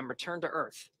station and return to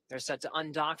Earth. They're set to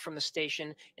undock from the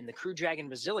station in the Crew Dragon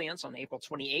Resilience on April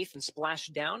 28th and splash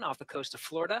down off the coast of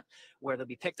Florida, where they'll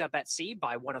be picked up at sea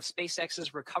by one of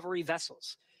SpaceX's recovery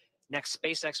vessels. Next,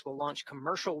 SpaceX will launch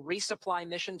Commercial Resupply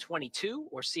Mission 22,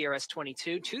 or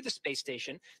CRS-22, to the space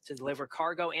station to deliver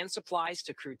cargo and supplies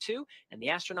to Crew 2 and the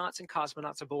astronauts and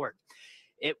cosmonauts aboard.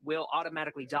 It will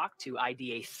automatically dock to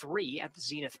IDA-3 at the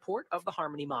Zenith port of the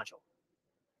Harmony module.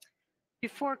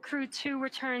 Before Crew 2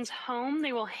 returns home,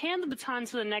 they will hand the baton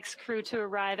to the next crew to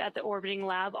arrive at the orbiting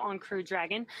lab on Crew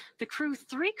Dragon, the Crew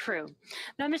 3 crew.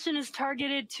 That mission is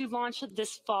targeted to launch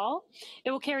this fall.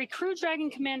 It will carry Crew Dragon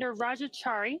Commander Raja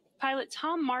Chari, pilot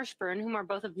Tom Marshburn, whom are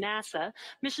both of NASA,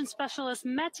 mission specialist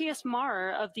Matthias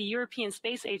Maurer of the European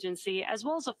Space Agency, as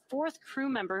well as a 4th crew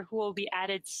member who will be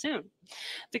added soon.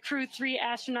 The Crew 3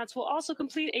 astronauts will also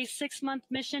complete a 6-month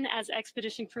mission as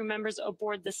expedition crew members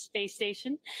aboard the space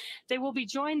station. They will be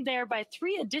joined there by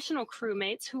 3 additional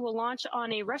crewmates who will launch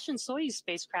on a Russian Soyuz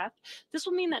spacecraft. This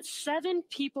will mean that 7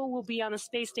 people will be on the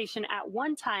space station at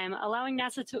one time, allowing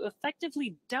NASA to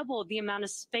effectively double the amount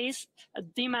of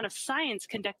science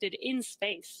conducted in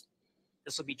space.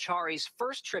 This will be Chari's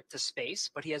first trip to space,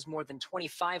 but he has more than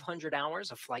 2,500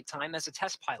 hours of flight time as a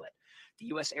test pilot. The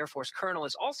U.S. Air Force colonel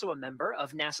is also a member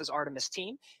of NASA's Artemis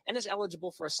team and is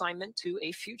eligible for assignment to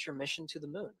a future mission to the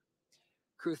moon.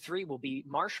 Crew 3 will be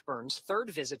Marshburn's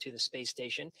 3rd visit to the space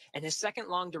station and his 2nd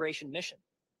long-duration mission.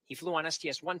 He flew on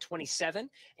STS-127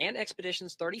 and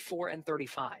Expeditions 34 and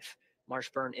 35.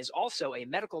 Marshburn is also a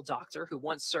medical doctor who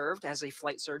once served as a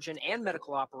flight surgeon and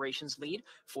medical operations lead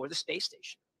for the space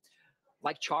station.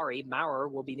 Like Chari, Maurer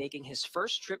will be making his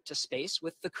first trip to space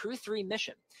with the Crew 3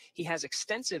 mission. He has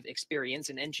extensive experience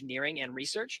in engineering and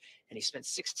research, and he spent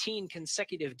 16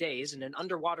 consecutive days in an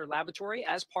underwater laboratory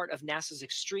as part of NASA's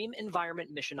Extreme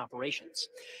Environment Mission operations.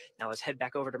 Now let's head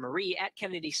back over to Marie at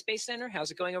Kennedy Space Center.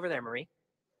 How's it going over there, Marie?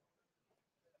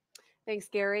 Thanks,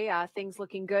 Gary. Things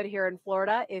looking good here in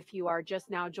Florida. If you are just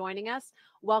now joining us,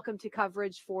 Welcome to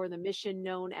coverage for the mission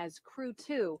known as Crew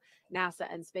 2, NASA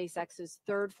and SpaceX's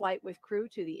third flight with crew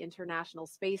to the International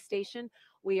Space Station.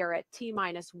 We are at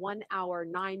T-minus 1 hour,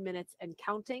 9 minutes and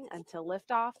counting until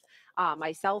liftoff.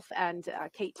 Myself and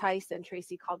Kate Tice and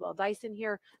Tracy Caldwell-Dyson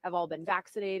here have all been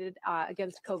vaccinated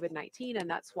against COVID-19, and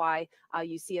that's why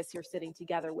you see us here sitting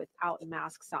together without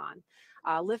masks on.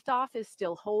 Liftoff is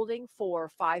still holding for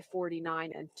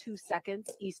 5:49 and 2 seconds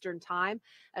Eastern Time,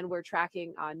 and we're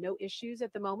tracking no issues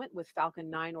at the moment with Falcon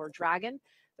 9 or Dragon.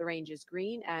 The range is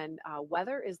green, and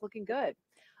weather is looking good.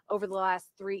 Over the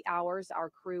last 3 hours, our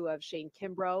crew of Shane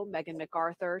Kimbrough, Megan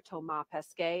MacArthur, Thomas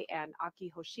Pesquet, and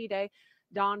Aki Hoshide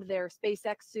donned their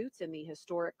SpaceX suits in the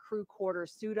historic crew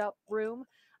quarters suit-up room.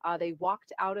 They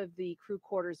walked out of the crew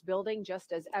quarters building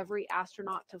just as every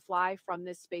astronaut to fly from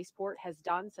this spaceport has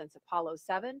done since Apollo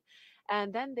 7.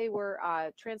 And then they were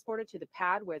transported to the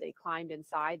pad where they climbed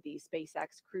inside the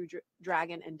SpaceX Crew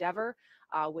Dragon Endeavour,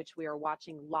 which we are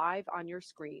watching live on your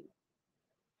screen.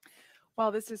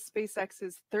 While this is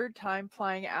SpaceX's third time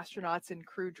flying astronauts in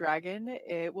Crew Dragon,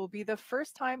 it will be the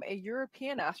first time a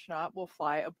European astronaut will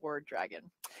fly aboard Dragon.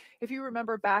 If you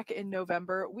remember back in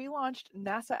November, we launched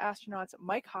NASA astronauts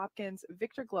Mike Hopkins,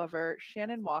 Victor Glover,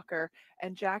 Shannon Walker,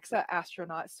 and JAXA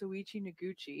astronaut Soichi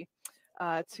Noguchi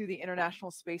to the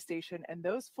International Space Station, and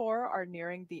those 4 are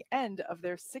nearing the end of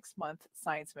their 6-month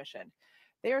science mission.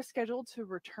 They are scheduled to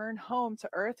return home to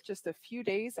Earth just a few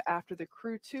days after the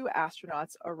Crew 2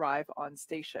 astronauts arrive on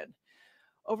station.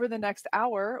 Over the next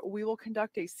hour, we will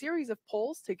conduct a series of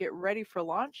polls to get ready for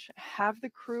launch, have the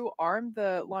crew arm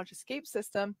the launch escape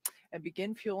system, and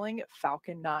begin fueling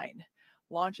Falcon 9.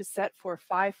 Launch is set for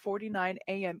 5:49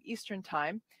 a.m. Eastern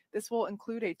Time. This will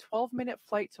include a 12-minute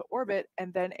flight to orbit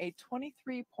and then a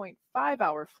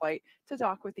 23.5-hour flight to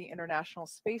dock with the International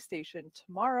Space Station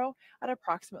tomorrow at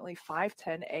approximately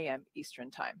 5:10 a.m. Eastern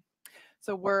Time.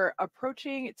 So we're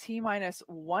approaching T-minus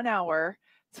 1 hour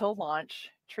till launch.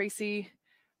 Tracy,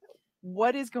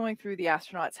 what is going through the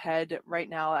astronauts' head right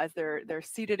now as they're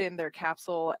seated in their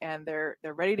capsule and they're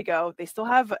ready to go? They still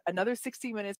have another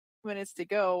 60 minutes to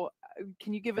go.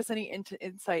 Can you give us any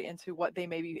insight into what they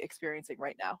may be experiencing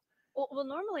right now? Well,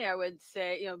 normally I would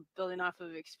say, building off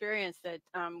of experience, that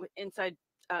inside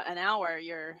an hour,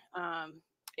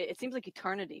 it seems like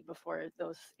eternity before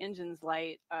those engines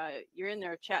light. You're in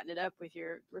there chatting it up with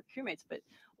your crewmates, but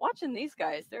watching these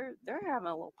guys, they're having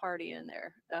a little party in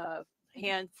there.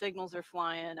 Hand signals are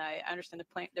flying. I understand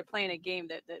they're playing a game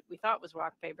that we thought was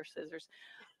rock, paper, scissors.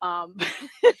 I'm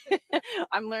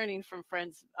learning from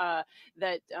friends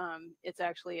that it's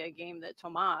actually a game that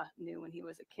Thomas knew when he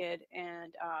was a kid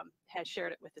and had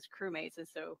shared it with his crewmates. And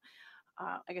so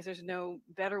I guess there's no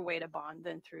better way to bond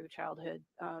than through childhood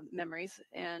memories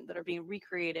and that are being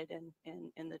recreated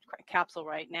in the capsule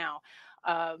right now.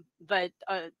 But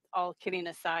all kidding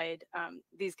aside,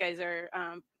 these guys are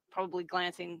probably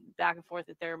glancing back and forth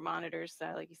at their monitors,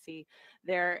 like you see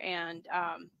there, and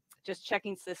just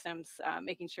checking systems,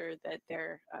 making sure that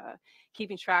they're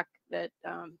keeping track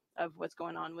of what's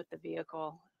going on with the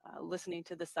vehicle, listening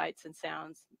to the sights and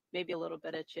sounds, maybe a little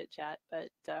bit of chit chat, but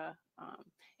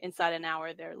inside an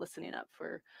hour, they're listening up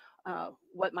for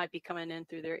what might be coming in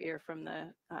through their ear from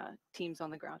the teams on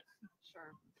the ground.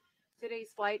 Sure.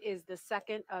 Today's flight is the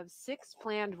second of 6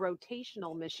 planned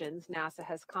rotational missions NASA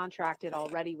has contracted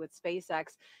already with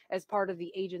SpaceX as part of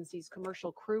the agency's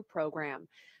Commercial Crew Program.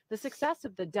 The success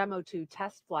of the Demo 2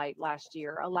 test flight last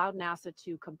year allowed NASA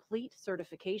to complete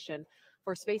certification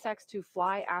for SpaceX to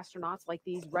fly astronauts like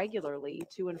these regularly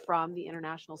to and from the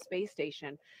International Space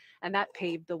Station, and that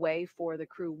paved the way for the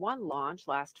Crew 1 launch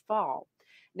last fall.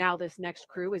 Now this next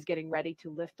crew is getting ready to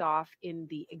lift off in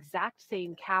the exact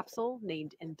same capsule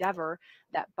named Endeavour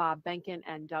that Bob Behnken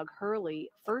and Doug Hurley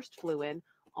first flew in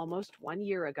almost 1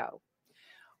 year ago.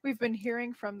 We've been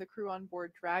hearing from the crew on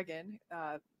board Dragon.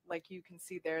 Like you can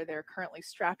see there, they're currently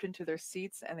strapped into their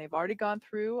seats and they've already gone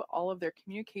through all of their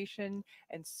communication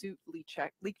and suit leak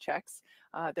checks.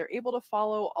 They're able to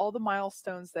follow all the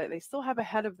milestones that they still have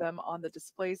ahead of them on the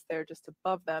displays there just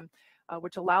above them,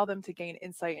 which allow them to gain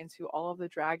insight into all of the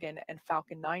Dragon and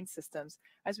Falcon 9 systems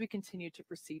as we continue to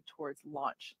proceed towards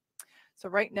launch. So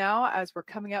right now, as we're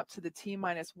coming up to the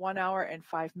T-minus 1 hour and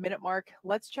 5 minute mark,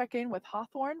 let's check in with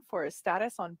Hawthorne for a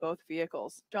status on both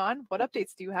vehicles. John, what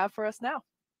updates do you have for us now?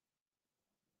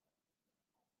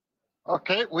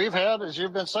 Okay, we've had, as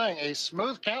you've been saying, a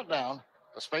smooth countdown.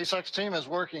 The SpaceX team is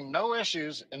working no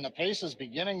issues and the pace is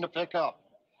beginning to pick up.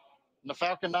 In the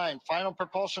Falcon 9, final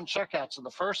propulsion checkouts of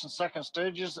the first and second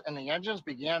stages in the engines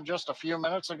began just a few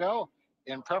minutes ago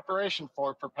in preparation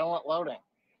for propellant loading.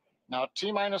 Now, at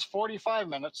T-minus 45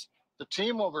 minutes, The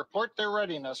team will report their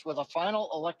readiness with a final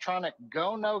electronic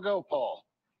go, no go poll.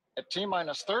 At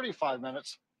T-minus 35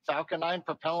 minutes, Falcon 9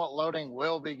 propellant loading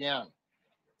will begin.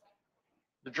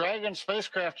 The Dragon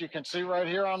spacecraft you can see right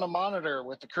here on the monitor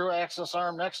with the crew access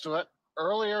arm next to it.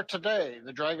 Earlier today,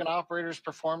 the Dragon operators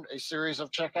performed a series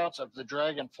of checkouts of the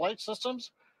Dragon flight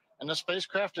systems, and the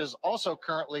spacecraft is also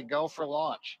currently go for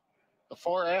launch. The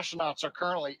 4 astronauts are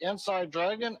currently inside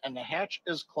Dragon, and the hatch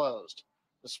is closed.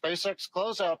 The SpaceX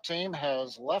closeout team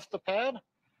has left the pad,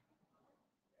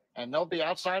 and they'll be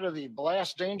outside of the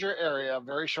blast danger area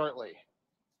very shortly.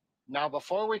 Now,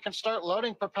 before we can start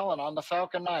loading propellant on the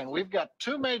Falcon 9, we've got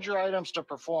 2 major items to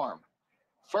perform.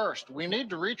 First, we need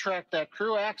to retract that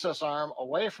crew access arm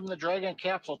away from the Dragon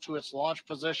capsule to its launch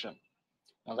position.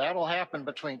 Now, that'll happen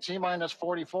between T-minus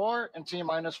 44 and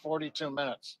T-minus 42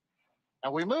 minutes. Now,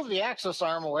 we move the access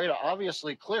arm away to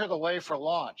obviously clear the way for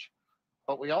launch,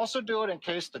 but we also do it in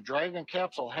case the Dragon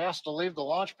capsule has to leave the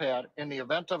launch pad in the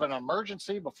event of an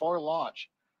emergency before launch.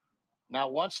 Now,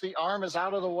 once the arm is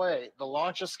out of the way, the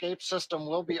launch escape system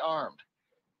will be armed.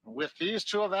 With these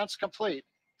 2 events complete,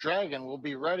 Dragon will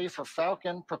be ready for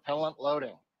Falcon propellant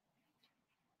loading.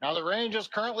 Now, the range is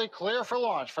currently clear for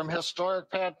launch from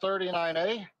historic Pad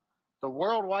 39A. The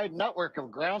worldwide network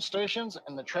of ground stations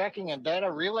and the tracking and data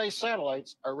relay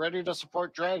satellites are ready to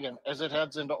support Dragon as it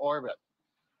heads into orbit.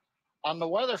 On the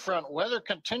weather front, weather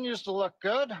continues to look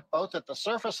good, both at the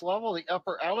surface level, the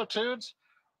upper altitudes.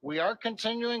 We are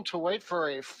continuing to wait for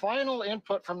a final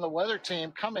input from the weather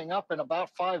team coming up in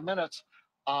about 5 minutes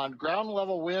on ground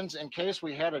level winds in case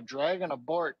we had a Dragon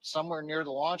abort somewhere near the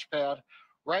launch pad.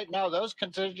 Right now, those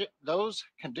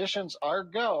conditions are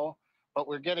go, but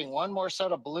we're getting one more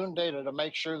set of balloon data to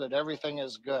make sure that everything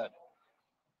is good.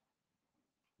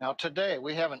 Now, today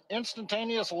we have an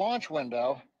instantaneous launch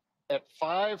window at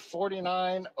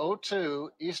 5:49:02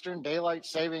 Eastern Daylight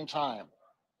Saving Time,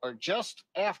 or just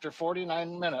after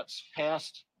 49 minutes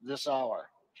past this hour.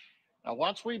 Now,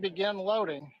 once we begin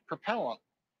loading propellant,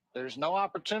 there's no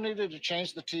opportunity to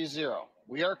change the T0.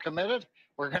 We are committed.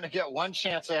 We're going to get one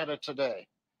chance at it today.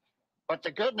 But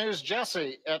the good news,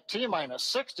 Jesse, at T-minus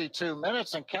 62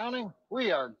 minutes and counting,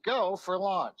 we are go for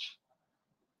launch.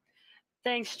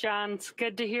 Thanks, John. It's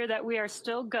good to hear that we are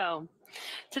still go.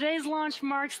 Today's launch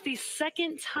marks the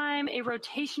 2nd time a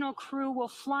rotational crew will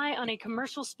fly on a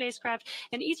commercial spacecraft,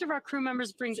 and each of our crew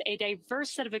members brings a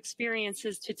diverse set of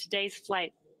experiences to today's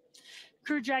flight.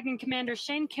 Crew Dragon Commander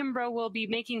Shane Kimbrough will be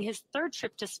making his 3rd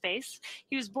trip to space.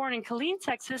 He was born in Killeen,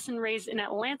 Texas, and raised in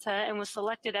Atlanta, and was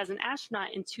selected as an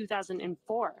astronaut in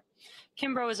 2004.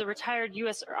 Kimbrough is a retired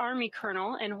U.S. Army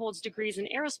colonel and holds degrees in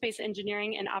aerospace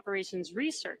engineering and operations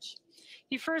research.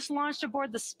 He first launched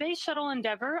aboard the Space Shuttle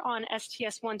Endeavour on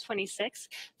STS-126,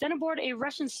 then aboard a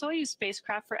Russian Soyuz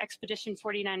spacecraft for Expedition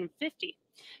 49 and 50.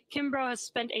 Kimbrough has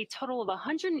spent a total of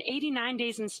 189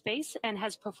 days in space and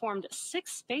has performed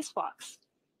 6 spacewalks.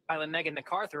 Pilot Megan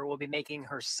MacArthur will be making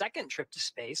her 2nd trip to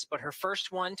space, but her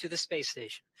first one to the space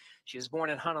station. She was born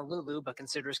in Honolulu, but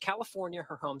considers California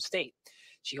her home state.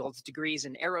 She holds degrees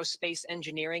in aerospace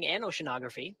engineering and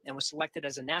oceanography, and was selected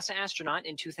as a NASA astronaut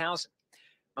in 2000.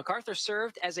 MacArthur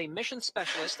served as a mission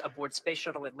specialist aboard Space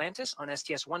Shuttle Atlantis on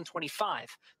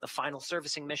STS-125, the final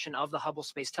servicing mission of the Hubble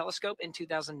Space Telescope in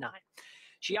 2009.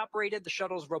 She operated the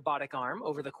shuttle's robotic arm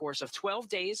over the course of 12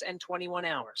 days and 21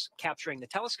 hours, capturing the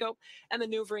telescope and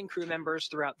maneuvering crew members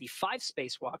throughout the 5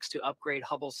 spacewalks to upgrade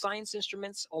Hubble's science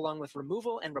instruments, along with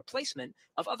removal and replacement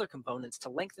of other components to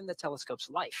lengthen the telescope's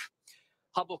life.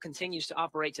 Hubble continues to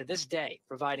operate to this day,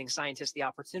 providing scientists the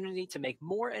opportunity to make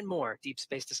more and more deep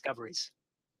space discoveries.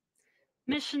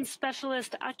 Mission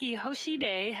specialist Aki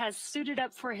Hoshide has suited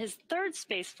up for his 3rd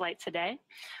space flight today.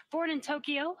 Born in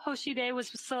Tokyo, Hoshide was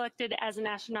selected as an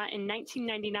astronaut in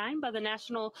 1999 by the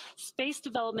National Space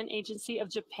Development Agency of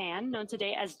Japan, known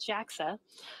today as JAXA.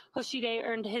 Hoshide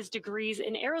earned his degrees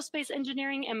in aerospace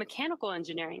engineering and mechanical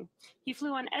engineering. He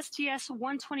flew on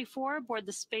STS-124 aboard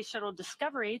the Space Shuttle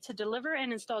Discovery to deliver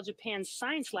and install Japan's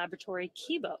science laboratory,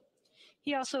 Kibo.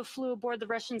 He also flew aboard the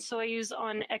Russian Soyuz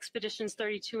on Expeditions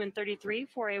 32 and 33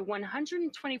 for a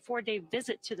 124-day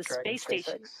visit to the Dragon space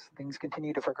station. SpaceX, things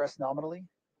continue to progress nominally.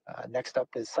 Next up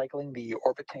is cycling the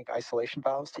orbit tank isolation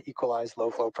valves to equalize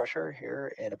low flow pressure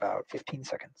here in about 15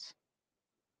 seconds.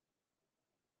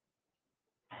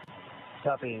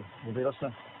 Copy. We'll be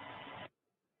listening.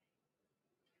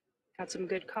 Got some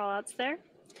good call-outs there.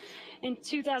 In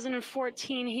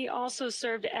 2014, he also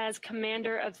served as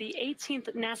commander of the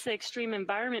 18th NASA Extreme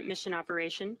Environment Mission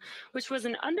Operation, which was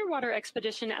an underwater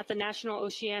expedition at the National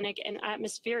Oceanic and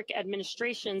Atmospheric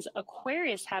Administration's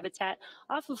Aquarius habitat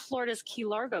off of Florida's Key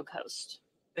Largo coast.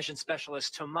 Mission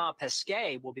specialist Thomas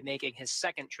Pesquet will be making his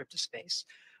second trip to space.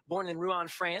 Born in Rouen,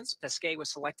 France, Pesquet was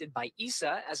selected by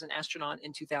ESA as an astronaut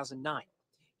in 2009.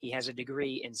 He has a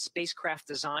degree in spacecraft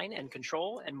design and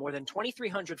control and more than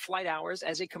 2,300 flight hours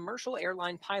as a commercial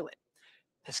airline pilot.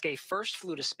 Pesquet first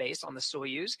flew to space on the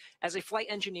Soyuz as a flight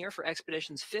engineer for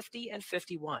expeditions 50 and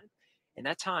 51. In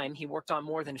that time, he worked on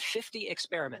more than 50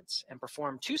 experiments and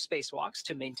performed 2 spacewalks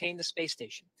to maintain the space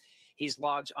station. He's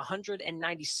logged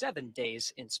 197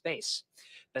 days in space.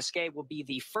 Pesquet will be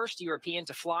the first European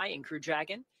to fly in Crew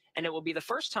Dragon, and it will be the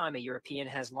first time a European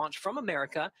has launched from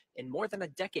America in more than a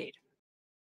decade.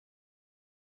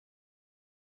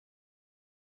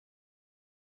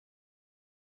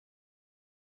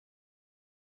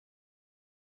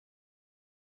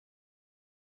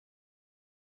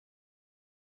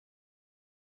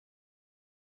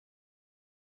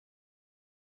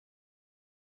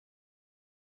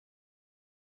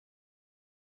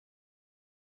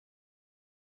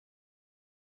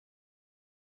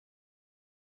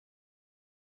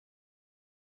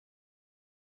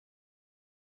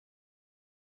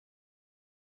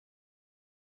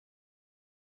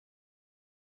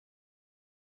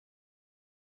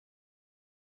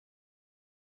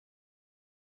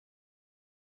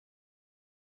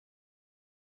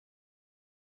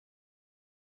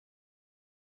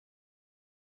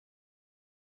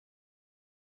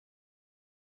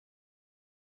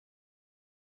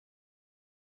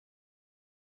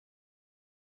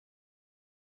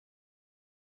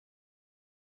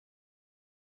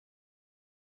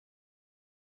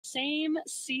 Same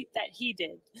seat that he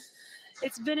did.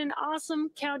 It's been an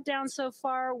awesome countdown so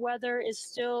far. Weather is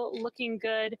still looking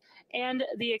good, and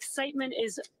the excitement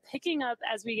is picking up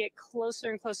as we get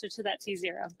closer and closer to that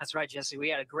T0. That's right, Jesse. We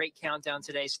had a great countdown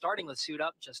today, starting with Suit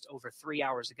Up just over 3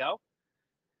 hours ago.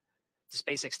 The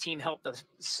SpaceX team helped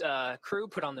the crew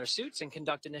put on their suits and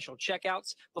conduct initial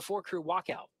checkouts before crew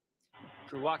walkout.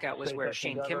 Crew walkout was where SpaceX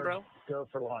Shane Endeavour, Kimbrough. Go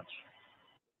for launch.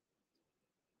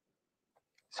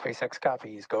 SpaceX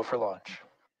copies. Go for launch.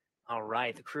 All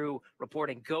right, the crew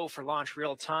reporting go for launch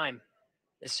real time.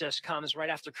 This just comes right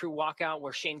after crew walkout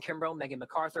where Shane Kimbrough, Megan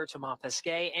MacArthur, Thomas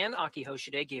Pesquet, and Aki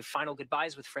Hoshide gave final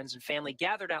goodbyes with friends and family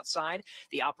gathered outside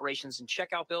the operations and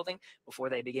checkout building before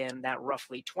they began that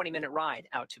roughly 20-minute ride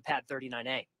out to Pad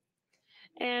 39A.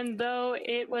 And though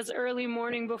it was early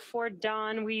morning before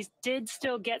dawn, we did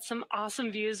still get some awesome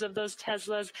views of those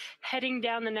Teslas heading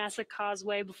down the NASA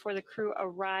Causeway before the crew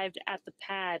arrived at the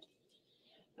pad.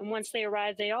 And once they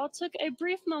arrived, they all took a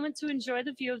brief moment to enjoy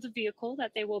the view of the vehicle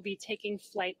that they will be taking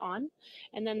flight on.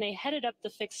 And then they headed up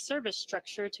the fixed service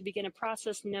structure to begin a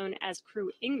process known as crew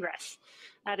ingress.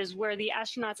 That is where the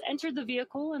astronauts entered the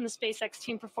vehicle, and the SpaceX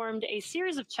team performed a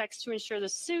series of checks to ensure the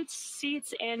suits,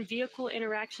 seats, and vehicle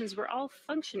interactions were all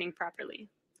functioning properly.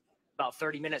 About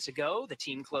 30 minutes ago, the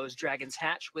team closed Dragon's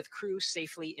hatch with crew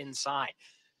safely inside.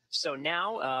 So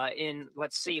now, in,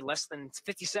 let's see, less than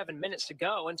 57 minutes to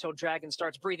go until Dragon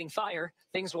starts breathing fire,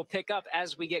 things will pick up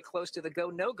as we get close to the go,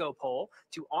 no-go pole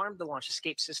to arm the launch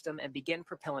escape system and begin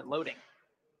propellant loading.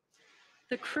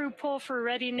 The crew pull for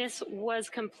readiness was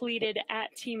completed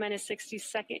at T-minus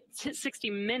 60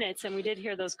 minutes, and we did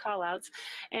hear those call-outs.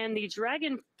 And the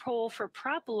Dragon pull for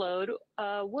prop load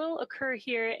will occur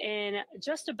here in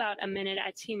just about a minute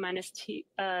at T-minus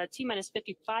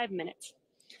 55 minutes.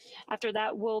 After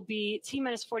that will be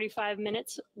T-minus 45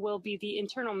 minutes will be the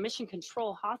internal mission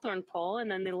control Hawthorne pull, and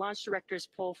then the launch director's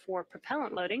pull for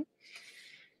propellant loading.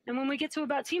 And when we get to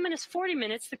about T-minus 40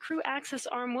 minutes, the crew access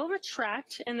arm will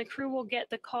retract, and the crew will get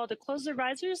the call to close their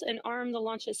risers and arm the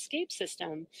launch escape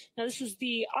system. Now, this is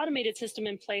the automated system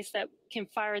in place that can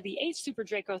fire the 8 Super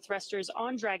Draco thrusters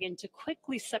on Dragon to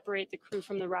quickly separate the crew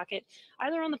from the rocket,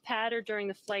 either on the pad or during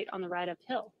the flight on the ride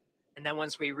uphill. And then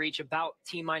once we reach about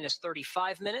T-minus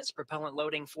 35 minutes, propellant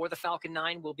loading for the Falcon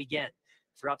 9 will begin.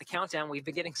 Throughout the countdown, we've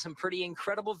been getting some pretty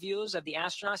incredible views of the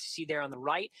astronauts. You see there on the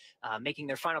right, making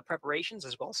their final preparations,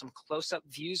 as well as some close-up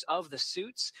views of the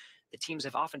suits. The teams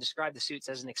have often described the suits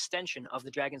as an extension of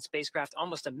the Dragon spacecraft,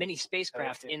 almost a mini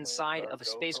spacecraft inside of a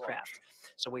spacecraft.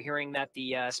 So we're hearing that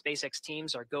the SpaceX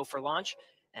teams are go for launch,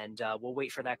 and we'll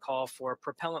wait for that call for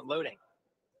propellant loading.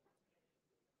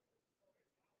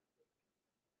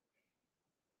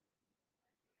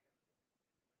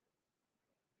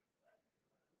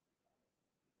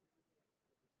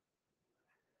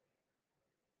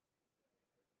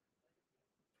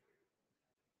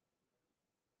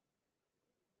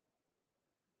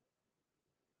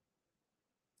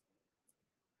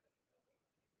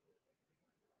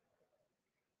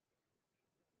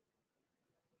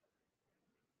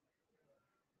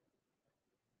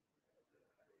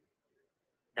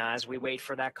 Now, as we wait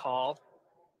for that call,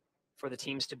 for the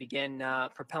teams to begin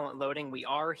propellant loading. We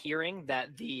are hearing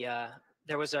that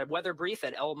there was a weather brief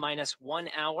at L-1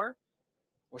 hour.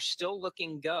 We're still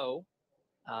looking go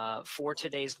for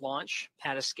today's launch.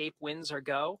 Pad escape winds are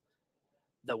go.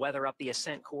 The weather up the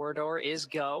ascent corridor is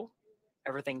go.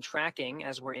 Everything tracking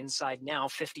as we're inside now,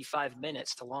 55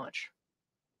 minutes to launch.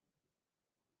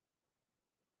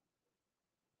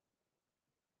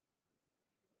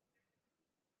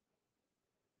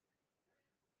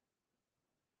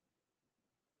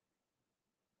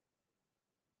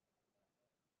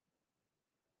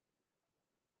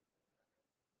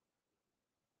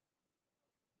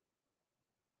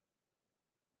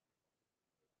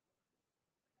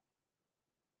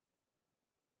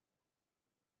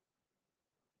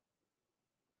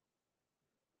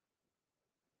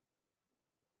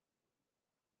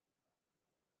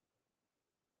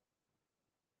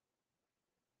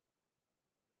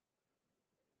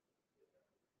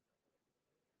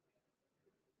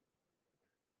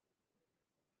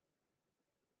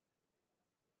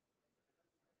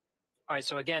 All right,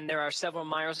 so again, there are several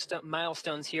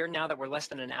milestones here now that we're less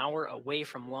than an hour away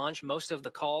from launch. Most of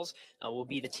the calls will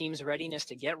be the team's readiness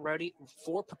to get ready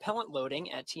for propellant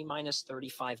loading at T-minus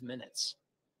 35 minutes.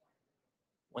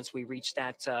 Once we reach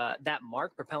that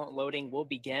mark, propellant loading will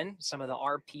begin. Some of the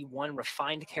RP1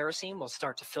 refined kerosene will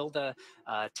start to fill the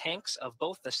tanks of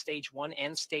both the Stage 1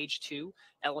 and Stage 2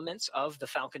 elements of the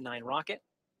Falcon 9 rocket.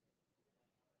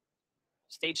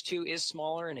 Stage 2 is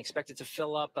smaller and expected to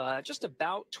fill up just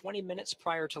about 20 minutes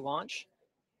prior to launch.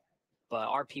 But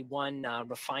RP1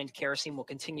 refined kerosene will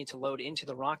continue to load into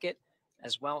the rocket,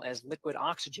 as well as liquid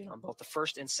oxygen on both the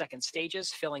first and second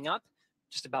stages, filling up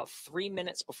just about 3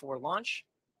 minutes before launch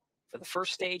for the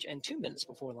first stage and 2 minutes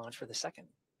before launch for the second.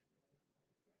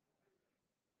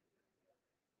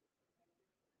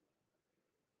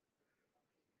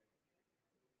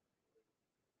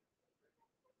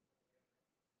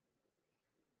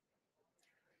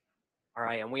 All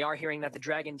right, and we are hearing that the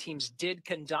Dragon teams did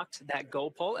conduct that go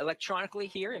poll electronically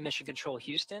here in Mission Control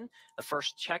Houston. The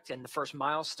first checked and the first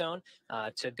milestone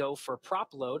to go for prop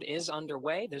load is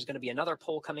underway. There's going to be another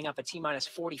poll coming up at T-minus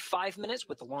 45 minutes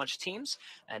with the launch teams,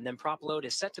 and then prop load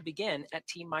is set to begin at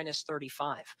T-minus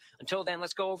 35. Until then,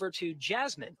 let's go over to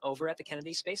Jasmine over at the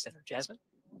Kennedy Space Center. Jasmine?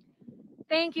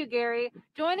 Thank you, Gary.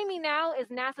 Joining me now is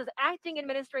NASA's Acting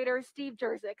Administrator, Steve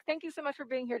Jerzik. Thank you so much for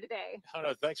being here today. Oh,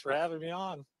 no, thanks for having me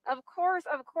on. Of course,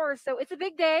 of course. So it's a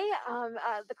big day.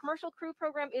 The Commercial Crew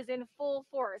program is in full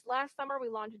force. Last summer, we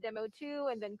launched Demo 2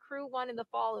 and then Crew 1 in the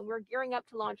fall, and we're gearing up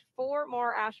to launch 4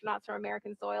 more astronauts from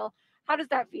American soil. How does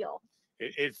that feel?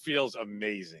 It feels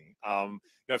amazing. Now,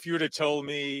 if you would have told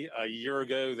me a year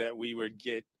ago that we would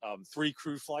get 3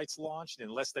 crew flights launched in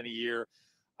less than a year,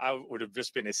 I would have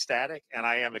just been ecstatic, and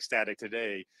I am ecstatic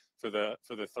today for the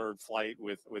third flight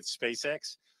with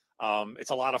SpaceX.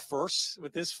 It's a lot of firsts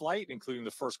with this flight, including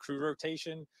the first crew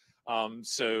rotation. Having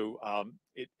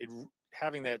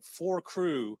that 4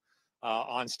 crew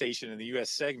on station in the U.S.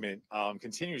 segment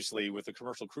continuously with the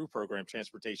Commercial Crew Program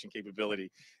transportation capability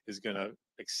is going to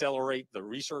accelerate the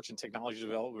research and technology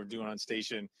development we're doing on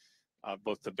station,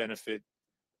 both to benefit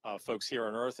folks here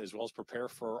on Earth as well as prepare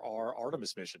for our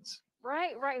Artemis missions.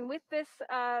 Right, right. And with this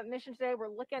mission today, we're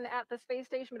looking at the space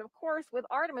station. But of course, with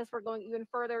Artemis, we're going even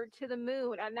further to the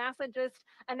moon. NASA just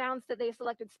announced that they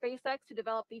selected SpaceX to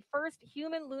develop the first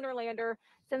human lunar lander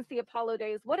since the Apollo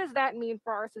days. What does that mean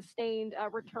for our sustained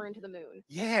return to the moon?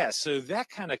 Yeah, so that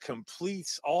kind of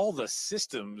completes all the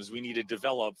systems we need to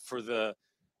develop for the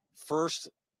first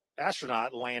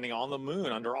astronaut landing on the moon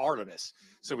under Artemis.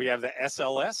 So we have the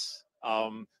SLS,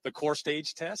 the core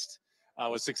stage test.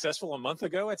 Was successful a month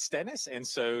ago at Stennis, and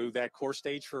so that core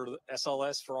stage for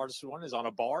SLS for Artemis 1 is on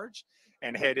a barge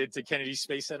and headed to Kennedy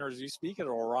Space Center as we speak.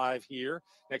 It'll arrive here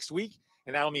next week,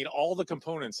 and that'll mean all the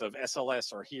components of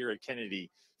SLS are here at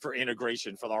Kennedy for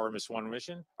integration for the Artemis 1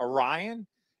 mission. Orion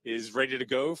is ready to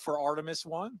go for Artemis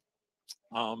 1.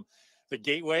 The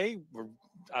Gateway,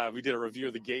 we did a review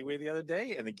of the Gateway the other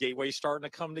day, and the Gateway's starting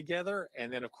to come together.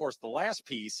 And then, of course, the last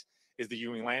piece is the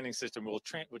Ewing landing system,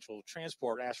 which will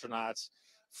transport astronauts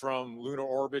from lunar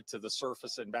orbit to the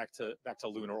surface and back to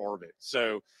lunar orbit.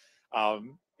 So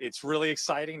it's really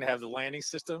exciting to have the landing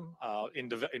system in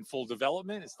full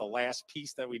development. It's the last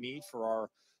piece that we need for our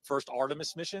first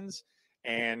Artemis missions.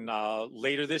 And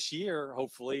later this year,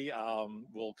 hopefully,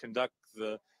 we'll conduct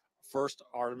the first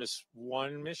Artemis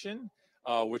 1 mission,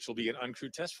 which will be an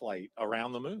uncrewed test flight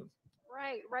around the moon.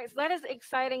 Right, right. So that is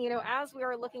exciting. As we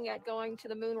are looking at going to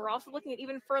the moon, we're also looking at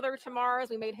even further to Mars.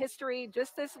 We made history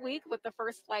just this week with the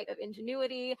first flight of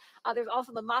Ingenuity. There's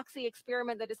also the MOXIE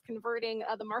experiment that is converting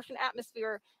the Martian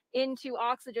atmosphere into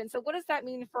oxygen. So, what does that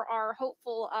mean for our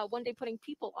hopeful one day putting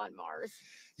people on Mars?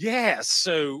 Yeah.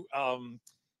 So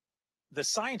the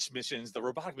science missions, the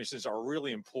robotic missions are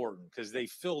really important because they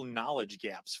fill knowledge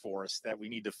gaps for us that we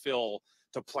need to fill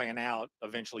to plan out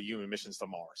eventually human missions to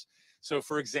Mars. So,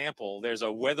 for example, there's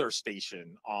a weather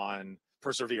station on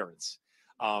Perseverance.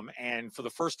 And for the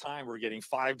first time, we're getting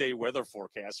 5-day weather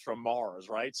forecasts from Mars,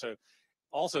 right? So,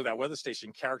 also, that weather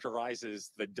station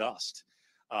characterizes the dust,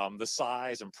 the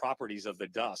size and properties of the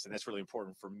dust. And that's really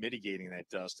important for mitigating that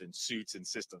dust in suits and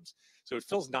systems. So, it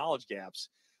fills knowledge gaps.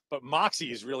 But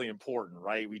MOXIE is really important,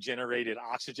 right? We generated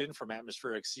oxygen from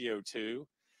atmospheric CO2,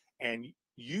 and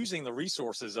using the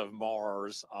resources of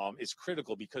Mars is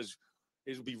critical because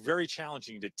it would be very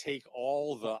challenging to take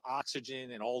all the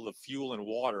oxygen and all the fuel and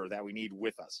water that we need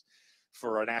with us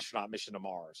for an astronaut mission to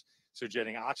Mars. So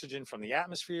getting oxygen from the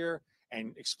atmosphere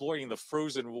and exploiting the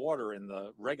frozen water in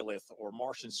the regolith or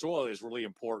Martian soil is really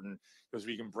important because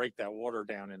we can break that water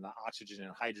down into oxygen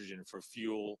and hydrogen for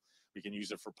fuel. We can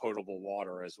use it for potable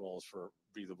water as well as for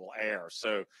breathable air.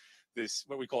 So this,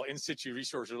 what we call in situ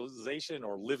resource utilization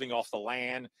or living off the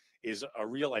land, is a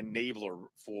real enabler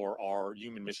for our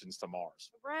human missions to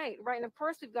Mars. Right, right. And of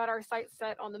course, we've got our sights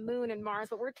set on the moon and Mars,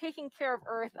 but we're taking care of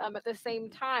Earth at the same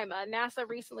time. NASA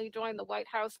recently joined the White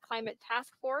House Climate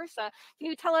Task Force. Can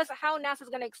you tell us how NASA is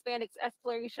going to expand its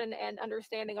exploration and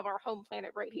understanding of our home planet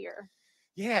right here?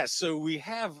 Yeah, so we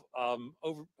have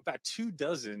over about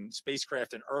 24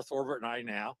 spacecraft in Earth orbit right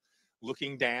now,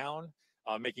 looking down,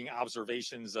 making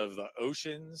observations of the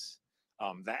oceans,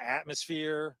 the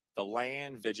atmosphere, the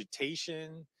land,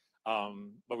 vegetation,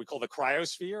 what we call the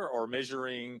cryosphere, or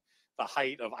measuring the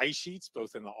height of ice sheets,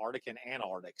 both in the Arctic and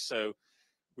Antarctic. So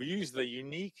we use the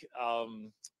unique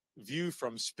view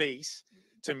from space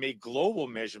to make global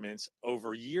measurements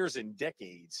over years and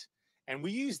decades. And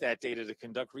we use that data to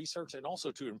conduct research and also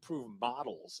to improve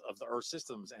models of the Earth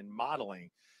systems and modeling,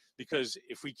 because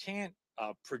if we can't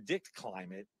predict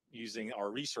climate using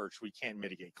our research, we can't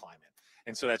mitigate climate.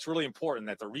 And so that's really important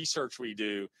that the research we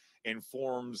do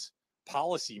informs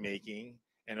policy making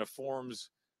and informs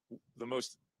the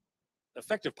most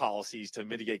effective policies to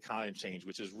mitigate climate change,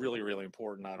 which is really, really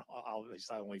important, not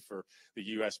only for the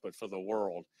US, but for the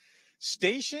world.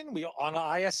 Station,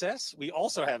 on ISS, we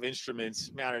also have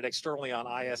instruments mounted externally on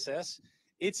ISS.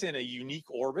 It's in a unique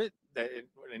orbit,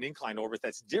 an inclined orbit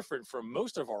that's different from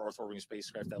most of our Earth orbiting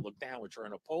spacecraft that look down, which are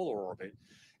in a polar orbit.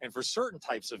 And for certain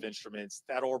types of instruments,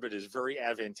 that orbit is very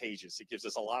advantageous. It gives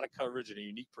us a lot of coverage and a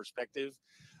unique perspective.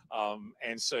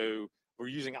 And so we're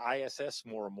using ISS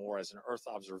more and more as an Earth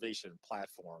observation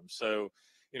platform. So,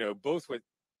 both with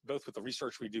the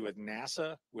research we do at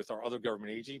NASA, with our other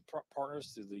government agency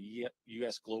partners through the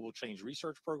U.S. Global Change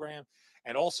Research Program,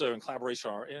 and also in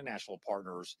collaboration with our international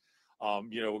partners,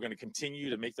 we're going to continue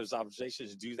to make those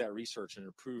observations, do that research, and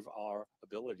improve our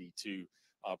ability to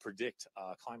predict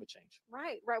climate change.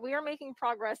 Right, right. We are making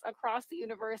progress across the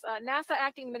universe. NASA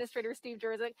Acting Administrator Steve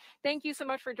Jerzik, thank you so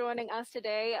much for joining us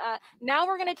today. Now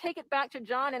we're going to take it back to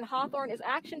John and Hawthorne as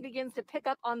action begins to pick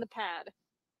up on the pad.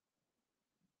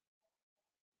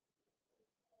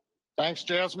 Thanks,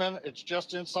 Jasmine. It's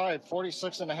just inside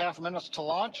 46.5 minutes to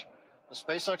launch. The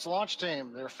SpaceX launch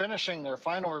team, they're finishing their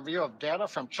final review of data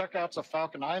from checkouts of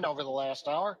Falcon 9 over the last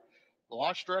hour. The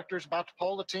launch director is about to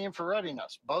poll the team for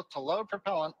readiness, both to load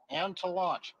propellant and to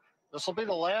launch. This will be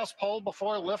the last poll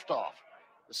before liftoff.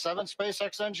 The 7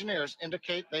 SpaceX engineers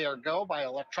indicate they are go by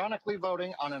electronically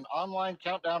voting on an online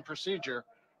countdown procedure.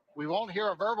 We won't hear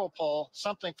a verbal poll,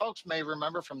 something folks may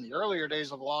remember from the earlier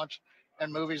days of launch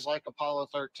and movies like Apollo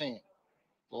 13.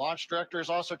 The launch director is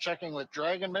also checking with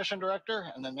Dragon mission director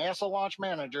and the NASA launch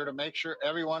manager to make sure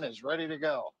everyone is ready to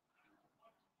go.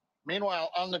 Meanwhile,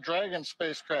 on the Dragon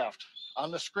spacecraft, on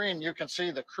the screen, you can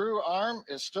see the crew arm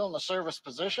is still in the service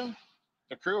position.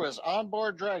 The crew is on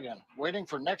board Dragon, waiting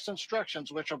for next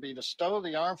instructions, which will be to stow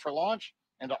the arm for launch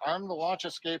and to arm the launch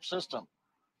escape system.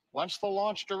 Once the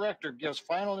launch director gives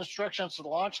final instructions to the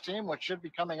launch team, which should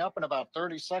be coming up in about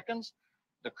 30 seconds,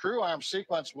 the crew arm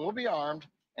sequence will be armed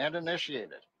and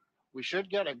initiated. We should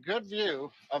get a good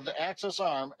view of the Axis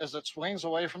arm as it swings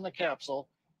away from the capsule,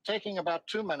 taking about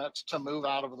 2 minutes to move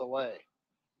out of the way.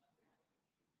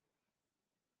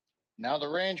 Now the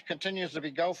range continues to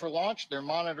be go for launch. They're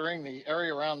monitoring the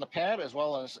area around the pad as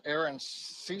well as air and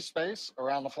sea space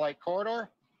around the flight corridor.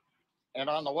 And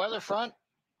on the weather front,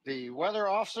 the weather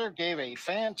officer gave a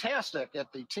fantastic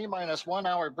at the T-minus 1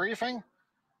 hour briefing.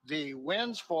 The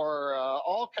winds for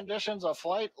all conditions of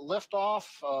flight, liftoff,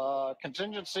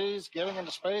 contingencies, getting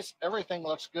into space, everything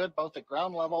looks good both at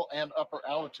ground level and upper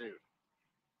altitude.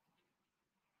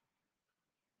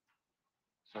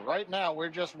 So right now we're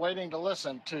just waiting to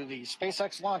listen to the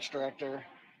SpaceX launch director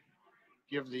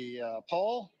give the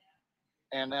poll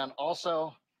and then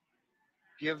also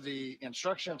give the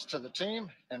instructions to the team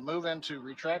and move into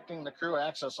retracting the crew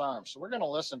access arms. So we're going to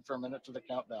listen for a minute to the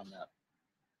countdown now.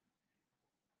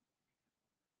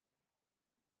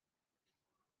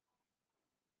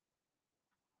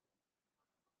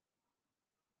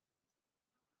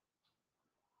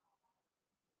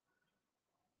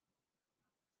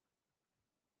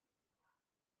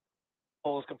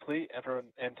 Poll is complete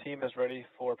and team is ready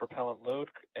for propellant load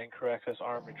and crew access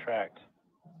arm retract.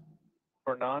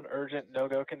 For non-urgent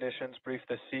no-go conditions, brief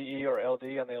the CE or LD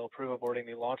and they'll approve aborting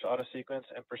the launch auto sequence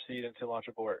and proceed into launch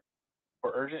abort.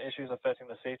 For urgent issues affecting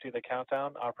the safety of the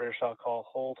countdown, operators shall call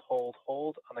hold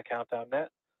on the countdown net.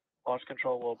 Launch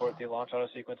control will abort the launch auto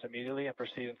sequence immediately and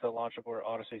proceed into the launch abort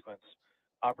auto sequence.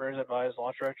 Operators advise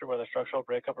launch director whether structural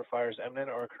breakup or fire is imminent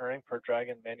or occurring per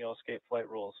Dragon manual escape flight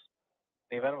rules.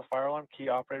 In the event of a fire alarm, key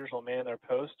operators will man their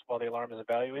post while the alarm is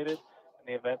evaluated.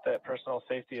 In the event that personal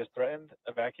safety is threatened,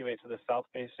 evacuate to the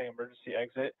south-facing emergency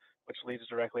exit, which leads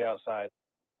directly outside.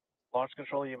 Launch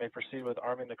control, you may proceed with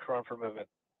arming the crew arm for movement.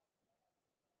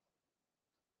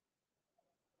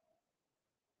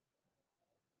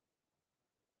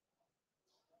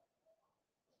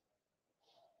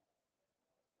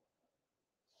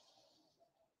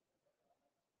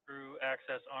 Crew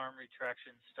access arm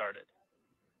retraction started.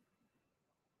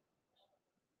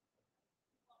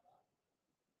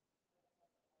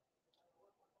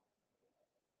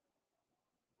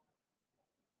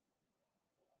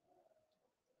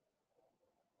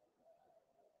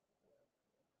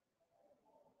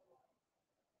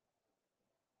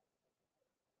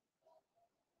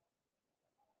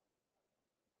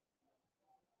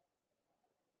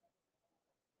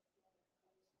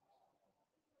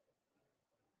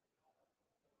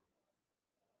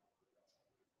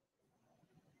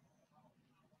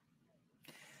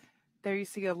 There you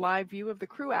see a live view of the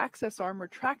crew access arm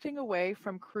retracting away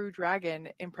from Crew Dragon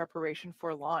in preparation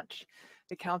for launch.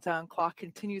 The countdown clock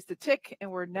continues to tick,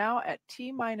 and we're now at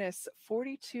T-minus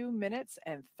 42 minutes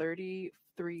and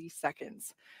 33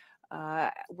 seconds.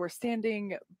 We're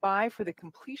standing by for the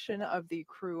completion of the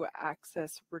crew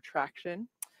access retraction.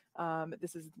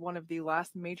 This is one of the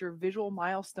last major visual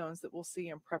milestones that we'll see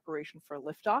in preparation for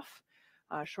liftoff.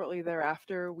 Shortly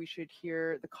thereafter, we should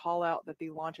hear the call out that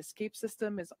the launch escape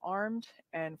system is armed,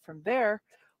 and from there,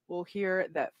 we'll hear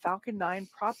that Falcon 9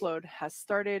 prop load has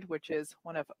started, which is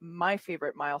one of my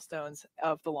favorite milestones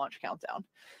of the launch countdown.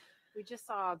 We just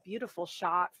saw a beautiful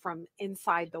shot from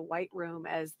inside the white room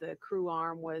as the crew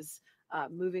arm was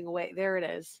moving away. There it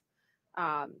is.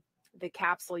 The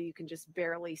capsule, you can just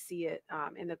barely see it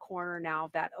in the corner now,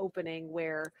 that opening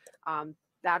where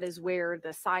that is where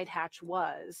the side hatch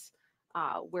was.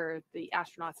 Where the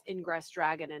astronauts ingress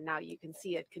Dragon, and now you can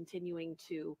see it continuing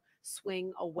to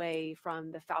swing away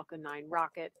from the Falcon 9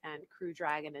 rocket and Crew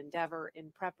Dragon Endeavour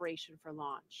in preparation for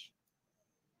launch.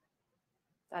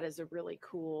 That is a really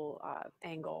cool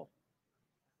angle.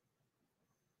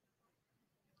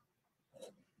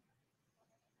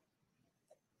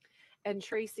 And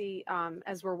Tracy,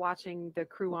 as we're watching the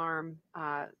crew arm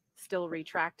still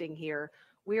retracting here,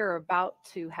 we are about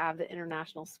to have the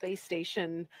International Space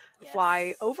Station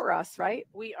fly over us, right?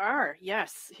 We are,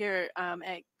 yes, here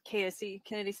at KSC,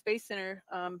 Kennedy Space Center.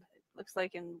 Looks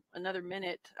like in another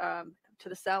minute to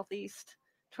the southeast,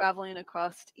 traveling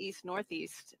across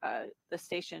east-northeast. The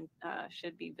station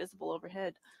should be visible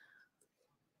overhead.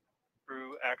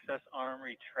 Crew access arm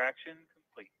retraction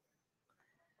complete.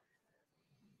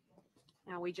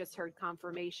 Now we just heard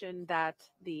confirmation that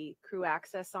the crew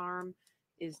access arm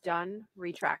is done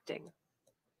retracting.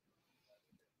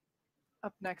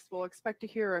 Up next, we'll expect to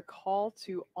hear a call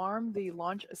to arm the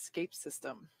launch escape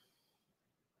system.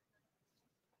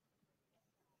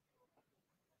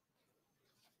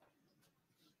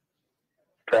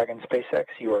 Dragon SpaceX,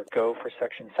 you are go for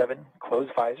Section 7. Close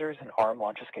visors and arm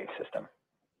launch escape system.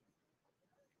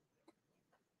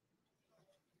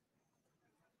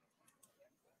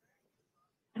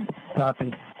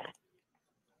 Copy.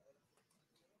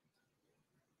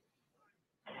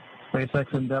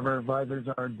 SpaceX Endeavour visors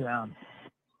are down.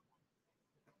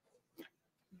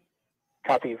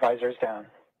 Copy, visors down.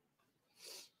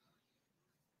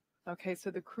 Okay,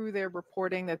 so the crew there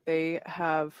reporting that they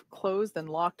have closed and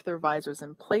locked their visors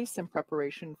in place in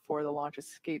preparation for the launch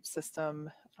escape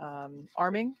system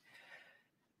arming.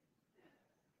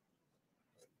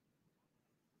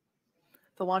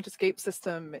 The launch escape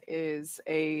system is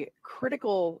a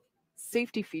critical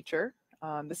safety feature.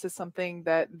 This is something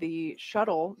that the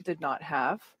shuttle did not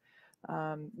have.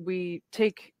 We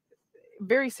take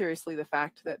very seriously the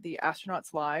fact that the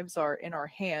astronauts' lives are in our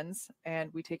hands,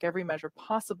 and we take every measure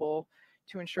possible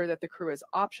to ensure that the crew has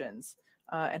options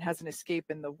and has an escape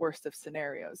in the worst of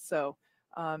scenarios. So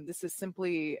this is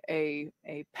simply a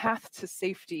path to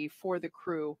safety for the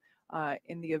crew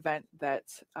in the event that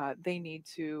they need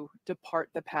to depart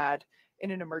the pad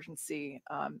in an emergency,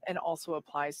 and also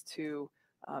applies to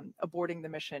aborting the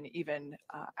mission even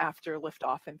after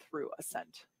liftoff and through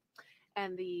ascent.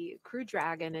 And the Crew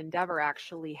Dragon Endeavour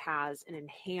actually has an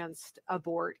enhanced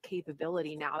abort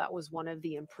capability now. That was one of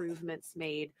the improvements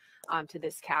made to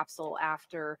this capsule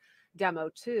after Demo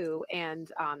 2, and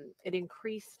it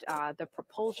increased the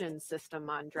propulsion system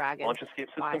on Dragon. Launch escape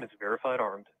system is verified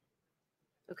armed.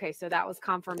 Okay, so that was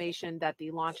confirmation that the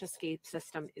launch escape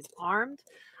system is armed.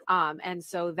 And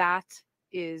so that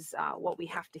is what we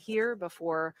have to hear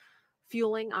before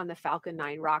fueling on the Falcon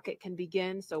 9 rocket can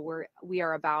begin. So we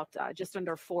are about just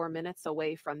under 4 minutes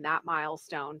away from that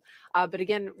milestone. But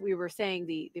again, we were saying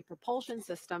the propulsion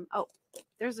system. Oh,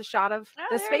 there's a shot of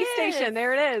the space station.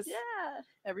 There it is. Yeah,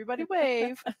 everybody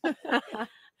wave.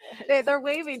 They're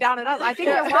waving down at us. I think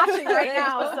they're watching right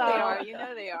now. So they are. You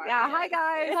know they are. Yeah. Hi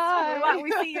guys. Hi.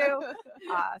 We see you.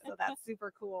 So that's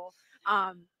super cool.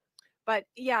 But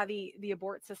yeah, the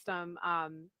abort system,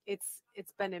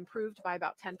 it's been improved by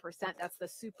about 10%. That's the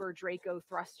Super Draco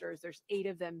thrusters. There's 8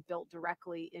 of them built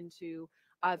directly into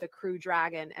the Crew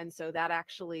Dragon, and so that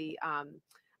actually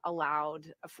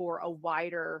allowed for a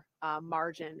wider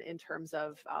margin in terms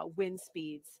of wind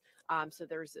speeds. So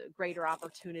there's greater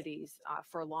opportunities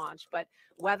for launch, but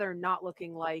weather not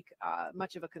looking like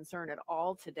much of a concern at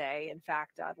all today. In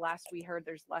fact, last we heard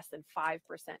there's less than 5%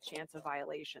 chance of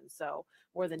violation. So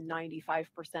more than 95%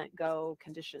 go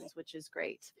conditions, which is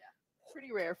great. Yeah,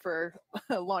 pretty rare for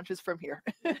launches from here.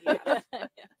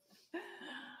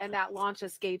 And that launch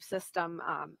escape system,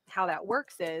 how that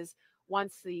works is,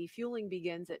 once the fueling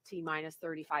begins at T-minus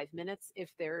 35 minutes,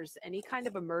 if there's any kind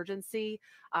of emergency,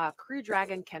 Crew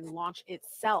Dragon can launch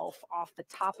itself off the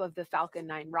top of the Falcon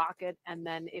 9 rocket, and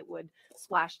then it would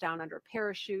splash down under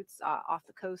parachutes off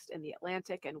the coast in the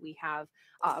Atlantic. And we have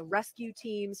rescue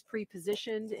teams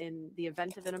pre-positioned in the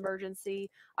event of an emergency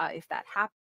if that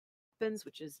happens,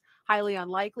 which is highly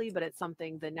unlikely, but it's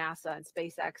something the NASA and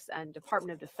SpaceX and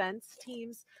Department of Defense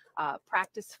teams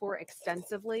practice for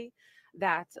extensively.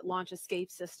 That launch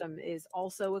escape system is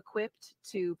also equipped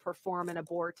to perform an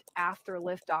abort after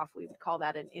liftoff. We would call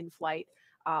that an in-flight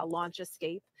launch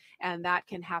escape, and that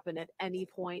can happen at any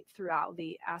point throughout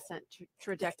the ascent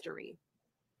trajectory.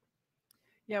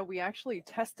 Yeah, we actually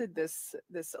tested this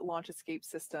launch escape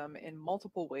system in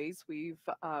multiple ways. We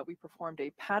performed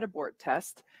a pad abort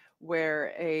test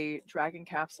where a Dragon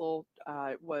capsule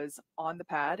was on the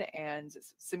pad and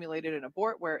simulated an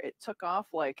abort where it took off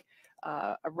like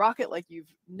a rocket like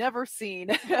you've never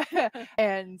seen.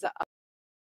 And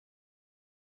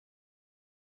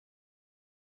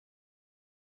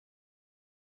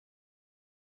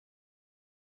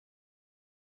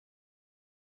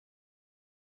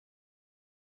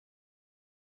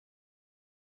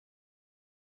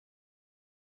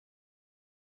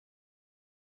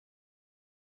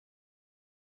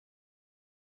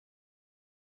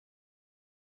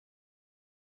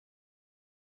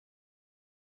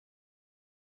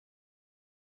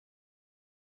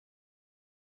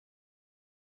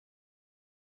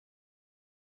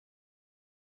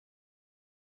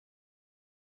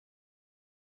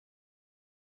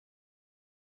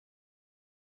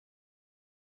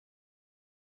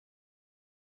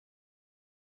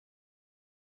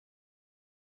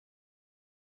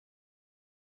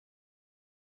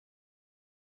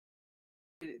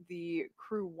the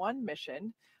Crew 1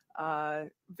 mission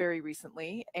very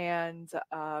recently, and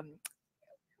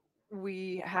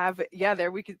we have, yeah,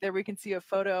 there we can see a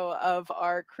photo of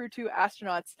our Crew 2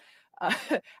 astronauts.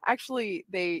 Actually,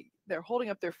 they're holding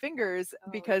up their fingers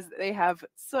because they have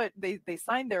soot. They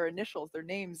signed their initials, their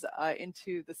names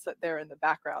into the soot there in the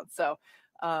background. So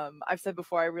I've said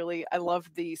before, I love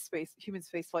the human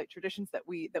spaceflight traditions that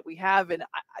we have, and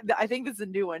I think this is a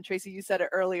new one. Tracy, you said it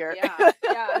earlier.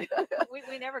 Yeah.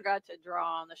 We never got to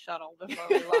draw on the shuttle before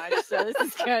we launched, so this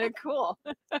is kind of cool.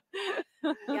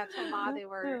 Yeah, Thomas,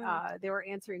 they were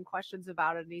answering questions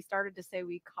about it, and he started to say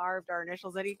we carved our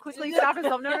initials, and he quickly stopped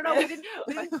himself. No, we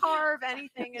didn't carve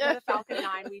anything into the Falcon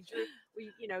 9.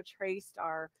 We traced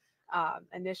our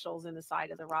initials in the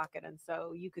side of the rocket. And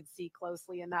so you could see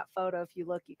closely in that photo, if you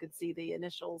look, you could see the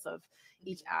initials of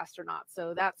each astronaut.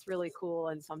 So that's really cool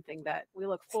and something that we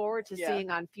look forward to seeing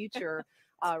on future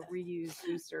reused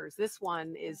boosters. This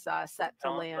one is set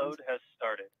to land. Load has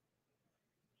started.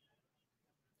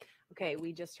 Okay,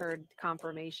 we just heard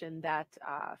confirmation that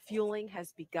fueling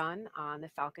has begun on the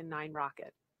Falcon 9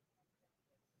 rocket.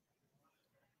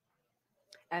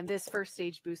 And this first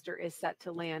stage booster is set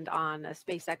to land on a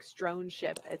SpaceX drone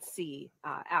ship at sea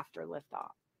after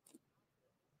liftoff.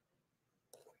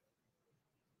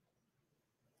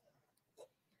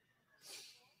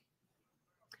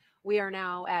 We are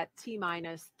now at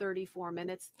T-minus 34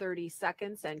 minutes, 30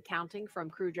 seconds and counting from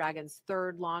Crew Dragon's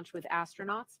third launch with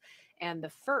astronauts and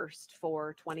the first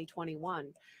for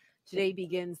 2021. Today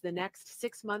begins the next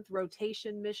 6-month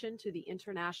rotation mission to the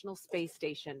International Space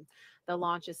Station. The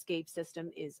launch escape system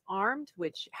is armed,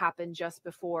 which happened just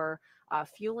before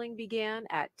fueling began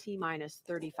at T-minus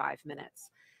 35 minutes.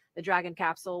 The Dragon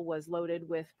capsule was loaded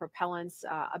with propellants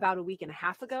about a week and a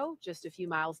half ago, just a few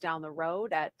miles down the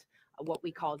road at what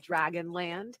we call Dragon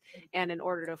Land. And in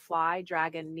order to fly,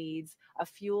 Dragon needs a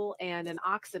fuel and an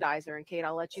oxidizer. And Kate,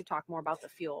 I'll let you talk more about the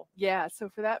fuel. Yeah, so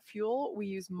for that fuel, we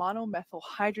use monomethyl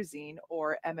hydrazine,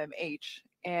 or MMH,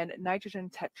 and nitrogen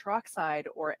tetroxide,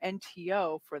 or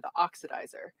NTO, for the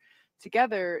oxidizer.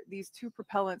 Together, these two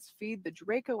propellants feed the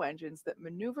Draco engines that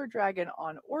maneuver Dragon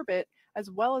on orbit,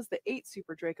 as well as the 8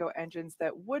 Super Draco engines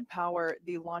that would power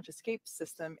the launch escape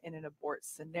system in an abort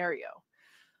scenario.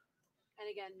 And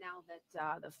again, now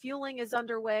that the fueling is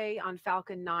underway on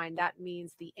Falcon 9, that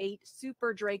means the 8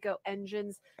 Super Draco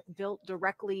engines built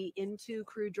directly into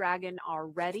Crew Dragon are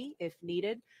ready, if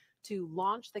needed, to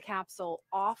launch the capsule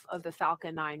off of the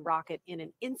Falcon 9 rocket in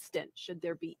an instant, should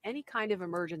there be any kind of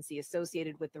emergency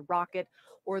associated with the rocket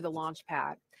or the launch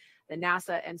pad. The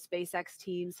NASA and SpaceX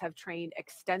teams have trained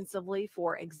extensively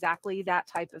for exactly that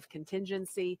type of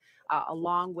contingency,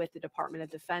 along with the Department of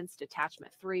Defense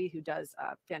Detachment 3, who does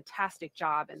a fantastic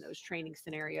job in those training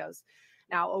scenarios.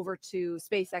 Now over to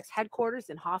SpaceX headquarters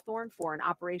in Hawthorne for an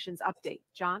operations update.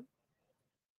 John?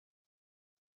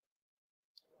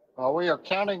 Well, we are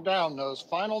counting down those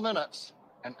final minutes,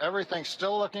 and everything's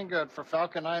still looking good for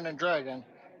Falcon 9 and Dragon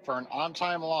for an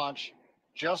on-time launch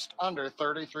just under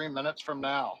 33 minutes from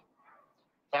now.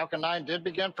 Falcon 9 did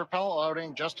begin propellant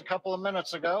loading just a couple of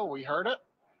minutes ago. We heard it.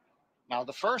 Now,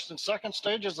 the first and second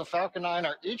stages of Falcon 9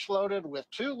 are each loaded with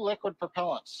 2 liquid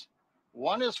propellants.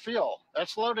 One is fuel.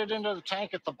 That's loaded into the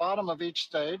tank at the bottom of each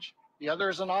stage. The other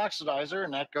is an oxidizer,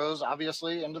 and that goes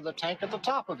obviously into the tank at the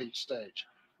top of each stage.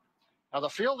 Now, the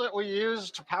fuel that we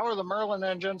use to power the Merlin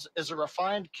engines is a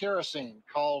refined kerosene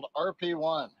called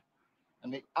RP1.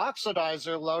 And the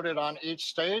oxidizer loaded on each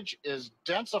stage is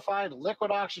densified liquid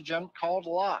oxygen called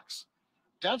LOX.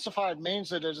 Densified means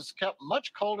that it is kept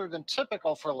much colder than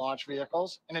typical for launch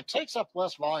vehicles, and it takes up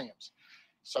less volumes.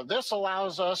 So this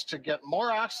allows us to get more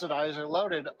oxidizer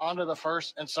loaded onto the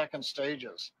first and second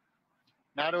stages.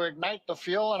 Now, to ignite the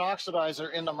fuel and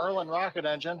oxidizer in the Merlin rocket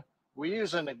engine, we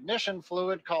use an ignition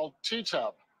fluid called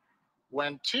TTUB.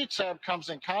 When TTUB comes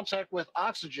in contact with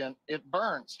oxygen, it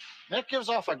burns. And it gives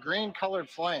off a green colored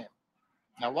flame.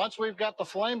 Now, once we've got the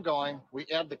flame going, we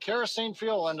add the kerosene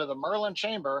fuel into the Merlin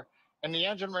chamber, and the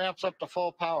engine ramps up to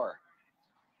full power.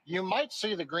 You might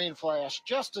see the green flash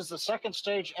just as the second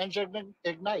stage engine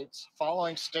ignites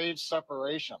following stage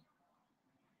separation.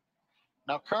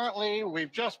 Now, currently,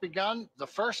 we've just begun. The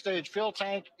first stage fuel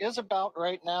tank is about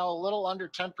right now a little under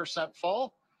 10%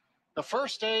 full. The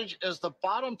first stage is the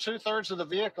bottom 2/3 of the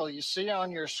vehicle you see on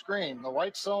your screen, the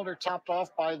white cylinder topped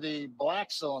off by the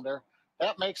black cylinder.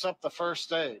 That makes up the first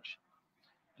stage.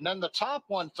 And then the top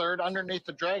 1/3 underneath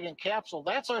the Dragon capsule,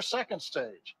 that's our second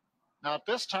stage. Now, at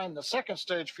this time, the second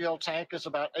stage fuel tank is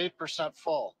about 8%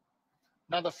 full.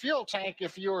 Now, the fuel tank,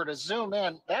 if you were to zoom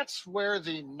in, that's where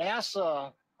the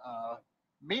NASA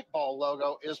meatball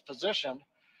logo is positioned.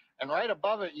 And right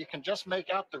above it, you can just make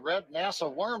out the red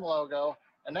NASA worm logo.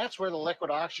 And that's where the liquid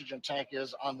oxygen tank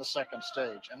is on the second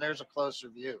stage. And there's a closer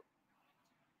view.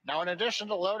 Now, in addition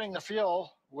to loading the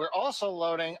fuel, we're also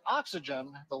loading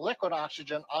oxygen, the liquid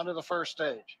oxygen, onto the first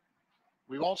stage.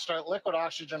 We won't start liquid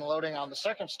oxygen loading on the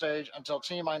second stage until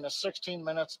T-minus 16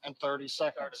 minutes and 30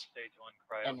 seconds.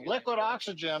 And liquid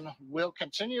oxygen will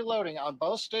continue loading on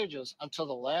both stages until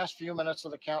the last few minutes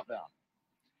of the countdown.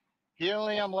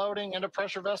 Helium loading into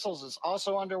pressure vessels is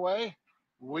also underway.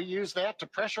 We use that to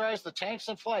pressurize the tanks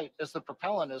in flight as the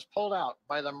propellant is pulled out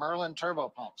by the Merlin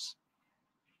turbopumps.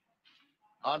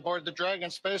 On board the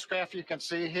Dragon spacecraft, you can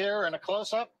see here in a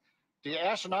close-up, the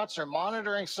astronauts are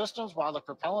monitoring systems while the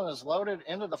propellant is loaded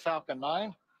into the Falcon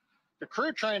 9. The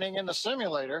crew training in the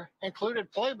simulator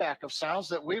included playback of sounds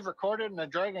that we've recorded in the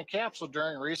Dragon capsule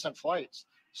during recent flights.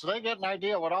 So they get an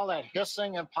idea what all that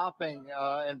hissing and popping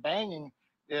and banging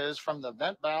is from the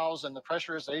vent valves and the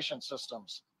pressurization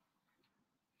systems.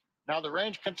 Now the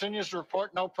range continues to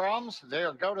report no problems. They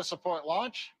are go to support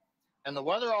launch. And the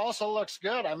weather also looks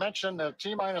good. I mentioned the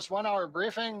T-minus 1 hour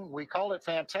briefing. We called it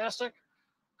fantastic.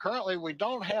 Currently, we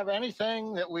don't have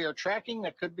anything that we are tracking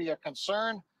that could be a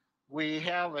concern. We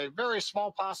have a very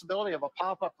small possibility of a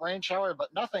pop-up rain shower,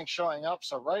 but nothing showing up.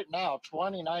 So right now,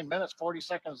 29 minutes, 40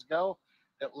 seconds ago,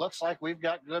 it looks like we've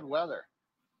got good weather.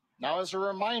 Now, as a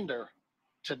reminder,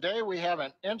 today we have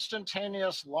an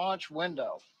instantaneous launch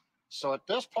window. So at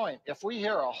this point, if we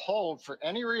hear a hold for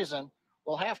any reason,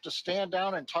 we'll have to stand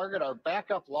down and target our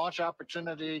backup launch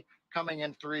opportunity coming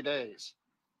in 3 days.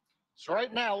 So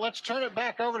right now, let's turn it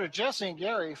back over to Jesse and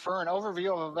Gary for an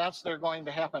overview of events that are going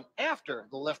to happen after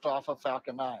the liftoff of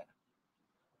Falcon 9.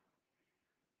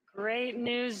 Great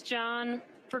news, John.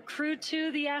 For Crew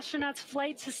 2, the astronauts'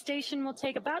 flight to station will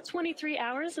take about 23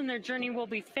 hours, and their journey will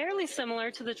be fairly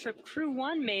similar to the trip Crew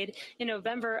 1 made in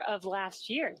November of last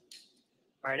year.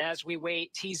 All right, as we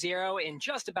wait T0 in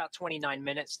just about 29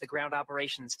 minutes, the ground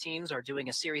operations teams are doing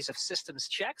a series of systems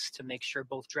checks to make sure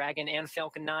both Dragon and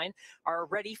Falcon 9 are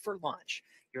ready for launch.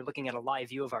 You're looking at a live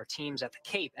view of our teams at the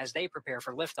Cape as they prepare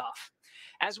for liftoff.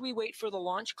 As we wait for the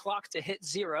launch clock to hit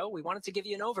 0, we wanted to give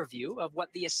you an overview of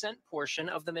what the ascent portion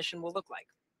of the mission will look like.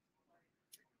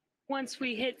 Once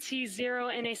we hit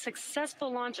T0 and a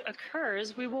successful launch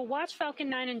occurs, we will watch Falcon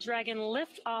 9 and Dragon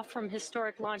lift off from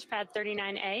historic launch pad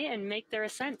 39A and make their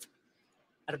ascent.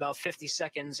 At about 50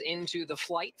 seconds into the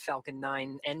flight, Falcon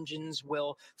 9 engines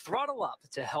will throttle up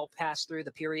to help pass through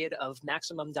the period of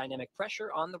maximum dynamic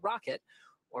pressure on the rocket,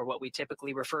 or what we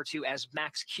typically refer to as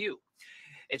max Q.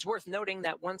 It's worth noting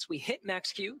that once we hit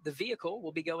max Q, the vehicle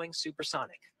will be going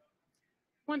supersonic.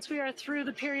 Once we are through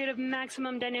the period of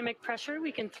maximum dynamic pressure,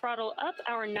 we can throttle up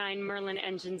our 9 Merlin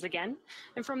engines again.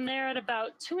 And from there, at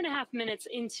about 2.5 minutes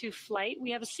into flight,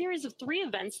 we have a series of 3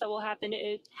 events that will happen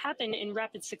in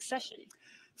rapid succession.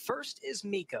 First is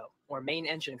MECO, or main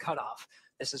engine cutoff.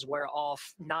 This is where all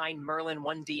 9 Merlin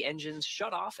 1D engines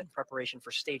shut off in preparation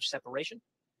for stage separation,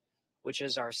 which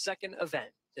is our second event.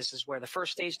 This is where the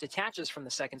first stage detaches from the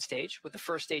second stage, with the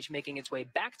first stage making its way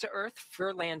back to Earth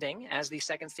for landing as the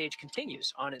second stage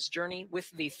continues on its journey with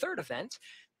the third event.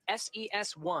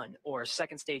 SES-1, or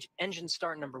second stage engine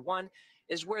start number 1,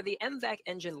 is where the MVAC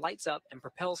engine lights up and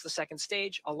propels the second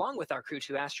stage along with our Crew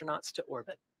 2 astronauts to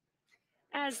orbit.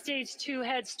 As Stage 2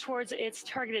 heads towards its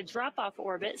targeted drop-off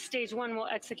orbit, Stage 1 will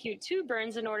execute 2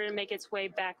 burns in order to make its way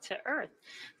back to Earth.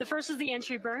 The first is the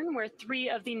entry burn, where 3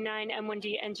 of the 9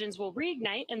 M1D engines will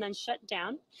reignite and then shut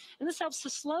down. And this helps to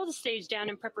slow the stage down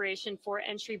in preparation for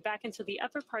entry back into the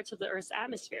upper parts of the Earth's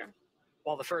atmosphere.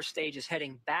 While the first stage is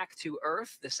heading back to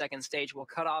Earth, the second stage will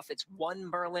cut off its 1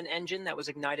 Merlin engine that was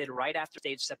ignited right after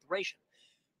stage separation.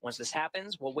 Once this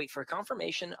happens, we'll wait for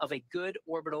confirmation of a good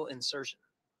orbital insertion.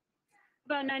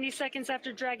 About 90 seconds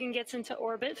after Dragon gets into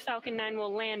orbit, Falcon 9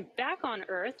 will land back on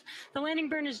Earth. The landing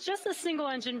burn is just a single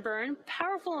engine burn,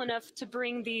 powerful enough to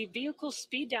bring the vehicle's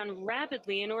speed down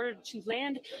rapidly in order to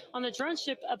land on the drone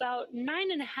ship about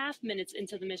 9.5 minutes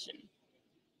into the mission.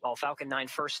 While Falcon 9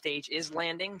 first stage is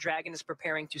landing, Dragon is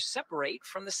preparing to separate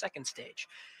from the second stage.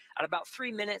 At about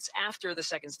 3 minutes after the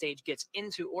second stage gets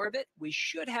into orbit, we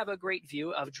should have a great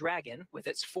view of Dragon with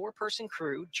its 4-person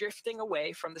crew drifting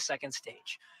away from the second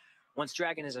stage. Once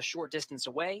Dragon is a short distance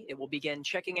away, it will begin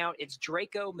checking out its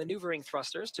Draco maneuvering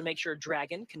thrusters to make sure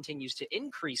Dragon continues to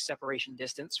increase separation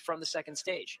distance from the second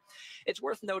stage. It's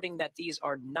worth noting that these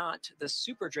are not the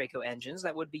Super Draco engines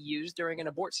that would be used during an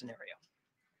abort scenario.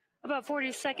 About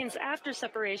 40 seconds after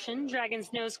separation,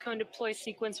 Dragon's nose cone deploy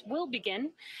sequence will begin.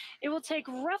 It will take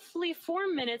roughly 4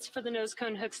 minutes for the nose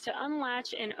cone hooks to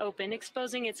unlatch and open,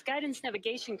 exposing its guidance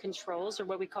navigation controls, or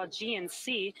what we call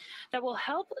GNC, that will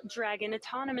help Dragon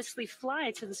autonomously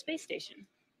fly to the space station.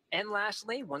 And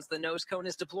lastly, once the nose cone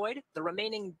is deployed, the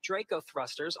remaining Draco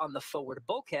thrusters on the forward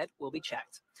bulkhead will be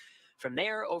checked. From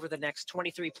there, over the next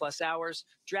 23 plus hours,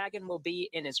 Dragon will be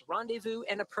in its rendezvous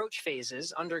and approach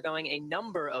phases, undergoing a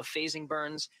number of phasing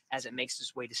burns as it makes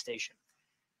its way to station.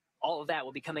 All of that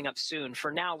will be coming up soon.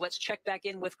 For now, let's check back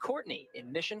in with Courtney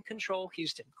in Mission Control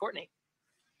Houston. Courtney.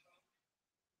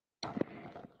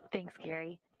 Thanks,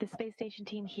 Gary. The space station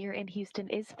team here in Houston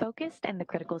is focused, and the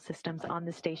critical systems on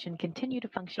the station continue to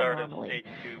function normally.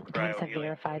 The teams have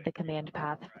verified the command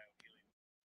path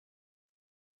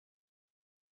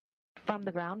from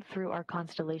the ground through our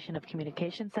constellation of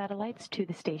communication satellites to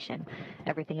the station.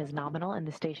 Everything is nominal, and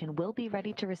the station will be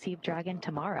ready to receive Dragon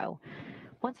tomorrow.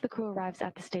 Once the crew arrives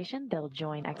at the station, they'll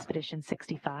join Expedition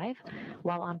 65.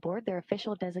 While on board, their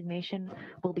official designation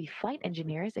will be flight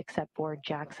engineers, except for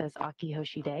JAXA's Aki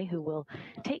Hoshide, who will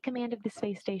take command of the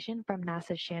space station from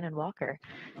NASA's Shannon Walker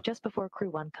just before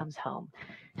Crew 1 comes home.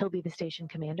 He'll be the station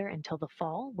commander until the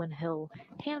fall, when he'll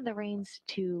hand the reins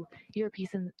to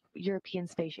European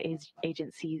Space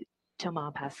Agency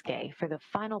Thomas Pesquet for the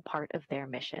final part of their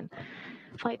mission.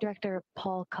 Flight Director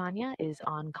Paul Kanya is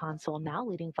on console now,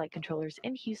 leading flight controllers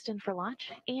in Houston for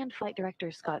launch, and Flight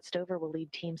Director Scott Stover will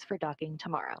lead teams for docking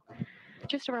tomorrow.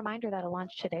 Just a reminder that a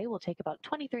launch today will take about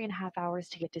 23.5 hours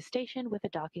to get to station, with a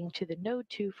docking to the Node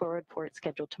 2 forward port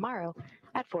scheduled tomorrow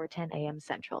at 4:10 a.m.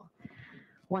 Central.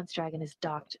 Once Dragon is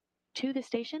docked to the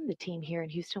station, the team here in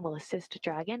Houston will assist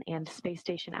Dragon and space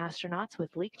station astronauts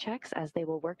with leak checks, as they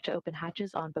will work to open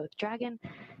hatches on both Dragon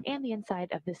and the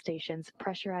inside of the station's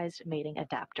pressurized mating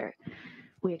adapter.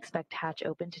 We expect hatch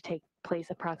open to take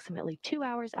place approximately 2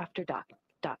 hours after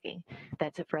docking.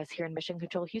 That's it for us here in Mission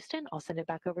Control Houston. I'll send it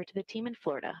back over to the team in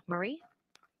Florida. Marie?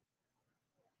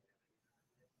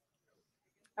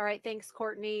 All right, thanks,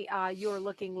 Courtney. You're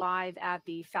looking live at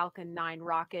the Falcon 9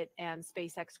 rocket and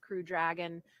SpaceX Crew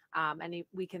Dragon, and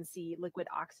we can see liquid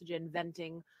oxygen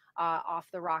venting off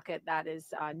the rocket. That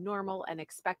is normal and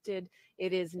expected.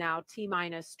 It is now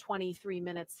T-minus 23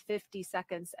 minutes, 50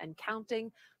 seconds and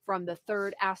counting from the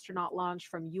third astronaut launch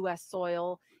from U.S.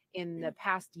 soil in the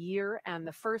past year, and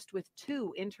the first with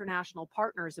 2 international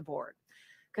partners aboard.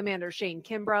 Commander Shane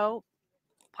Kimbrough,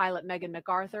 pilot Megan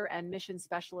MacArthur, and mission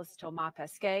specialist Thomas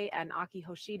Pesquet and Aki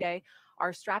Hoshide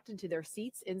are strapped into their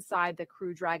seats inside the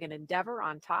Crew Dragon Endeavour.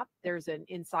 On top, there's an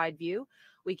inside view.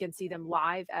 We can see them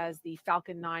live as the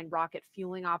Falcon 9 rocket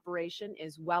fueling operation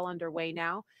is well underway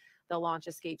now. The launch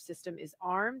escape system is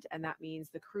armed, and that means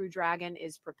the Crew Dragon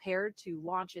is prepared to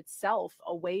launch itself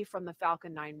away from the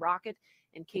Falcon 9 rocket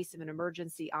in case of an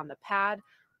emergency on the pad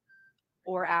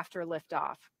or after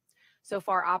liftoff. So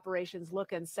far, operations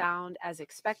look and sound as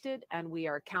expected, and we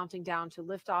are counting down to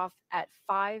liftoff at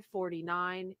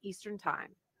 5:49 Eastern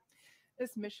Time.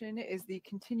 This mission is the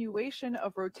continuation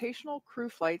of rotational crew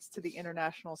flights to the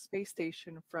International Space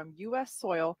Station from U.S.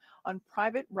 soil on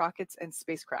private rockets and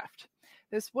spacecraft.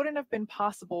 This wouldn't have been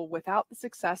possible without the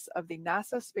success of the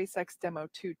NASA SpaceX Demo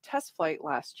 2 test flight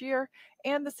last year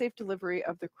and the safe delivery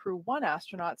of the Crew 1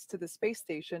 astronauts to the space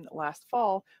station last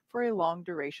fall for a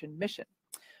long-duration mission.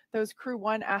 Those Crew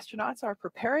 1 astronauts are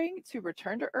preparing to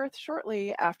return to Earth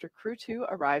shortly after Crew 2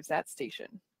 arrives at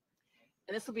station.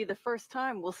 And this will be the first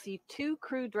time we'll see 2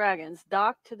 Crew Dragons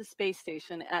docked to the space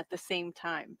station at the same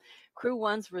time. Crew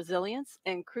 1's Resilience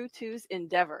and Crew 2's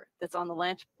Endeavour, that's on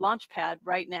the launch pad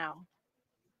right now.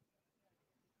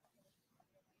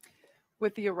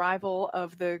 With the arrival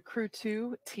of the Crew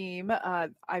 2 team,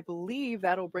 I believe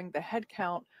that'll bring the head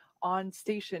count on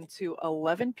station to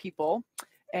 11 people.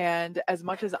 And as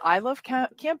much as I love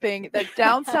camping, that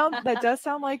does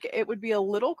sound like it would be a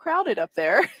little crowded up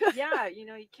there. Yeah, you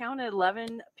counted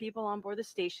 11 people on board the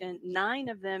station, 9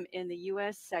 of them in the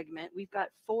U.S. segment. We've got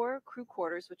 4 crew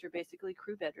quarters, which are basically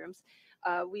crew bedrooms.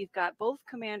 We've got both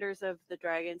commanders of the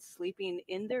Dragons sleeping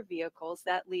in their vehicles.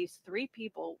 That leaves 3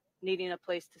 people needing a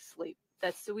place to sleep.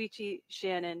 That's Suichi,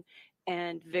 Shannon,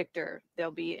 and Victor.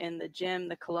 They'll be in the gym,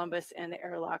 the Columbus, and the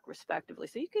airlock, respectively.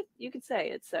 So you could say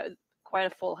it's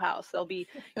quite a full house. They'll be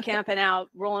camping out,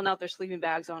 rolling out their sleeping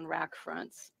bags on rack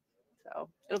fronts. So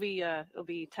it'll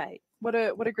be tight. What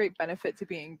a great benefit to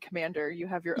being commander. You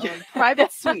have your own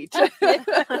private suite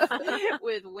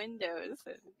with windows.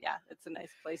 Yeah, it's a nice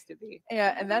place to be.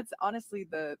 Yeah, and that's honestly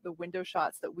the window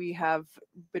shots that we have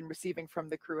been receiving from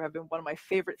the crew have been one of my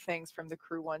favorite things from the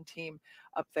Crew 1 team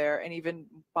up there, and even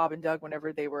Bob and Doug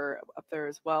whenever they were up there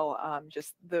as well.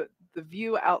 Just the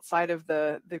view outside of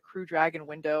the Crew Dragon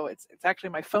window. It's actually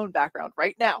my phone background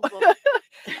right now.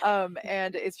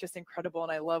 And it's just incredible,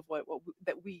 and I love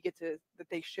that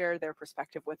they share their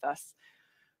perspective with us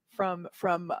from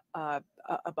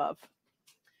above.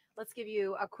 Let's give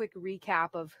you a quick recap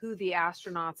of who the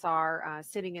astronauts are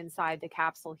sitting inside the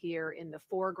capsule here in the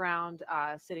foreground.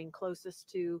 Sitting closest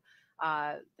to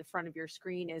the front of your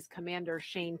screen is Commander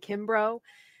Shane Kimbrough.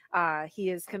 He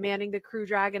is commanding the Crew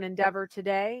Dragon Endeavour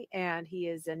today, and he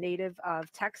is a native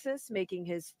of Texas, making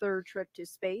his 3rd trip to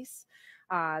space.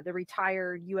 The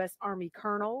retired U.S. Army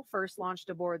colonel first launched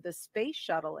aboard the Space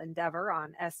Shuttle Endeavour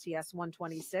on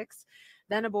STS-126,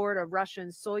 then aboard a Russian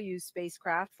Soyuz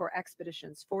spacecraft for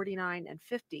expeditions 49 and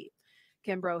 50.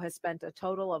 Kimbrough has spent a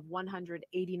total of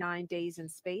 189 days in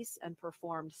space and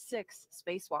performed 6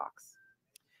 spacewalks.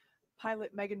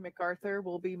 Pilot Megan MacArthur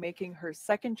will be making her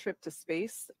 2nd trip to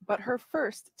space, but her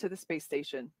first to the space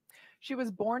station. She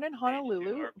was born in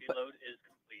Honolulu. RP load is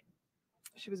complete.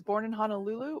 She was born in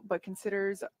Honolulu, but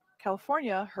considers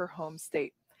California her home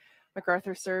state.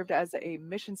 MacArthur served as a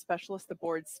mission specialist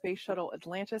aboard Space Shuttle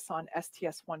Atlantis on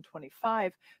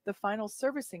STS-125, the final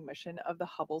servicing mission of the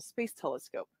Hubble Space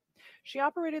Telescope. She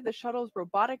operated the shuttle's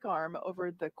robotic arm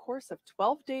over the course of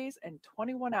 12 days and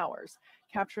 21 hours,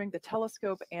 capturing the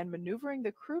telescope and maneuvering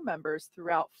the crew members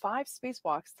throughout 5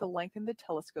 spacewalks to lengthen the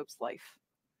telescope's life.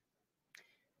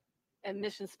 And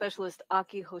mission specialist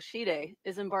Aki Hoshide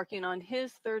is embarking on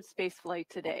his 3rd space flight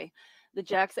today. The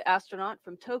JAXA astronaut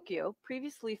from Tokyo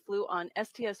previously flew on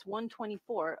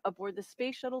STS-124 aboard the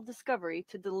Space Shuttle Discovery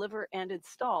to deliver and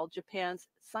install Japan's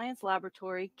science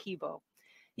laboratory Kibo.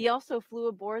 He also flew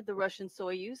aboard the Russian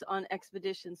Soyuz on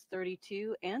expeditions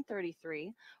 32 and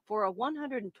 33 for a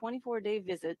 124-day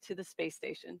visit to the space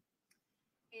station.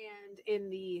 And in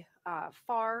the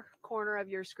far corner of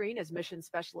your screen is mission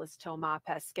specialist Thomas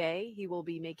Pesquet. He will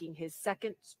be making his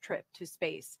 2nd trip to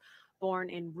space. Born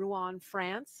in Rouen,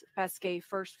 France, Pesquet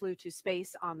first flew to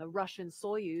space on the Russian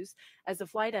Soyuz as a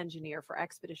flight engineer for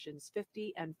expeditions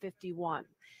 50 and 51.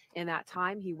 In that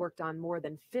time, he worked on more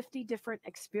than 50 different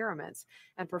experiments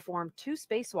and performed 2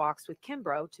 spacewalks with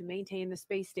Kimbrough to maintain the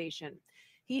space station.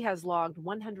 He has logged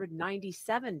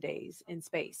 197 days in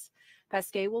space.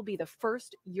 Pesquet will be the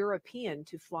first European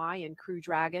to fly in Crew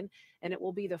Dragon, and it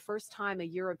will be the first time a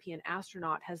European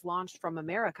astronaut has launched from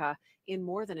America in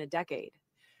more than a decade.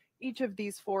 Each of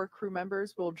these 4 crew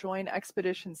members will join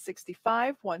Expedition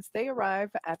 65 once they arrive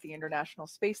at the International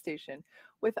Space Station,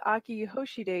 with Aki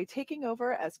Hoshide taking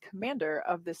over as commander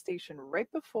of the station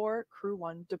right before Crew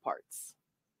 1 departs.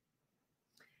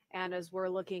 And as we're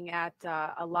looking at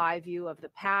a live view of the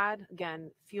pad,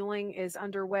 again, fueling is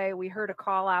underway. We heard a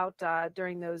call out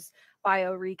during those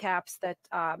bio recaps that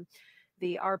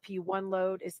the RP1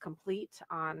 load is complete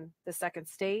on the 2nd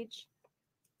stage.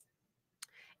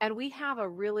 And we have a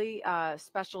really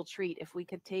special treat if we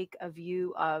could take a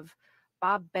view of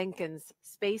Bob Behnken's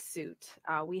spacesuit.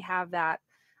 We have that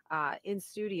in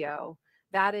studio.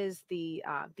 That is the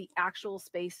actual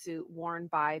spacesuit worn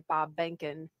by Bob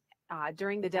Behnken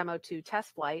during the Demo 2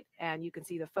 test flight, and you can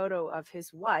see the photo of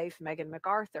his wife, Megan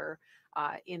MacArthur,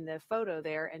 in the photo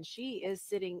there, and she is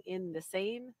sitting in the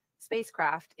same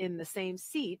spacecraft in the same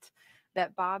seat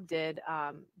that Bob did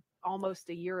almost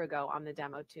a year ago on the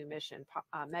Demo 2 mission.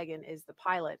 Megan is the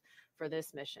pilot for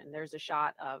this mission. There's a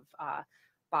shot of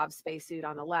Bob's spacesuit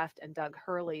on the left and Doug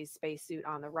Hurley's spacesuit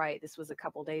on the right. This was a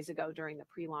couple days ago during the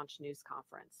pre-launch news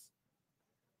conference.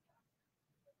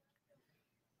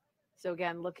 So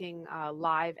again, looking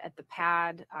live at the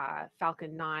pad,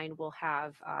 Falcon 9 will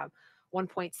have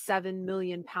 1.7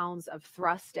 million pounds of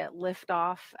thrust at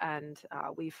liftoff, and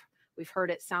we've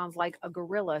heard it sounds like a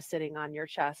gorilla sitting on your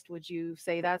chest. Would you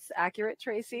say that's accurate,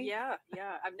 Tracy? Yeah.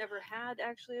 I've never had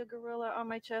actually a gorilla on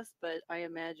my chest, but I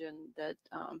imagine that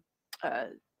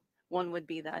one would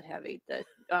be that heavy. That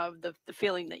the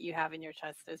feeling that you have in your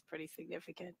chest is pretty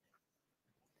significant.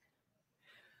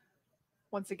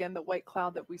 Once again, the white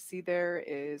cloud that we see there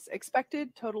is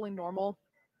expected, totally normal.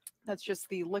 That's just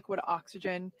the liquid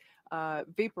oxygen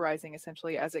vaporizing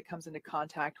essentially as it comes into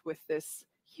contact with this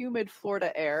humid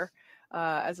Florida air.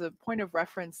 As a point of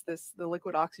reference, the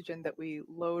liquid oxygen that we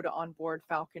load on board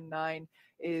Falcon 9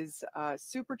 is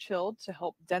super chilled to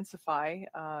help densify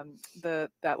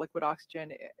that liquid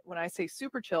oxygen. When I say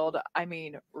super chilled, I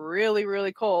mean really,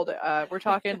 really cold. We're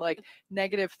talking like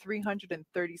negative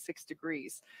 336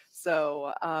 degrees.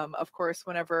 So of course,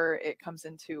 whenever it comes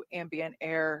into ambient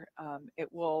air,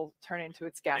 it will turn into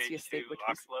its gaseous state. Which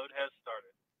LOX load has started.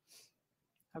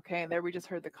 Okay, and there we just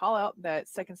heard the call out that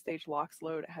 2nd stage LOX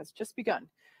load has just begun.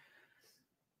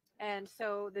 And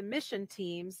so the mission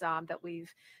teams that we've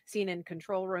seen in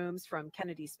control rooms from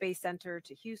Kennedy Space Center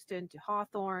to Houston to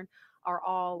Hawthorne are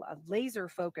all laser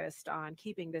focused on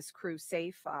keeping this crew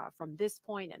safe from this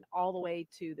point and all the way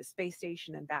to the space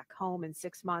station and back home in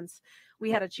 6 months.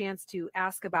 We had a chance to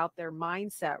ask about their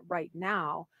mindset right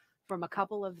now from a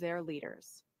couple of their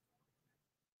leaders.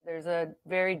 There's a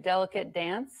very delicate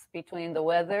dance between the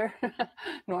weather,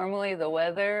 normally the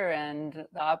weather and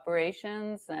the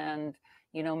operations, and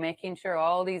making sure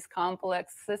all these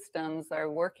complex systems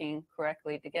are working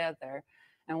correctly together.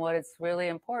 And what is really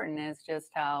important is just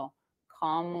how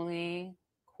calmly,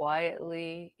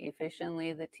 quietly,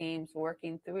 efficiently the team's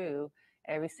working through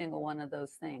every single one of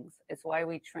those things. It's why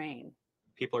we train.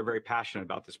 People are very passionate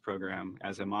about this program,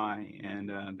 as am I,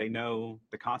 and they know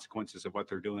the consequences of what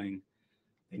they're doing.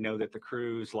 They know that the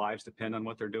crew's lives depend on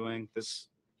what they're doing. This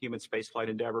human spaceflight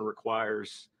endeavor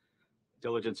requires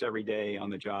diligence every day on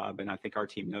the job, and I think our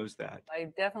team knows that.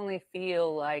 I definitely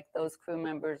feel like those crew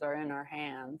members are in our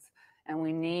hands, and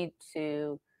we need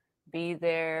to be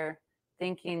there,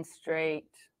 thinking straight,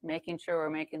 making sure we're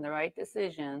making the right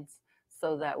decisions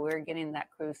so that we're getting that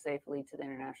crew safely to the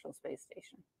International Space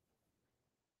Station.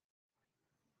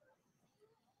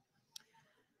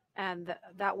 And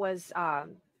that was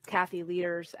Kathy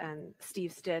Leaders and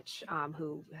Steve Stitch,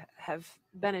 who have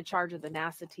been in charge of the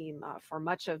NASA team for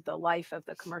much of the life of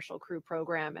the Commercial Crew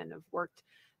Program and have worked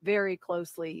very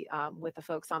closely with the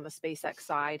folks on the SpaceX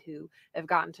side who have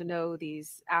gotten to know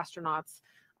these astronauts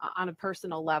on a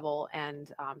personal level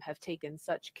and have taken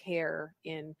such care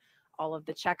in all of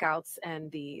the checkouts and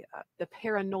the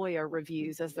paranoia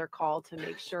reviews, as they're called, to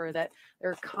make sure that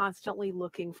they're constantly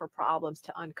looking for problems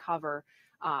to uncover,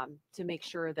 to make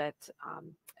sure that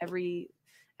every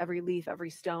leaf,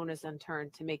 every stone is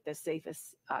unturned to make this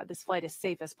flight as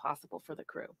safe as possible for the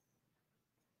crew.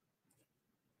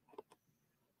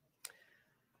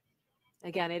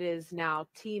 Again, it is now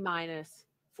T-minus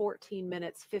 14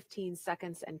 minutes, 15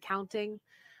 seconds and counting.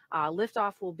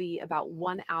 Liftoff will be about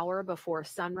 1 hour before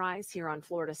sunrise here on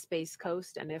Florida Space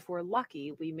Coast. And if we're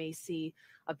lucky, we may see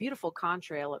a beautiful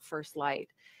contrail at first light.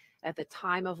 At the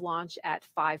time of launch at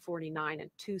 5:49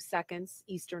 and 2 seconds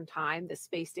Eastern Time, the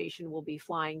space station will be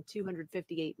flying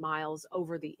 258 miles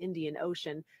over the Indian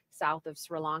Ocean south of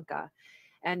Sri Lanka.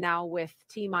 And now with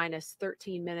T-minus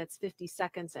 13 minutes, 50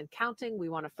 seconds and counting, we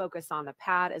want to focus on the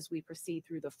pad as we proceed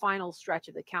through the final stretch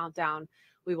of the countdown.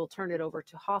 We will turn it over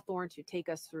to Hawthorne to take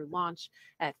us through launch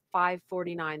at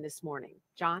 5:49 this morning.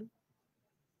 John?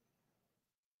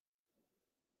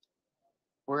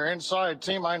 We're inside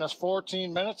T-minus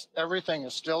 14 minutes. Everything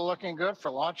is still looking good for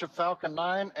launch of Falcon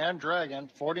 9 and Dragon,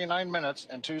 49 minutes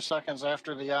and 2 seconds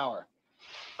after the hour.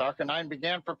 Falcon 9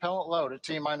 began propellant load at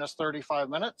T-minus 35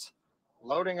 minutes.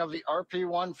 Loading of the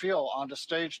RP-1 fuel onto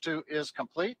stage 2 is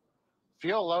complete.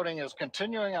 Fuel loading is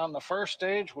continuing on the first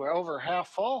stage. We're over half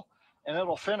full, and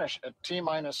it'll finish at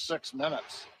T-minus 6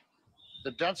 minutes.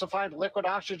 The densified liquid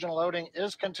oxygen loading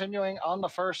is continuing on the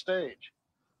first stage,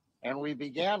 and we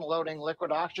began loading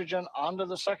liquid oxygen onto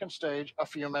the second stage a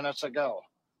few minutes ago.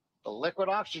 The liquid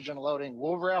oxygen loading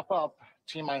will wrap up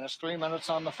T-minus 3 minutes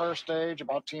on the first stage,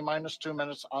 about T-minus 2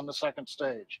 minutes on the second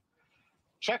stage.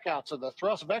 Checkouts of the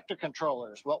thrust vector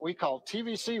controllers, what we call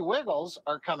TVC wiggles,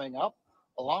 are coming up,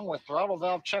 along with throttle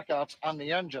valve checkouts on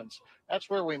the engines. That's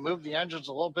where we move the engines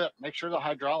a little bit, make sure the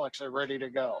hydraulics are ready to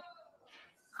go.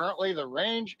 Currently, the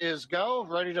range is go,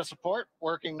 ready to support,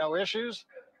 working no issues,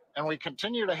 and we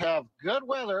continue to have good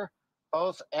weather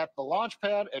both at the launch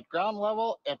pad at ground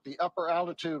level, at the upper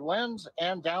altitude winds,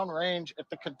 and downrange at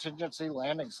the contingency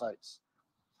landing sites.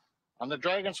 On the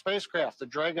Dragon spacecraft, the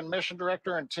Dragon mission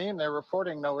director and team, they're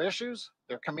reporting no issues.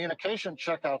 Their communication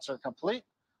checkouts are complete.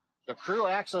 The crew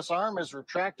access arm is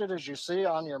retracted, as you see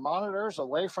on your monitors,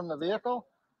 away from the vehicle.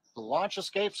 The launch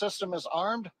escape system is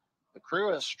armed. The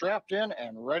crew is strapped in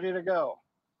and ready to go.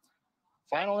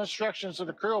 Final instructions to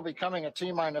the crew will be coming at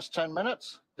T-minus 10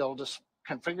 minutes. They'll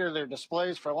configure their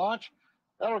displays for launch.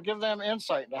 That'll give them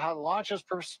insight into how the launch is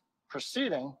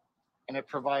proceeding, and it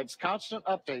provides constant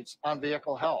updates on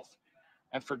vehicle health.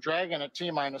 And for Dragon at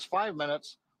T-minus 5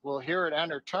 minutes, we'll hear it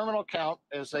enter terminal count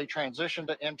as they transition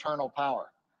to internal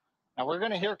power. Now we're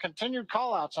going to hear continued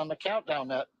callouts on the countdown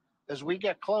net as we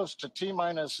get close to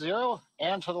T-minus 0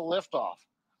 and to the liftoff.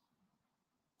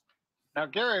 Now,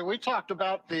 Gary, we talked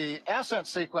about the ascent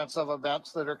sequence of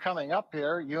events that are coming up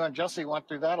here. You and Jesse went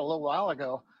through that a little while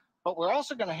ago, but we're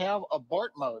also going to have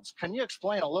abort modes. Can you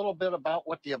explain a little bit about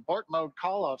what the abort mode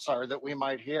callouts are that we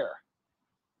might hear?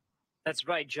 That's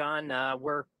right, John.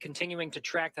 We're continuing to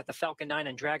track that the Falcon 9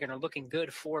 and Dragon are looking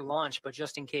good for launch, but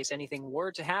just in case anything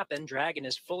were to happen, Dragon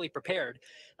is fully prepared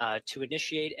to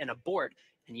initiate an abort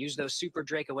and use those Super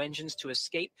Draco engines to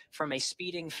escape from a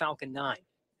speeding Falcon 9.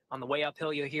 On the way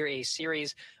uphill, you'll hear a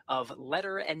series of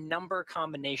letter and number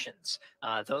combinations.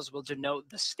 Those will denote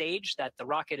the stage that the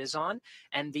rocket is on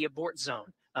and the abort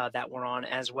zone that we're on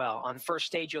as well. On the first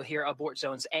stage, you'll hear abort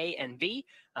zones A and B.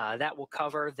 That will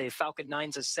cover the Falcon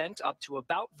 9's ascent up to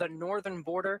about the northern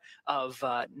border of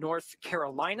North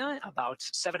Carolina, about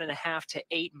 7.5 to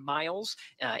 8 miles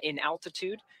in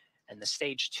altitude. And the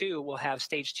stage 2 will have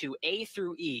stage 2A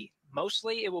through E.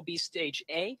 Mostly it will be stage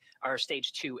A, or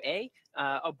stage 2A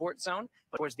abort zone,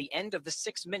 but towards the end of the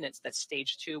 6 minutes that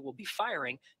stage 2 will be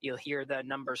firing, you'll hear the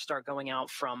numbers start going out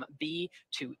from B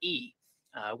to E,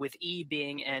 with E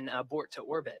being an abort to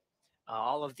orbit.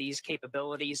 All of these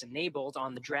capabilities enabled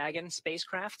on the Dragon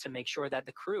spacecraft to make sure that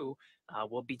the crew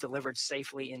will be delivered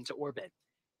safely into orbit.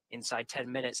 inside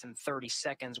 10 minutes and 30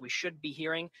 seconds. We should be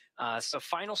hearing so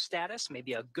final status,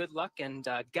 maybe a good luck and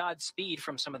Godspeed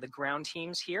from some of the ground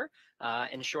teams here,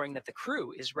 ensuring that the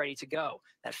crew is ready to go.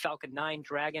 That Falcon 9,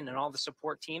 Dragon, and all the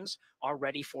support teams are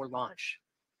ready for launch.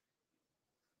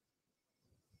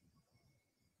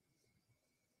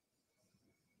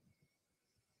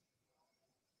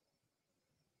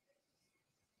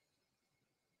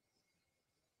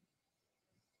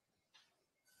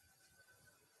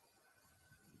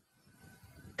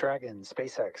 Dragon,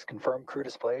 SpaceX, confirmed crew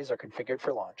displays are configured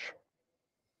for launch.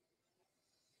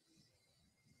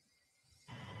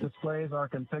 Displays are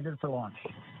configured for launch.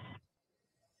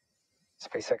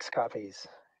 SpaceX copies.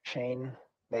 Shane,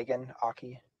 Megan,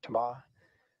 Aki, Tama,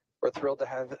 we're thrilled to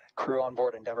have crew on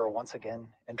board Endeavour once again,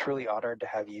 and truly honored to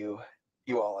have you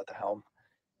all at the helm.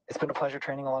 It's been a pleasure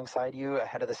training alongside you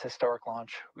ahead of this historic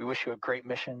launch. We wish you a great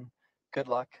mission, good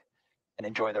luck, and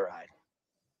enjoy the ride.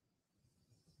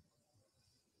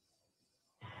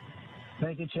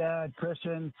 Thank you, Chad,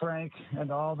 Christian, Frank,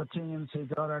 and all the teams who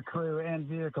got our crew and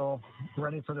vehicle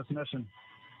ready for this mission.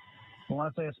 I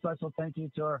want to say a special thank you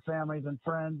to our families and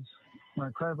friends. We're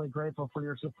incredibly grateful for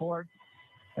your support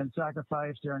and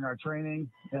sacrifice during our training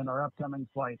and our upcoming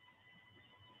flight.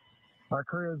 Our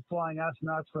crew is flying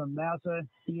astronauts from NASA,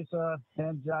 ESA,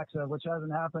 and JAXA, which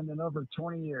hasn't happened in over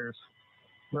 20 years.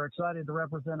 We're excited to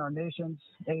represent our nations,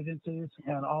 agencies,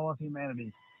 and all of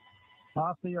humanity.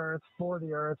 Off the Earth, for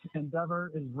the Earth,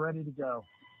 Endeavour is ready to go.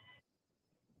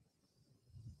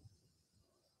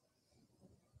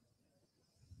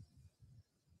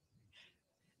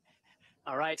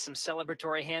 All right, some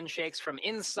celebratory handshakes from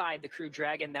inside the Crew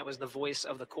Dragon. That was the voice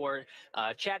of the Corps,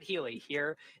 Chad Healy,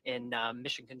 here in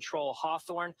Mission Control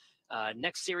Hawthorne.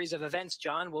 Next series of events,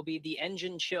 John, will be the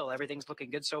engine chill. Everything's looking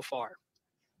good so far.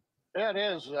 Yeah, it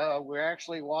is. We're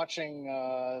actually watching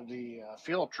the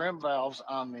fuel trim valves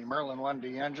on the Merlin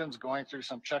 1D engines, going through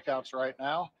some checkouts right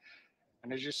now.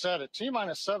 And as you said, at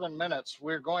T-minus 7 minutes,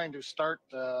 we're going to start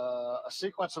a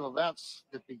sequence of events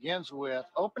that begins with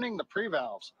opening the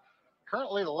pre-valves.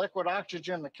 Currently, the liquid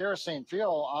oxygen, the kerosene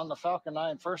fuel on the Falcon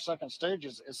 9 first, second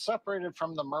stages is separated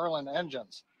from the Merlin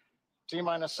engines.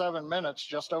 T-minus 7 minutes,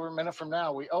 just over a minute from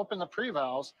now, we open the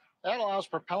pre-valves. That allows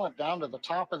propellant down to the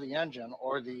top of the engine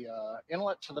or the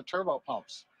inlet to the turbo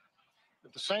pumps.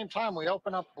 At the same time, we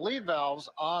open up bleed valves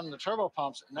on the turbo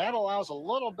pumps, and that allows a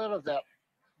little bit of that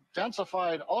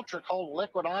densified ultra-cold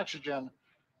liquid oxygen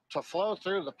to flow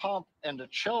through the pump and to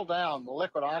chill down the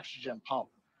liquid oxygen pump.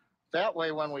 That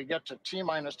way, when we get to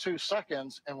T-minus 2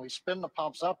 seconds and we spin the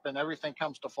pumps up and everything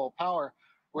comes to full power,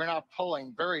 we're not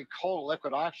pulling very cold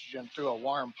liquid oxygen through a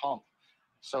warm pump.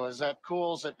 So as that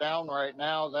cools it down right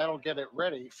now, that'll get it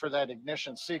ready for that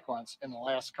ignition sequence in the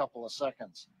last couple of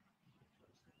seconds.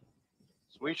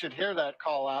 So we should hear that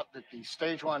call out that the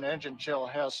stage 1 engine chill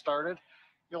has started.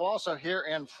 You'll also hear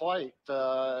in flight,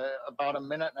 about a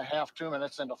minute and a half, 2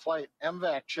 minutes into flight,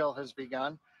 MVAC chill has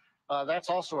begun. That's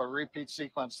also a repeat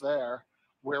sequence there,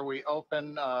 where we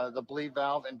open the bleed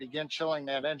valve and begin chilling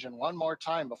that engine one more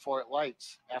time before it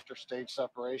lights after stage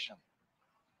separation.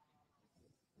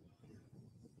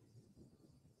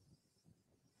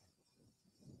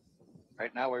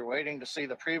 Right now, we're waiting to see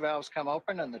the pre-valves come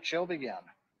open and the chill begin.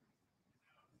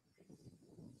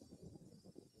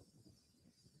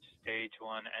 Stage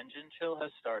 1 engine chill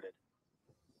has started.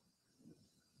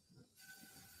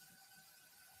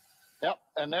 Yep,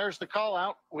 and there's the call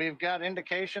out. We've got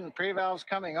indication pre-valves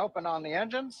coming open on the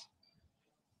engines,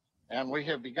 and we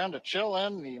have begun to chill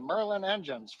in the Merlin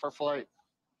engines for flight.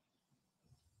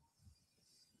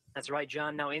 That's right,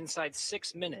 John. Now inside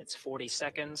 6 minutes, 40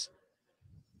 seconds.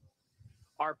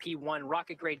 RP1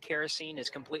 rocket-grade kerosene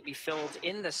is completely filled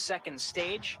in the second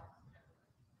stage.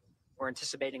 We're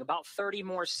anticipating about 30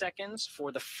 more seconds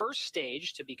for the first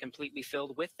stage to be completely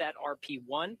filled with that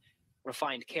RP1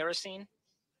 refined kerosene.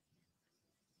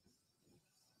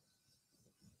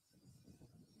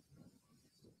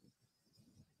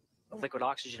 Liquid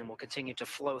oxygen will continue to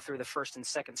flow through the first and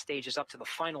second stages up to the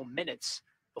final minutes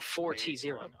before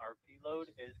T0. RP load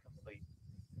is complete.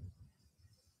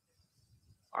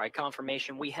 All right,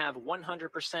 confirmation. We have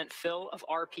 100% fill of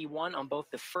RP1 on both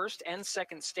the first and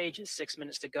second stages. 6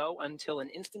 minutes to go until an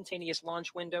instantaneous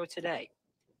launch window today.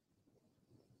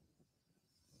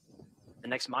 The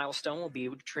next milestone will be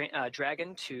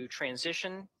Dragon to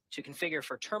transition to configure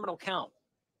for terminal count.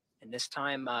 And this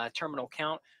time, terminal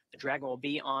count, the Dragon will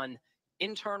be on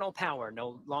internal power,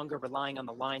 no longer relying on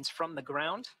the lines from the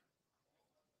ground.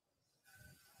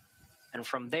 And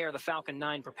from there, the Falcon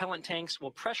 9 propellant tanks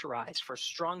will pressurize for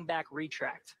strong back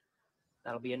retract.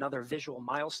 That'll be another visual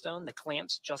milestone. The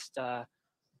clamps just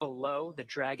below the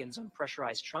Dragon's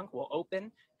unpressurized trunk will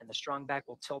open, and the strong back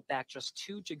will tilt back just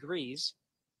 2 degrees.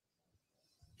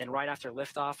 Then right after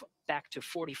liftoff, back to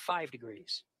 45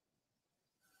 degrees.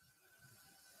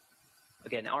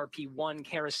 Again, RP1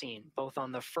 kerosene, both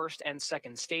on the first and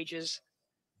second stages.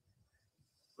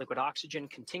 Liquid oxygen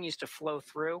continues to flow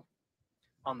through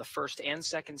on the first and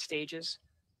second stages.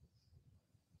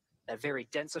 That very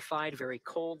densified, very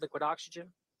cold liquid oxygen.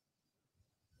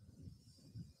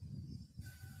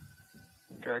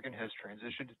 Dragon has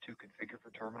transitioned to configure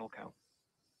for terminal count.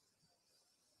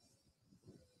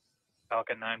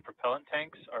 Falcon 9 propellant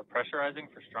tanks are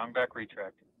pressurizing for strong back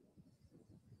retract.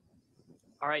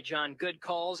 All right, John, good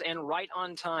calls and right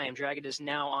on time. Dragon is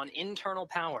now on internal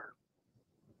power.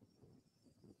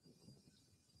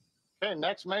 Okay,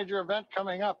 next major event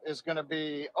coming up is going to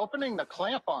be opening the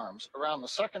clamp arms around the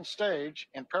second stage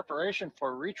in preparation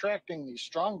for retracting the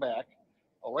strong back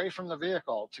away from the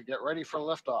vehicle to get ready for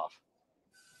liftoff.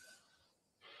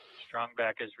 Strong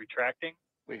back is retracting.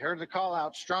 We heard the call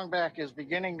out. Strong back is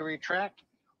beginning to retract.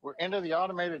 We're into the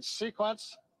automated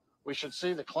sequence. We should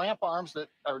see the clamp arms that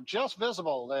are just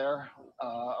visible there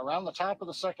around the top of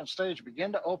the second stage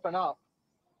begin to open up.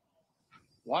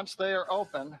 Once they are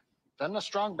open, then the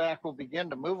strong back will begin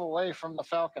to move away from the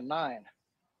Falcon 9.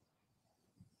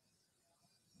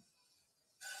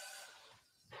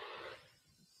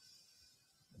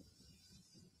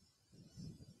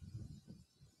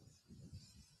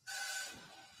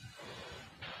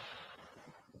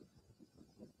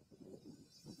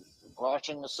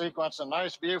 Watching the sequence, a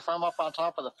nice view from up on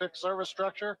top of the fixed service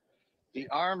structure. The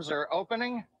arms are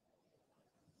opening.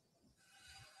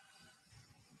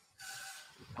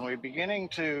 And we're beginning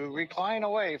to recline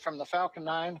away from the Falcon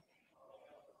 9.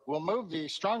 We'll move the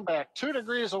strong back 2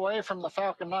 degrees away from the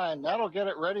Falcon 9. That'll get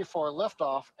it ready for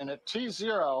liftoff. And at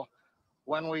T0,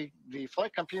 when the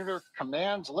flight computer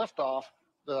commands liftoff,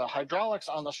 the hydraulics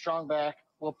on the strong back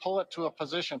will pull it to a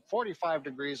position 45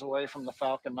 degrees away from the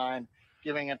Falcon 9,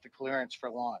 giving it the clearance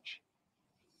for launch.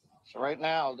 So right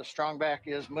now, the strong back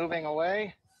is moving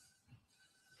away.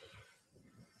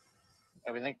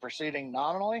 Everything proceeding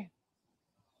nominally.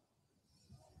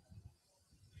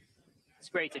 It's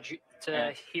great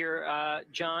to hear,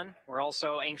 John. We're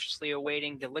also anxiously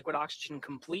awaiting the liquid oxygen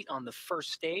complete on the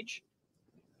first stage.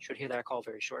 Should hear that call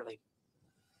very shortly.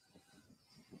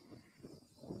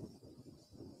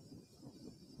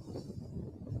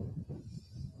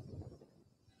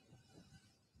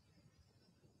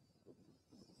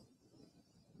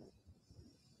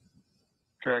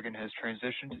 Dragon has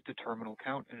transitioned to terminal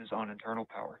count and is on internal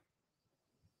power.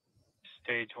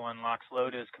 Stage 1 LOX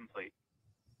load is complete.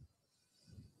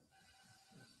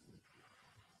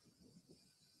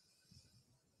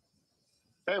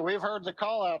 Okay, we've heard the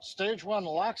call out. Stage 1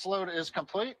 LOX load is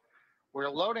complete. We're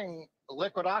loading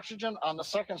liquid oxygen on the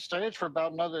second stage for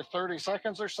about another 30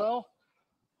 seconds or so.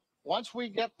 Once we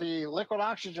get the liquid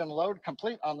oxygen load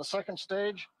complete on the second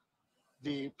stage,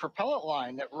 the propellant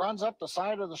line that runs up the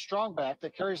side of the strong back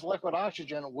that carries liquid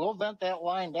oxygen will vent that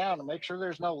line down to make sure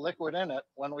there's no liquid in it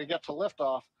when we get to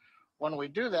liftoff. When we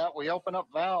do that, we open up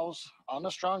valves on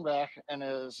the strong back, and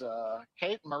as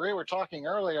Kate and Marie were talking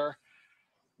earlier,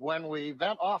 when we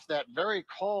vent off that very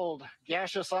cold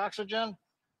gaseous oxygen,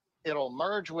 it'll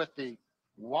merge with the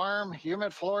warm,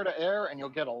 humid Florida air, and you'll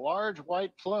get a large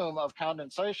white plume of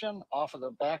condensation off of the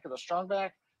back of the strong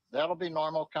back. That'll be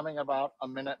normal, coming about a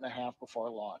minute and a half before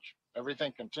launch.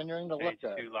 Everything continuing to look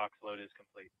good. Stage 2 LOX load is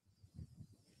complete.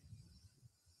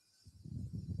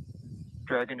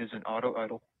 Dragon is in auto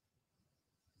idle.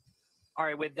 All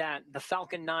right, with that, the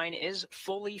Falcon 9 is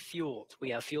fully fueled. We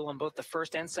have fuel on both the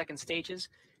first and second stages,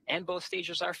 and both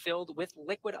stages are filled with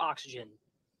liquid oxygen.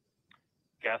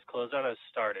 Gas closeout has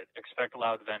started. Expect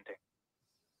loud venting.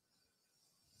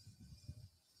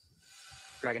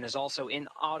 Dragon is also in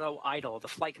auto idle. The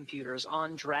flight computer is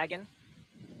on Dragon,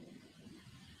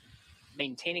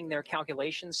 maintaining their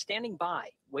calculations, standing by,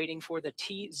 waiting for the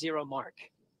T0 mark.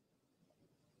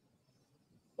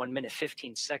 1 minute,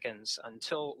 15 seconds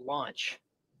until launch.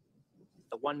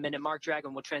 The 1 minute mark,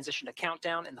 Dragon will transition to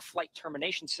countdown, and the flight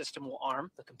termination system will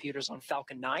arm. The computers on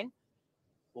Falcon 9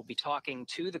 will be talking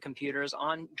to the computers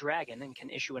on Dragon and can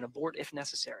issue an abort if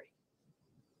necessary.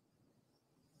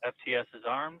 FTS is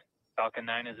armed. Falcon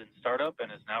 9 is in startup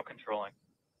and is now controlling.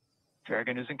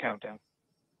 Dragon is in countdown.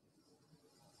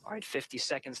 All right, 50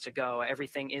 seconds to go.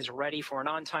 Everything is ready for an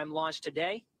on-time launch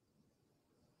today.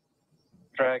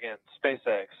 Dragon,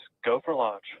 SpaceX, go for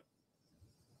launch.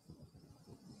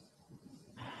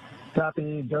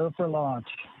 Copy, go for launch.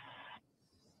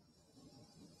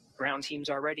 Ground teams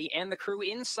are ready, and the crew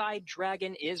inside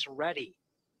Dragon is ready.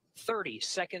 30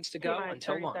 seconds to go T-minus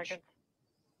until 30 launch. seconds.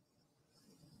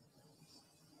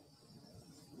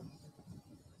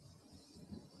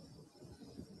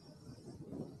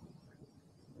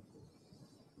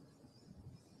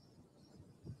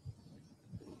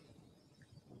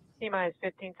 T-minus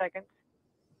 15 seconds.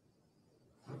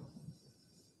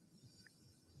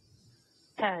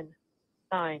 10,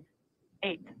 9,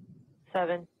 8,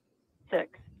 7,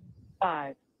 6,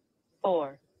 5,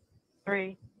 4,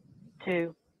 3,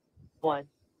 2, 1,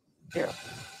 0.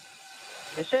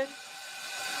 Mission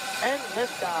and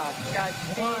liftoff.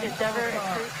 Godspeed, Endeavour and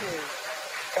Crew 2.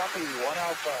 Copy, 1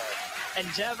 Alpha.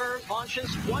 Endeavour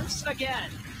launches once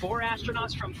again. 4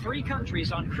 astronauts from 3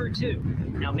 countries on Crew 2,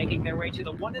 now making their way to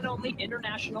the one and only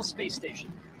International Space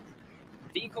Station.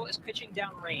 The vehicle is pitching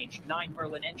downrange. 9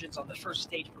 Merlin engines on the first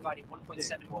stage, providing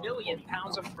 1.7 million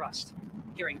pounds of thrust.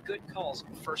 Hearing good calls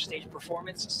on first stage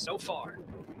performance so far.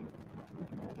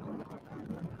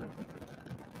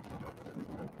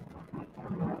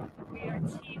 We are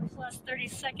T plus 30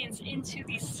 seconds into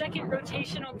the second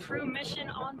rotational crew mission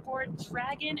on board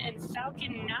Dragon and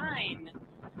Falcon 9.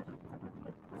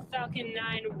 Falcon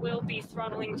 9 will be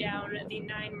throttling down the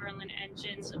 9 Merlin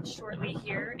engines shortly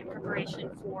here in preparation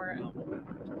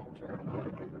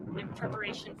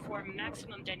for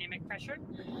maximum dynamic pressure.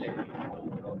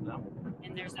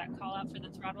 And there's that call out for the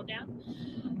throttle down.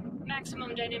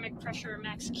 Maximum dynamic pressure,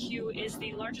 max Q, is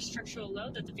the largest structural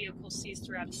load that the vehicle sees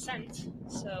throughout ascent.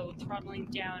 So throttling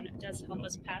down does help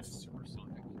us pass.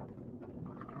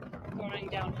 Throttling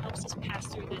down helps us pass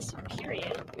through this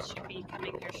period, which should be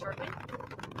coming here shortly.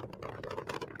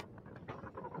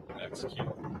 Max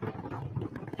Q.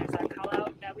 There's that call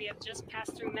out that we have just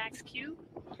passed through max Q.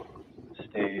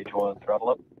 Stage 1, throttle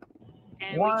up.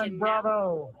 And 1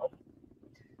 Bravo.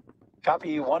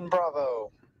 Copy, 1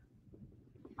 Bravo.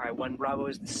 All right, 1 Bravo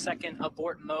is the second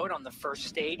abort mode on the first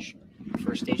stage.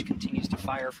 First stage continues to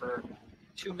fire for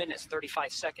 2 minutes,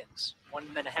 35 seconds.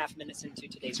 1.5 minutes into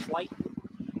today's flight.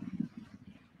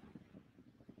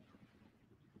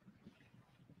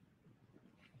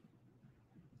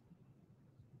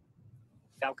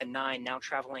 Falcon 9 now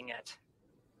traveling at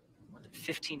more than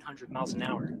 1,500 miles an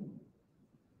hour.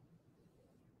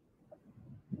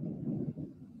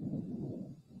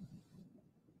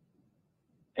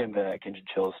 And the engine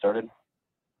chill has started.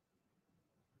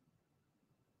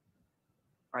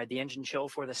 All right, the engine chill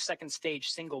for the second stage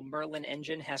single Merlin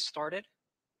engine has started.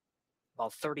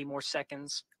 About 30 more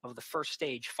seconds of the first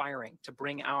stage firing to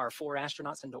bring our 4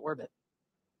 astronauts into orbit.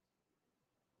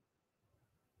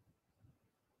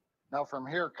 Now from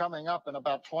here, coming up in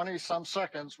about 20 some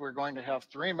seconds, we're going to have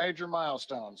 3 major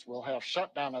milestones. We'll have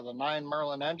shutdown of the 9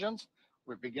 Merlin engines.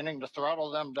 We're beginning to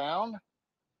throttle them down.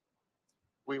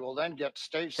 We will then get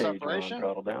stage separation.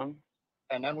 Throttle down.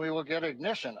 And then we will get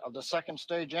ignition of the second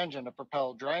stage engine to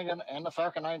propel Dragon and the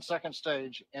Falcon 9 second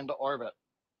stage into orbit.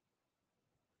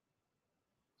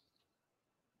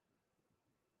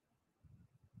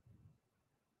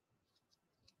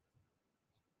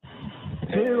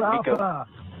 Two Alpha.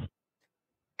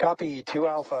 Copy, 2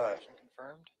 Alpha.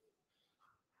 Confirmed.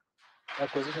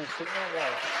 Acquisition signal,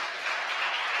 right.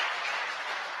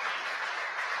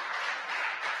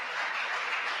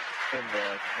 And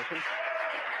ignition.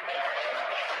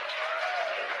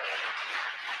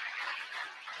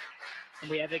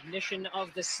 And we have ignition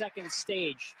of the second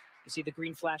stage. You see the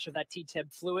green flash of that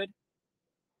TTEB fluid.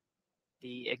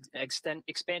 The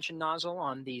expansion nozzle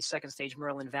on the second stage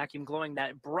Merlin vacuum glowing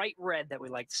that bright red that we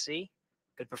like to see.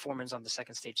 Good performance on the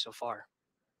second stage so far.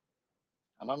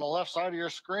 And on the left side of your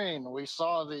screen, we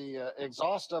saw the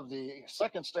exhaust of the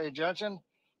second stage engine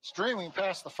streaming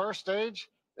past the first stage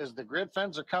as the grid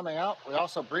fins are coming out. We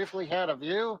also briefly had a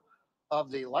view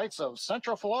of the lights of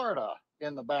Central Florida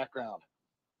in the background.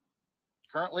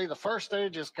 Currently, the first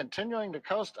stage is continuing to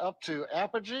coast up to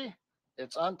apogee.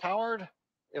 It's unpowered.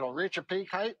 It'll reach a peak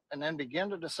height and then begin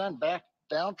to descend back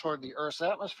down toward the Earth's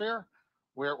atmosphere,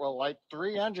 where it will light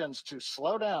 3 engines to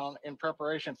slow down in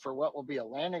preparation for what will be a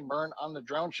landing burn on the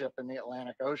drone ship in the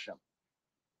Atlantic Ocean.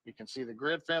 You can see the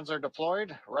grid fins are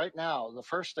deployed right now. The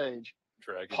first stage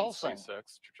Dragon, pulsing.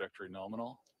 SpaceX, trajectory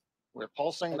nominal. We're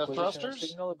pulsing the thrusters.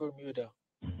 Signal, Bermuda.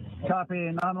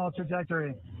 Copy, nominal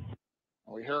trajectory.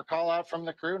 We hear a call out from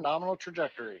the crew, nominal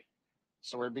trajectory.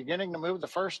 So we're beginning to move the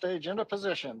first stage into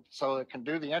position so it can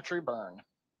do the entry burn.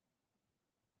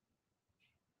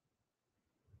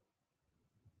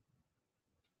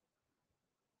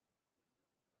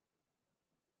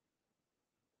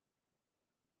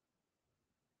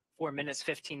 Four minutes,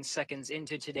 15 seconds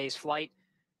into today's flight.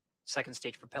 second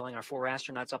stage propelling our 4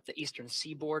 astronauts up the eastern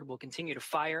seaboard will continue to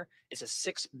fire. It's a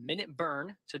 6-minute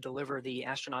burn to deliver the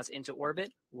astronauts into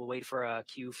orbit. We'll wait for a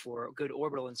cue for good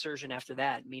orbital insertion after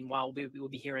that. Meanwhile, we will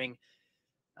be hearing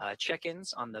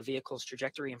check-ins on the vehicle's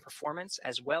trajectory and performance,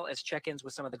 as well as check-ins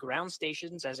with some of the ground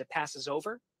stations as it passes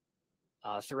over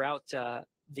throughout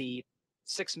the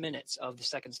 6 minutes of the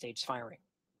second stage firing.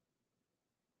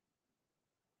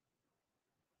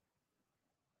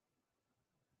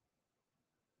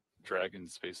 Dragon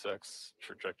SpaceX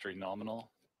trajectory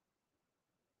nominal.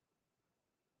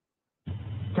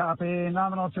 Copy,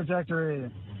 nominal trajectory.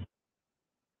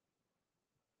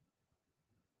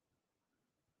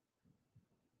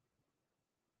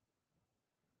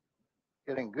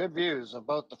 Getting good views of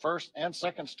both the first and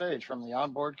second stage from the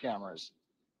onboard cameras.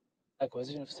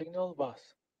 Acquisition of signal, boss.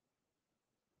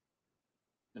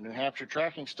 The New Hampshire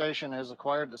tracking station has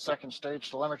acquired the second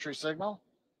stage telemetry signal.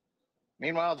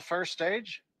 Meanwhile, the first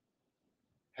stage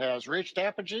has reached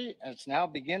apogee and it's now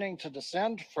beginning to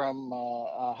descend from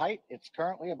a height. It's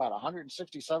currently about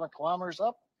 167 kilometers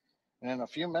up. And in a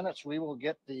few minutes, we will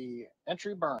get the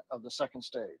entry burn of the second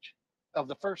stage, of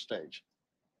the first stage.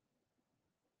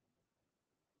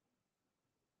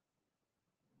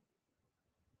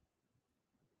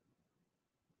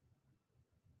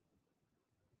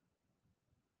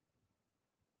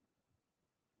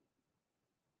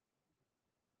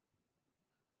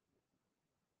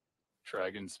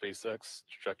 Dragon SpaceX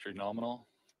trajectory nominal.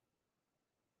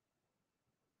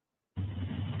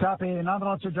 Copy,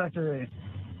 nominal trajectory.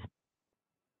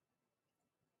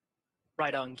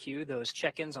 Right on cue, those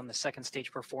check-ins on the second stage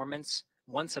performance.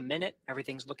 Once a minute,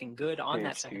 everything's looking good on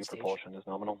that second stage. Propulsion is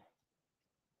nominal.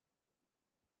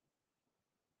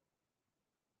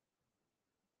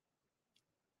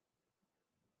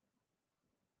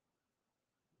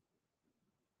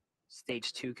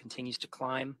 Stage 2 continues to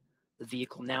climb. The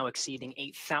vehicle now exceeding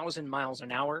 8,000 miles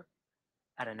an hour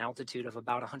at an altitude of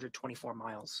about 124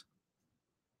 miles.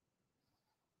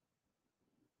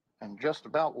 And just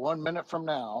about 1 minute from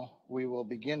now, we will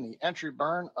begin the entry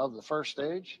burn of the first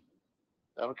stage.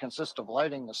 That'll consist of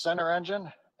lighting the center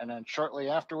engine, and then shortly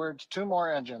afterwards, 2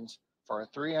 more engines for a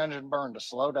 3-engine burn to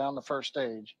slow down the first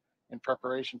stage in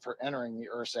preparation for entering the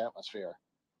Earth's atmosphere.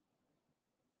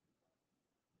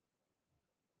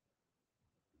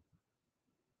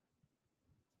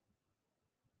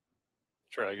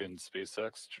 Dragon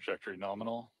SpaceX trajectory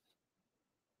nominal.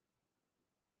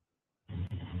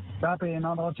 Copy,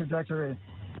 nominal trajectory.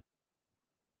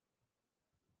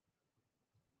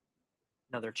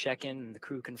 Another check-in, and the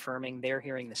crew confirming they're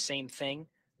hearing the same thing.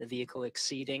 The vehicle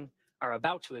exceeding, or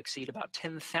about to exceed, about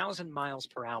 10,000 miles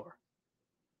per hour.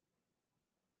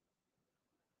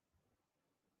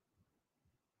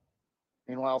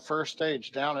 Meanwhile, first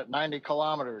stage down at 90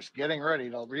 kilometers, getting ready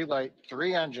to relight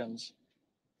 3 engines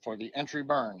for the entry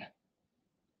burn.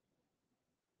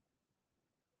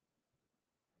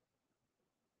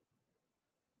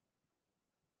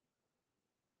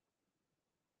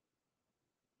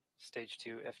 Stage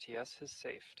 2 FTS is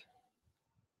safed.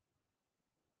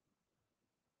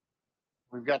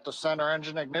 We've got the center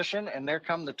engine ignition, and there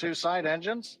come the 2 side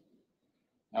engines.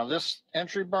 Now this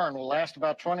entry burn will last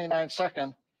about 29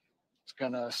 seconds. It's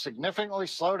going to significantly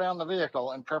slow down the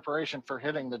vehicle in preparation for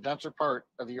hitting the denser part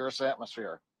of the Earth's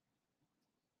atmosphere.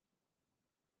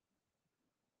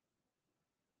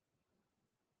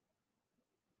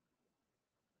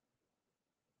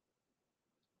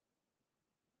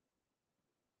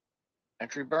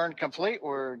 Entry burn complete.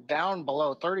 We're down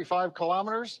below 35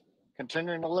 kilometers,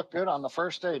 continuing to look good on the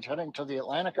first stage, heading to the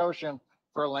Atlantic Ocean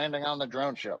for a landing on the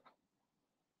drone ship.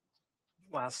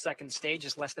 While second stage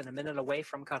is less than a minute away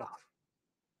from cutoff.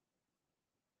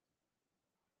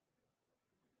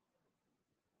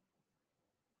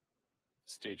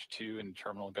 Stage 2 and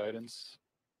terminal guidance.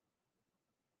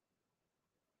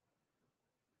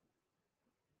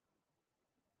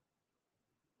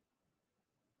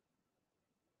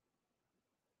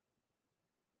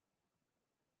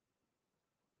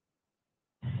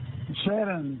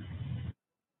 Shannon.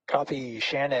 Copy,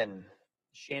 Shannon.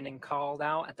 Shannon called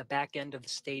out at the back end of the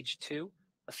stage 2,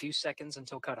 a few seconds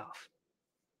until cutoff.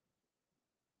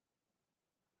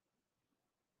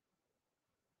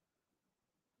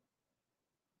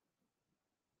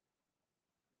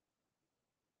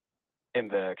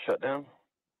 MVAC shutdown.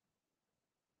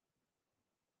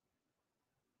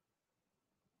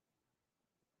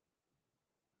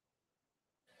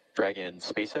 Dragon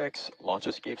SpaceX launch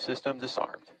escape system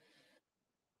disarmed.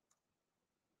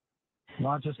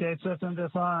 Launch escape system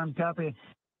disarmed. Copy.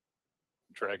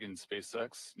 Dragon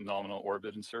SpaceX nominal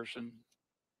orbit insertion.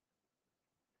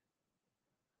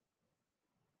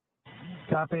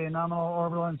 Copy, nominal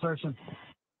orbital insertion.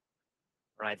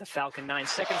 Right, the Falcon 9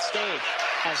 second stage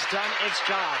has done its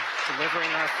job, delivering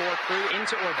our 4 crew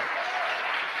into orbit.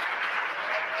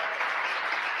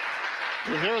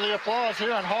 You hear the applause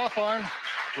here in Hawthorne.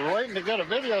 We're waiting to get a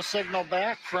video signal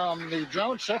back from the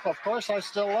drone ship. Of course, I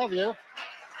still love you.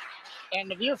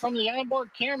 And the view from the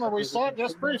onboard camera, we saw it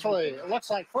just briefly. It looks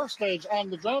like first stage on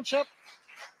the drone ship.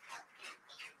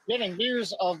 Getting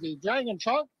views of the Dragon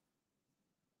trunk.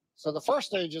 So the first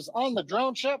stage is on the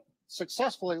drone ship,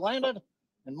 successfully landed.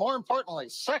 And more importantly,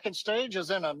 second stage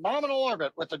is in a nominal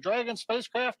orbit with the Dragon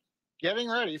spacecraft getting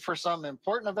ready for some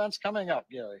important events coming up,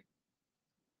 Gary.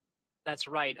 That's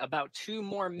right. About 2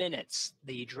 more minutes.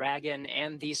 The Dragon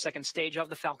and the second stage of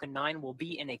the Falcon 9 will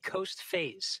be in a coast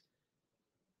phase.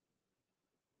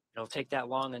 It'll take that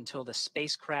long until the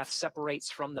spacecraft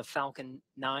separates from the Falcon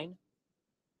 9.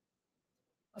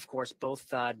 Of course,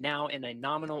 both now in a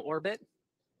nominal orbit.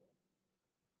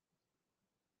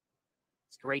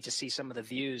 It's great to see some of the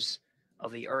views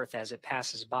of the Earth as it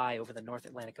passes by over the North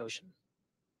Atlantic Ocean.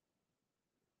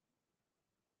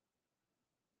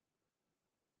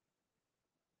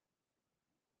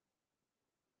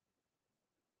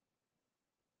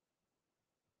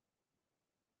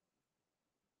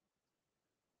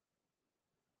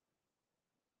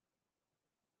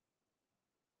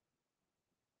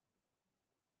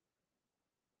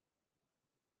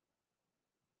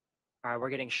 All right,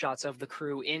 we're getting shots of the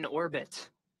crew in orbit.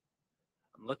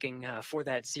 I'm looking for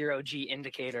that 0G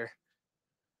indicator.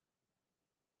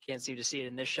 Can't seem to see it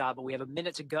in this shot, but we have a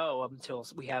minute to go until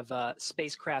we have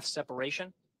spacecraft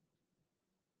separation.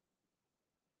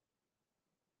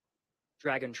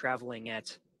 Dragon traveling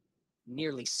at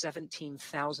nearly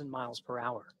 17,000 miles per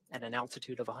hour at an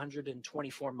altitude of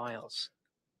 124 miles.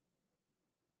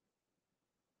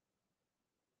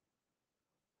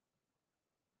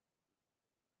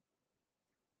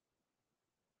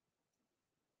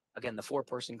 Again, the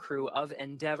 4-person crew of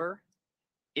Endeavour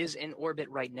is in orbit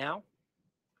right now.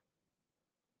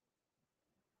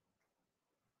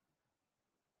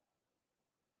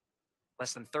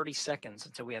 Less than 30 seconds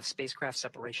until we have spacecraft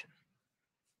separation.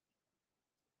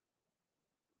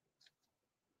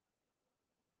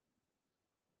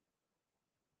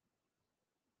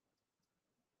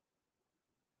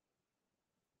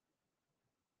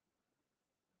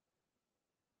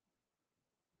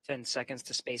 Ten seconds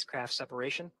to spacecraft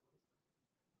separation.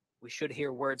 We should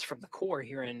hear words from the core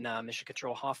here in Mission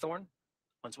Control Hawthorne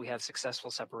once we have successful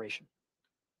separation.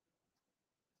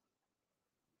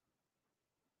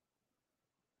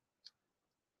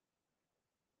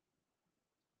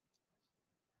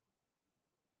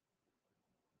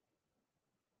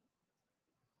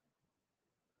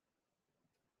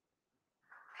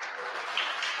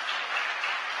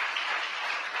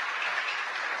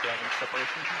 Dragon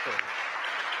separation confirmed.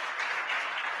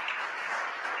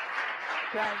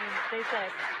 Dragon, they said,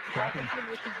 Dragon team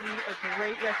wishes you a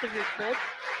great rest of your trip.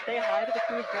 Say hi to the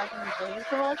crew of Dragon Resilience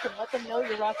from us and let them know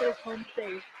your rocket is home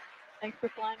safe. Thanks for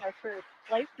flying our first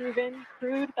flight-proven,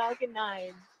 crewed Falcon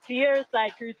 9. Cheers,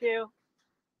 Side Crew 2.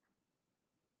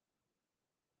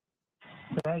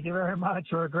 Thank you very much.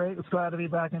 We're great. It's glad to be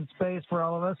back in space for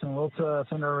all of us, and we'll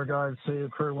send our regards to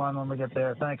Crew 1 when we get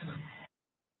there. Thanks.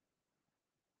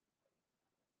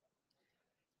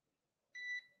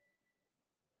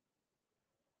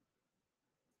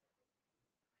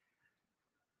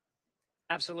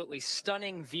 Absolutely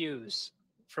stunning views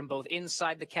from both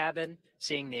inside the cabin,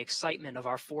 seeing the excitement of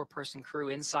our 4-person crew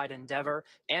inside Endeavour,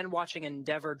 and watching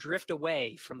Endeavour drift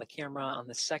away from the camera on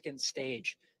the second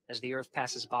stage as the Earth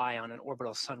passes by on an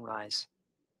orbital sunrise.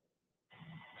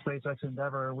 SpaceX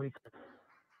Endeavour week.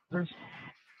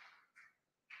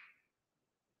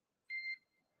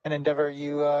 And Endeavour,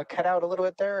 you cut out a little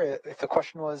bit there. If the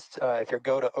question was if you're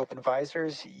go to open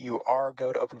visors, you are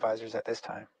go to open visors at this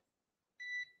time.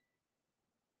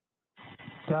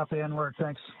 Copy and work.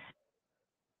 Thanks.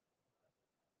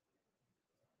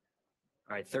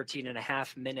 All right, 13 and a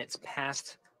half minutes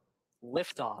past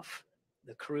liftoff.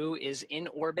 The crew is in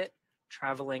orbit,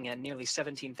 traveling at nearly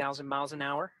 17,000 miles an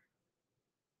hour.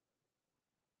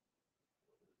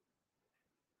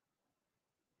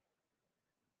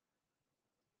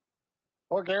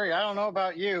 Well, Gary, I don't know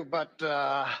about you, but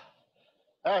that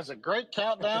was a great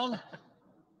countdown.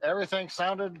 Everything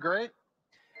sounded great.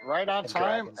 Right on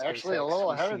time, actually a little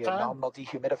ahead of time. Nominal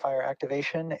dehumidifier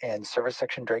activation and service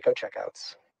section Draco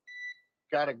checkouts.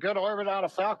 Got a good orbit out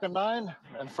of Falcon 9,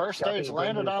 and first stage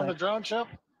landed on the drone ship.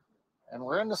 And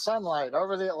we're in the sunlight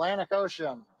over the Atlantic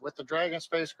Ocean with the Dragon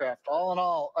spacecraft. All in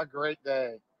all, a great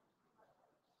day.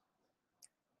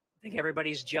 I think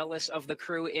everybody's jealous of the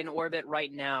crew in orbit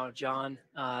right now, John.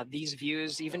 These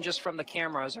views, even just from the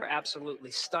cameras, are absolutely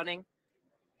stunning.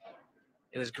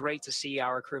 It was great to see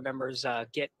our crew members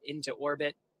get into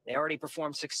orbit. They already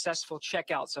performed successful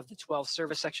checkouts of the 12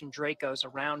 service section Dracos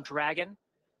around Dragon.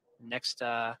 Next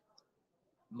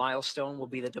milestone will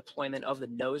be the deployment of the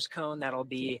nose cone. That'll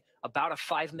be about a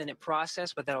 5-minute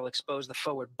process, but that'll expose the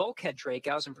forward bulkhead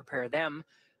Dracos and prepare them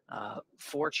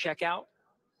for checkout.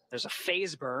 There's a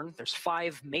phase burn. There's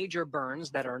 5 major burns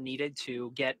that are needed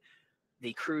to get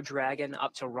the Crew Dragon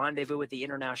up to rendezvous at the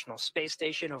International Space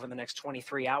Station over the next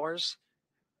 23 hours.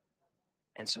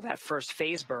 And so that first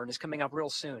phase burn is coming up real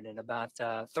soon in about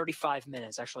 35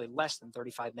 minutes, actually less than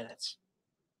 35 minutes.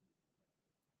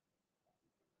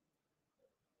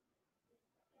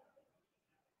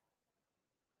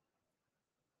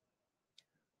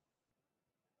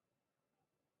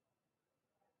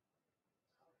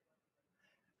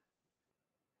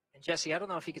 Jesse, I don't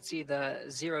know if you could see the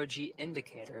 0G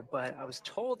indicator, but I was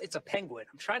told it's a penguin.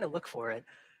 I'm trying to look for it.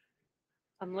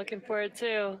 I'm looking for it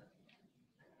too.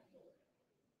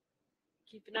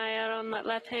 Keep an eye out on that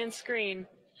left-hand screen.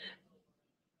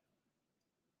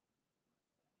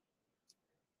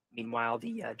 Meanwhile,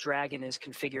 the Dragon is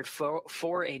configured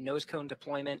for a nose cone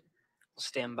deployment. We'll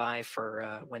stand by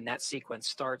for when that sequence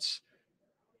starts.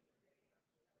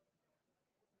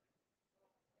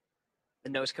 The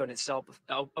nose cone itself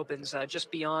opens just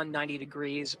beyond 90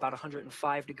 degrees, about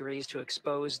 105 degrees, to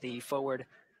expose the forward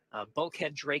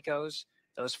bulkhead Dracos.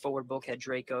 Those forward bulkhead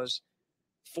Dracos,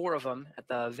 4 of them at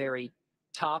the very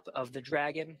top of the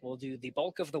Dragon, will do the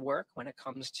bulk of the work when it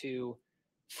comes to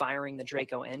firing the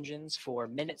Draco engines for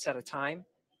minutes at a time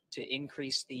to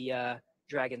increase the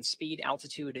Dragon's speed,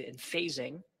 altitude, and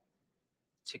phasing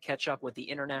to catch up with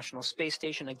the International Space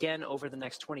Station again over the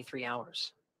next 23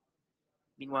 hours.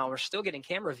 Meanwhile, we're still getting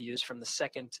camera views from the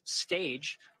second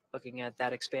stage, looking at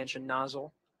that expansion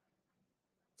nozzle.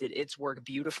 Did its work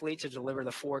beautifully to deliver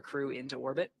the 4 crew into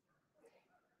orbit.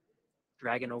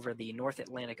 Dragon over the North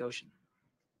Atlantic Ocean.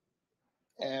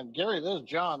 And Gary, this is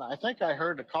John. I think I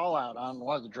heard a call out on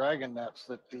one of the Dragon nets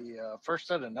that the first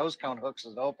set of nose cone hooks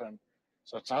is open.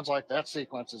 So it sounds like that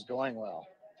sequence is going well.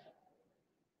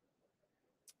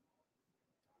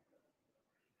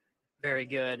 Very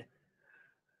good.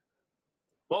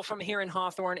 Well, from here in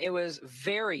Hawthorne, it was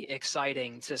very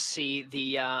exciting to see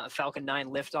the Falcon 9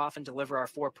 lift off and deliver our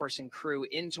 4-person crew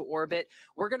into orbit.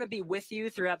 We're going to be with you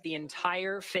throughout the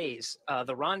entire phase,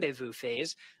 the rendezvous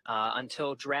phase,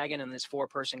 until Dragon and this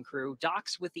 4-person crew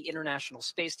docks with the International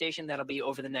Space Station. That'll be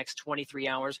over the next 23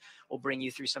 hours. We'll bring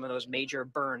you through some of those major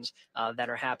burns that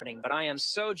are happening. But I am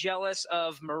so jealous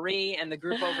of Marie and the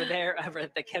group over there over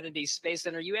at the Kennedy Space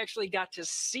Center. You actually got to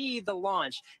see the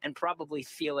launch and probably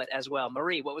feel it as well.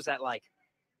 Marie, what was that like?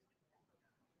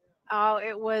 Oh,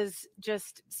 it was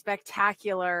just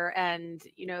spectacular. And,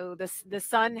 you know, the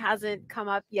sun hasn't come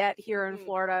up yet here in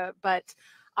Florida, but,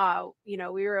 you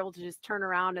know, we were able to just turn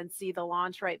around and see the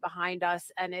launch right behind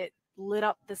us, and it lit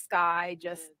up the sky,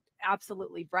 just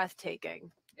absolutely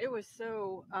breathtaking. It was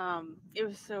so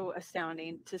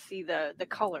astounding to see the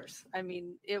colors. I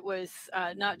mean, it was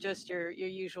not just your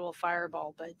usual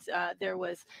fireball, but there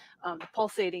was the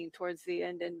pulsating towards the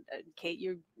end. And Kate,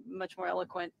 you're much more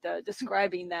eloquent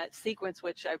describing that sequence,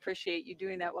 which I appreciate you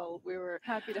doing that while we were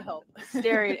happy to help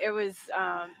staring. It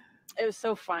was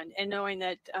so fun, and knowing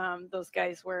that those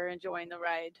guys were enjoying the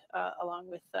ride along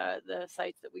with the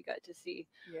sights that we got to see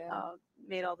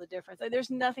made all the difference.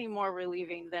 There's nothing more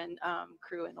relieving than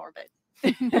crew in orbit.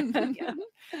 Yeah.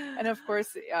 And of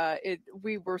course,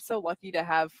 we were so lucky to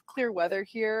have clear weather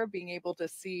here, being able to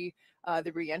see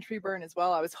the re-entry burn as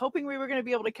well. I was hoping we were going to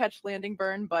be able to catch landing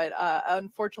burn, but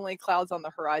unfortunately clouds on the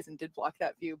horizon did block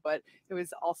that view. But it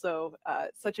was also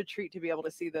such a treat to be able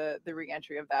to see the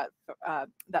re-entry of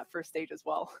that first stage as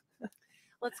well.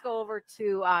 Let's go over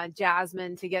to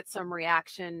Jasmine to get some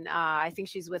reaction. I think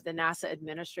she's with the NASA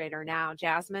administrator now.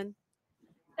 Jasmine?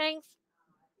 Thanks.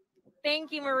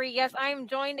 Thank you, Marie. Yes, I'm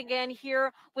joined again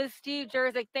here with Steve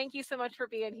Jerzik. Thank you so much for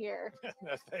being here.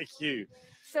 Thank you.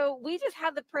 So we just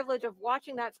had the privilege of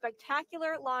watching that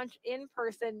spectacular launch in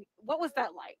person. What was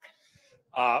that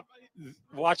like?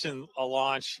 Watching a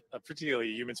launch, particularly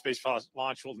a human space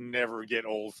launch, will never get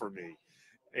old for me.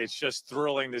 It's just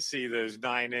thrilling to see those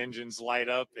 9 engines light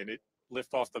up and it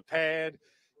lift off the pad,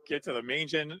 get to the main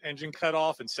engine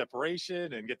cutoff and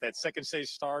separation, and get that second stage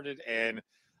started. And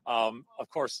of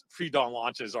course, pre-dawn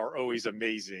launches are always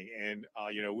amazing. And,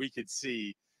 you know, we could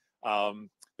see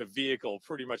the vehicle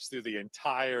pretty much through the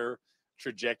entire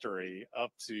trajectory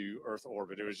up to Earth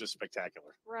orbit. It was just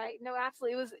spectacular. Right. No,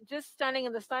 absolutely. It was just stunning,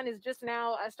 and the sun is just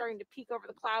now starting to peek over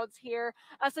the clouds here.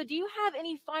 So, do you have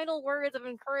any final words of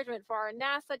encouragement for our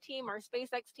NASA team, our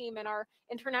SpaceX team, and our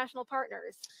international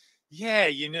partners? Yeah,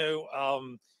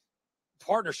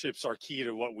 partnerships are key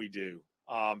to what we do,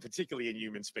 particularly in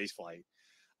human spaceflight.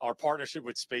 Our partnership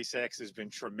with SpaceX has been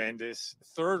tremendous.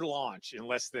 Third launch in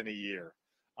less than a year,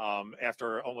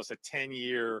 after almost a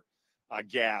 10-year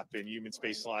gap in human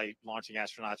spaceflight, launching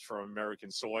astronauts from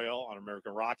American soil on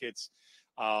American rockets.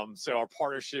 So our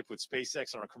partnership with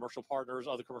SpaceX and our commercial partners,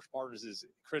 other commercial partners, is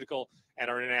critical, and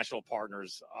our international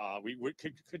partners. We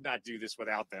could not do this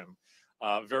without them.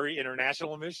 Very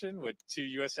international mission with 2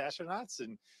 U.S. astronauts,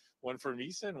 and one from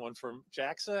ESA and one from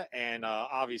JAXA. And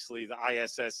obviously the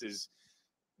ISS is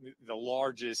the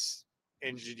largest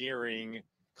engineering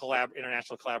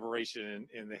international collaboration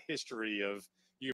in the history of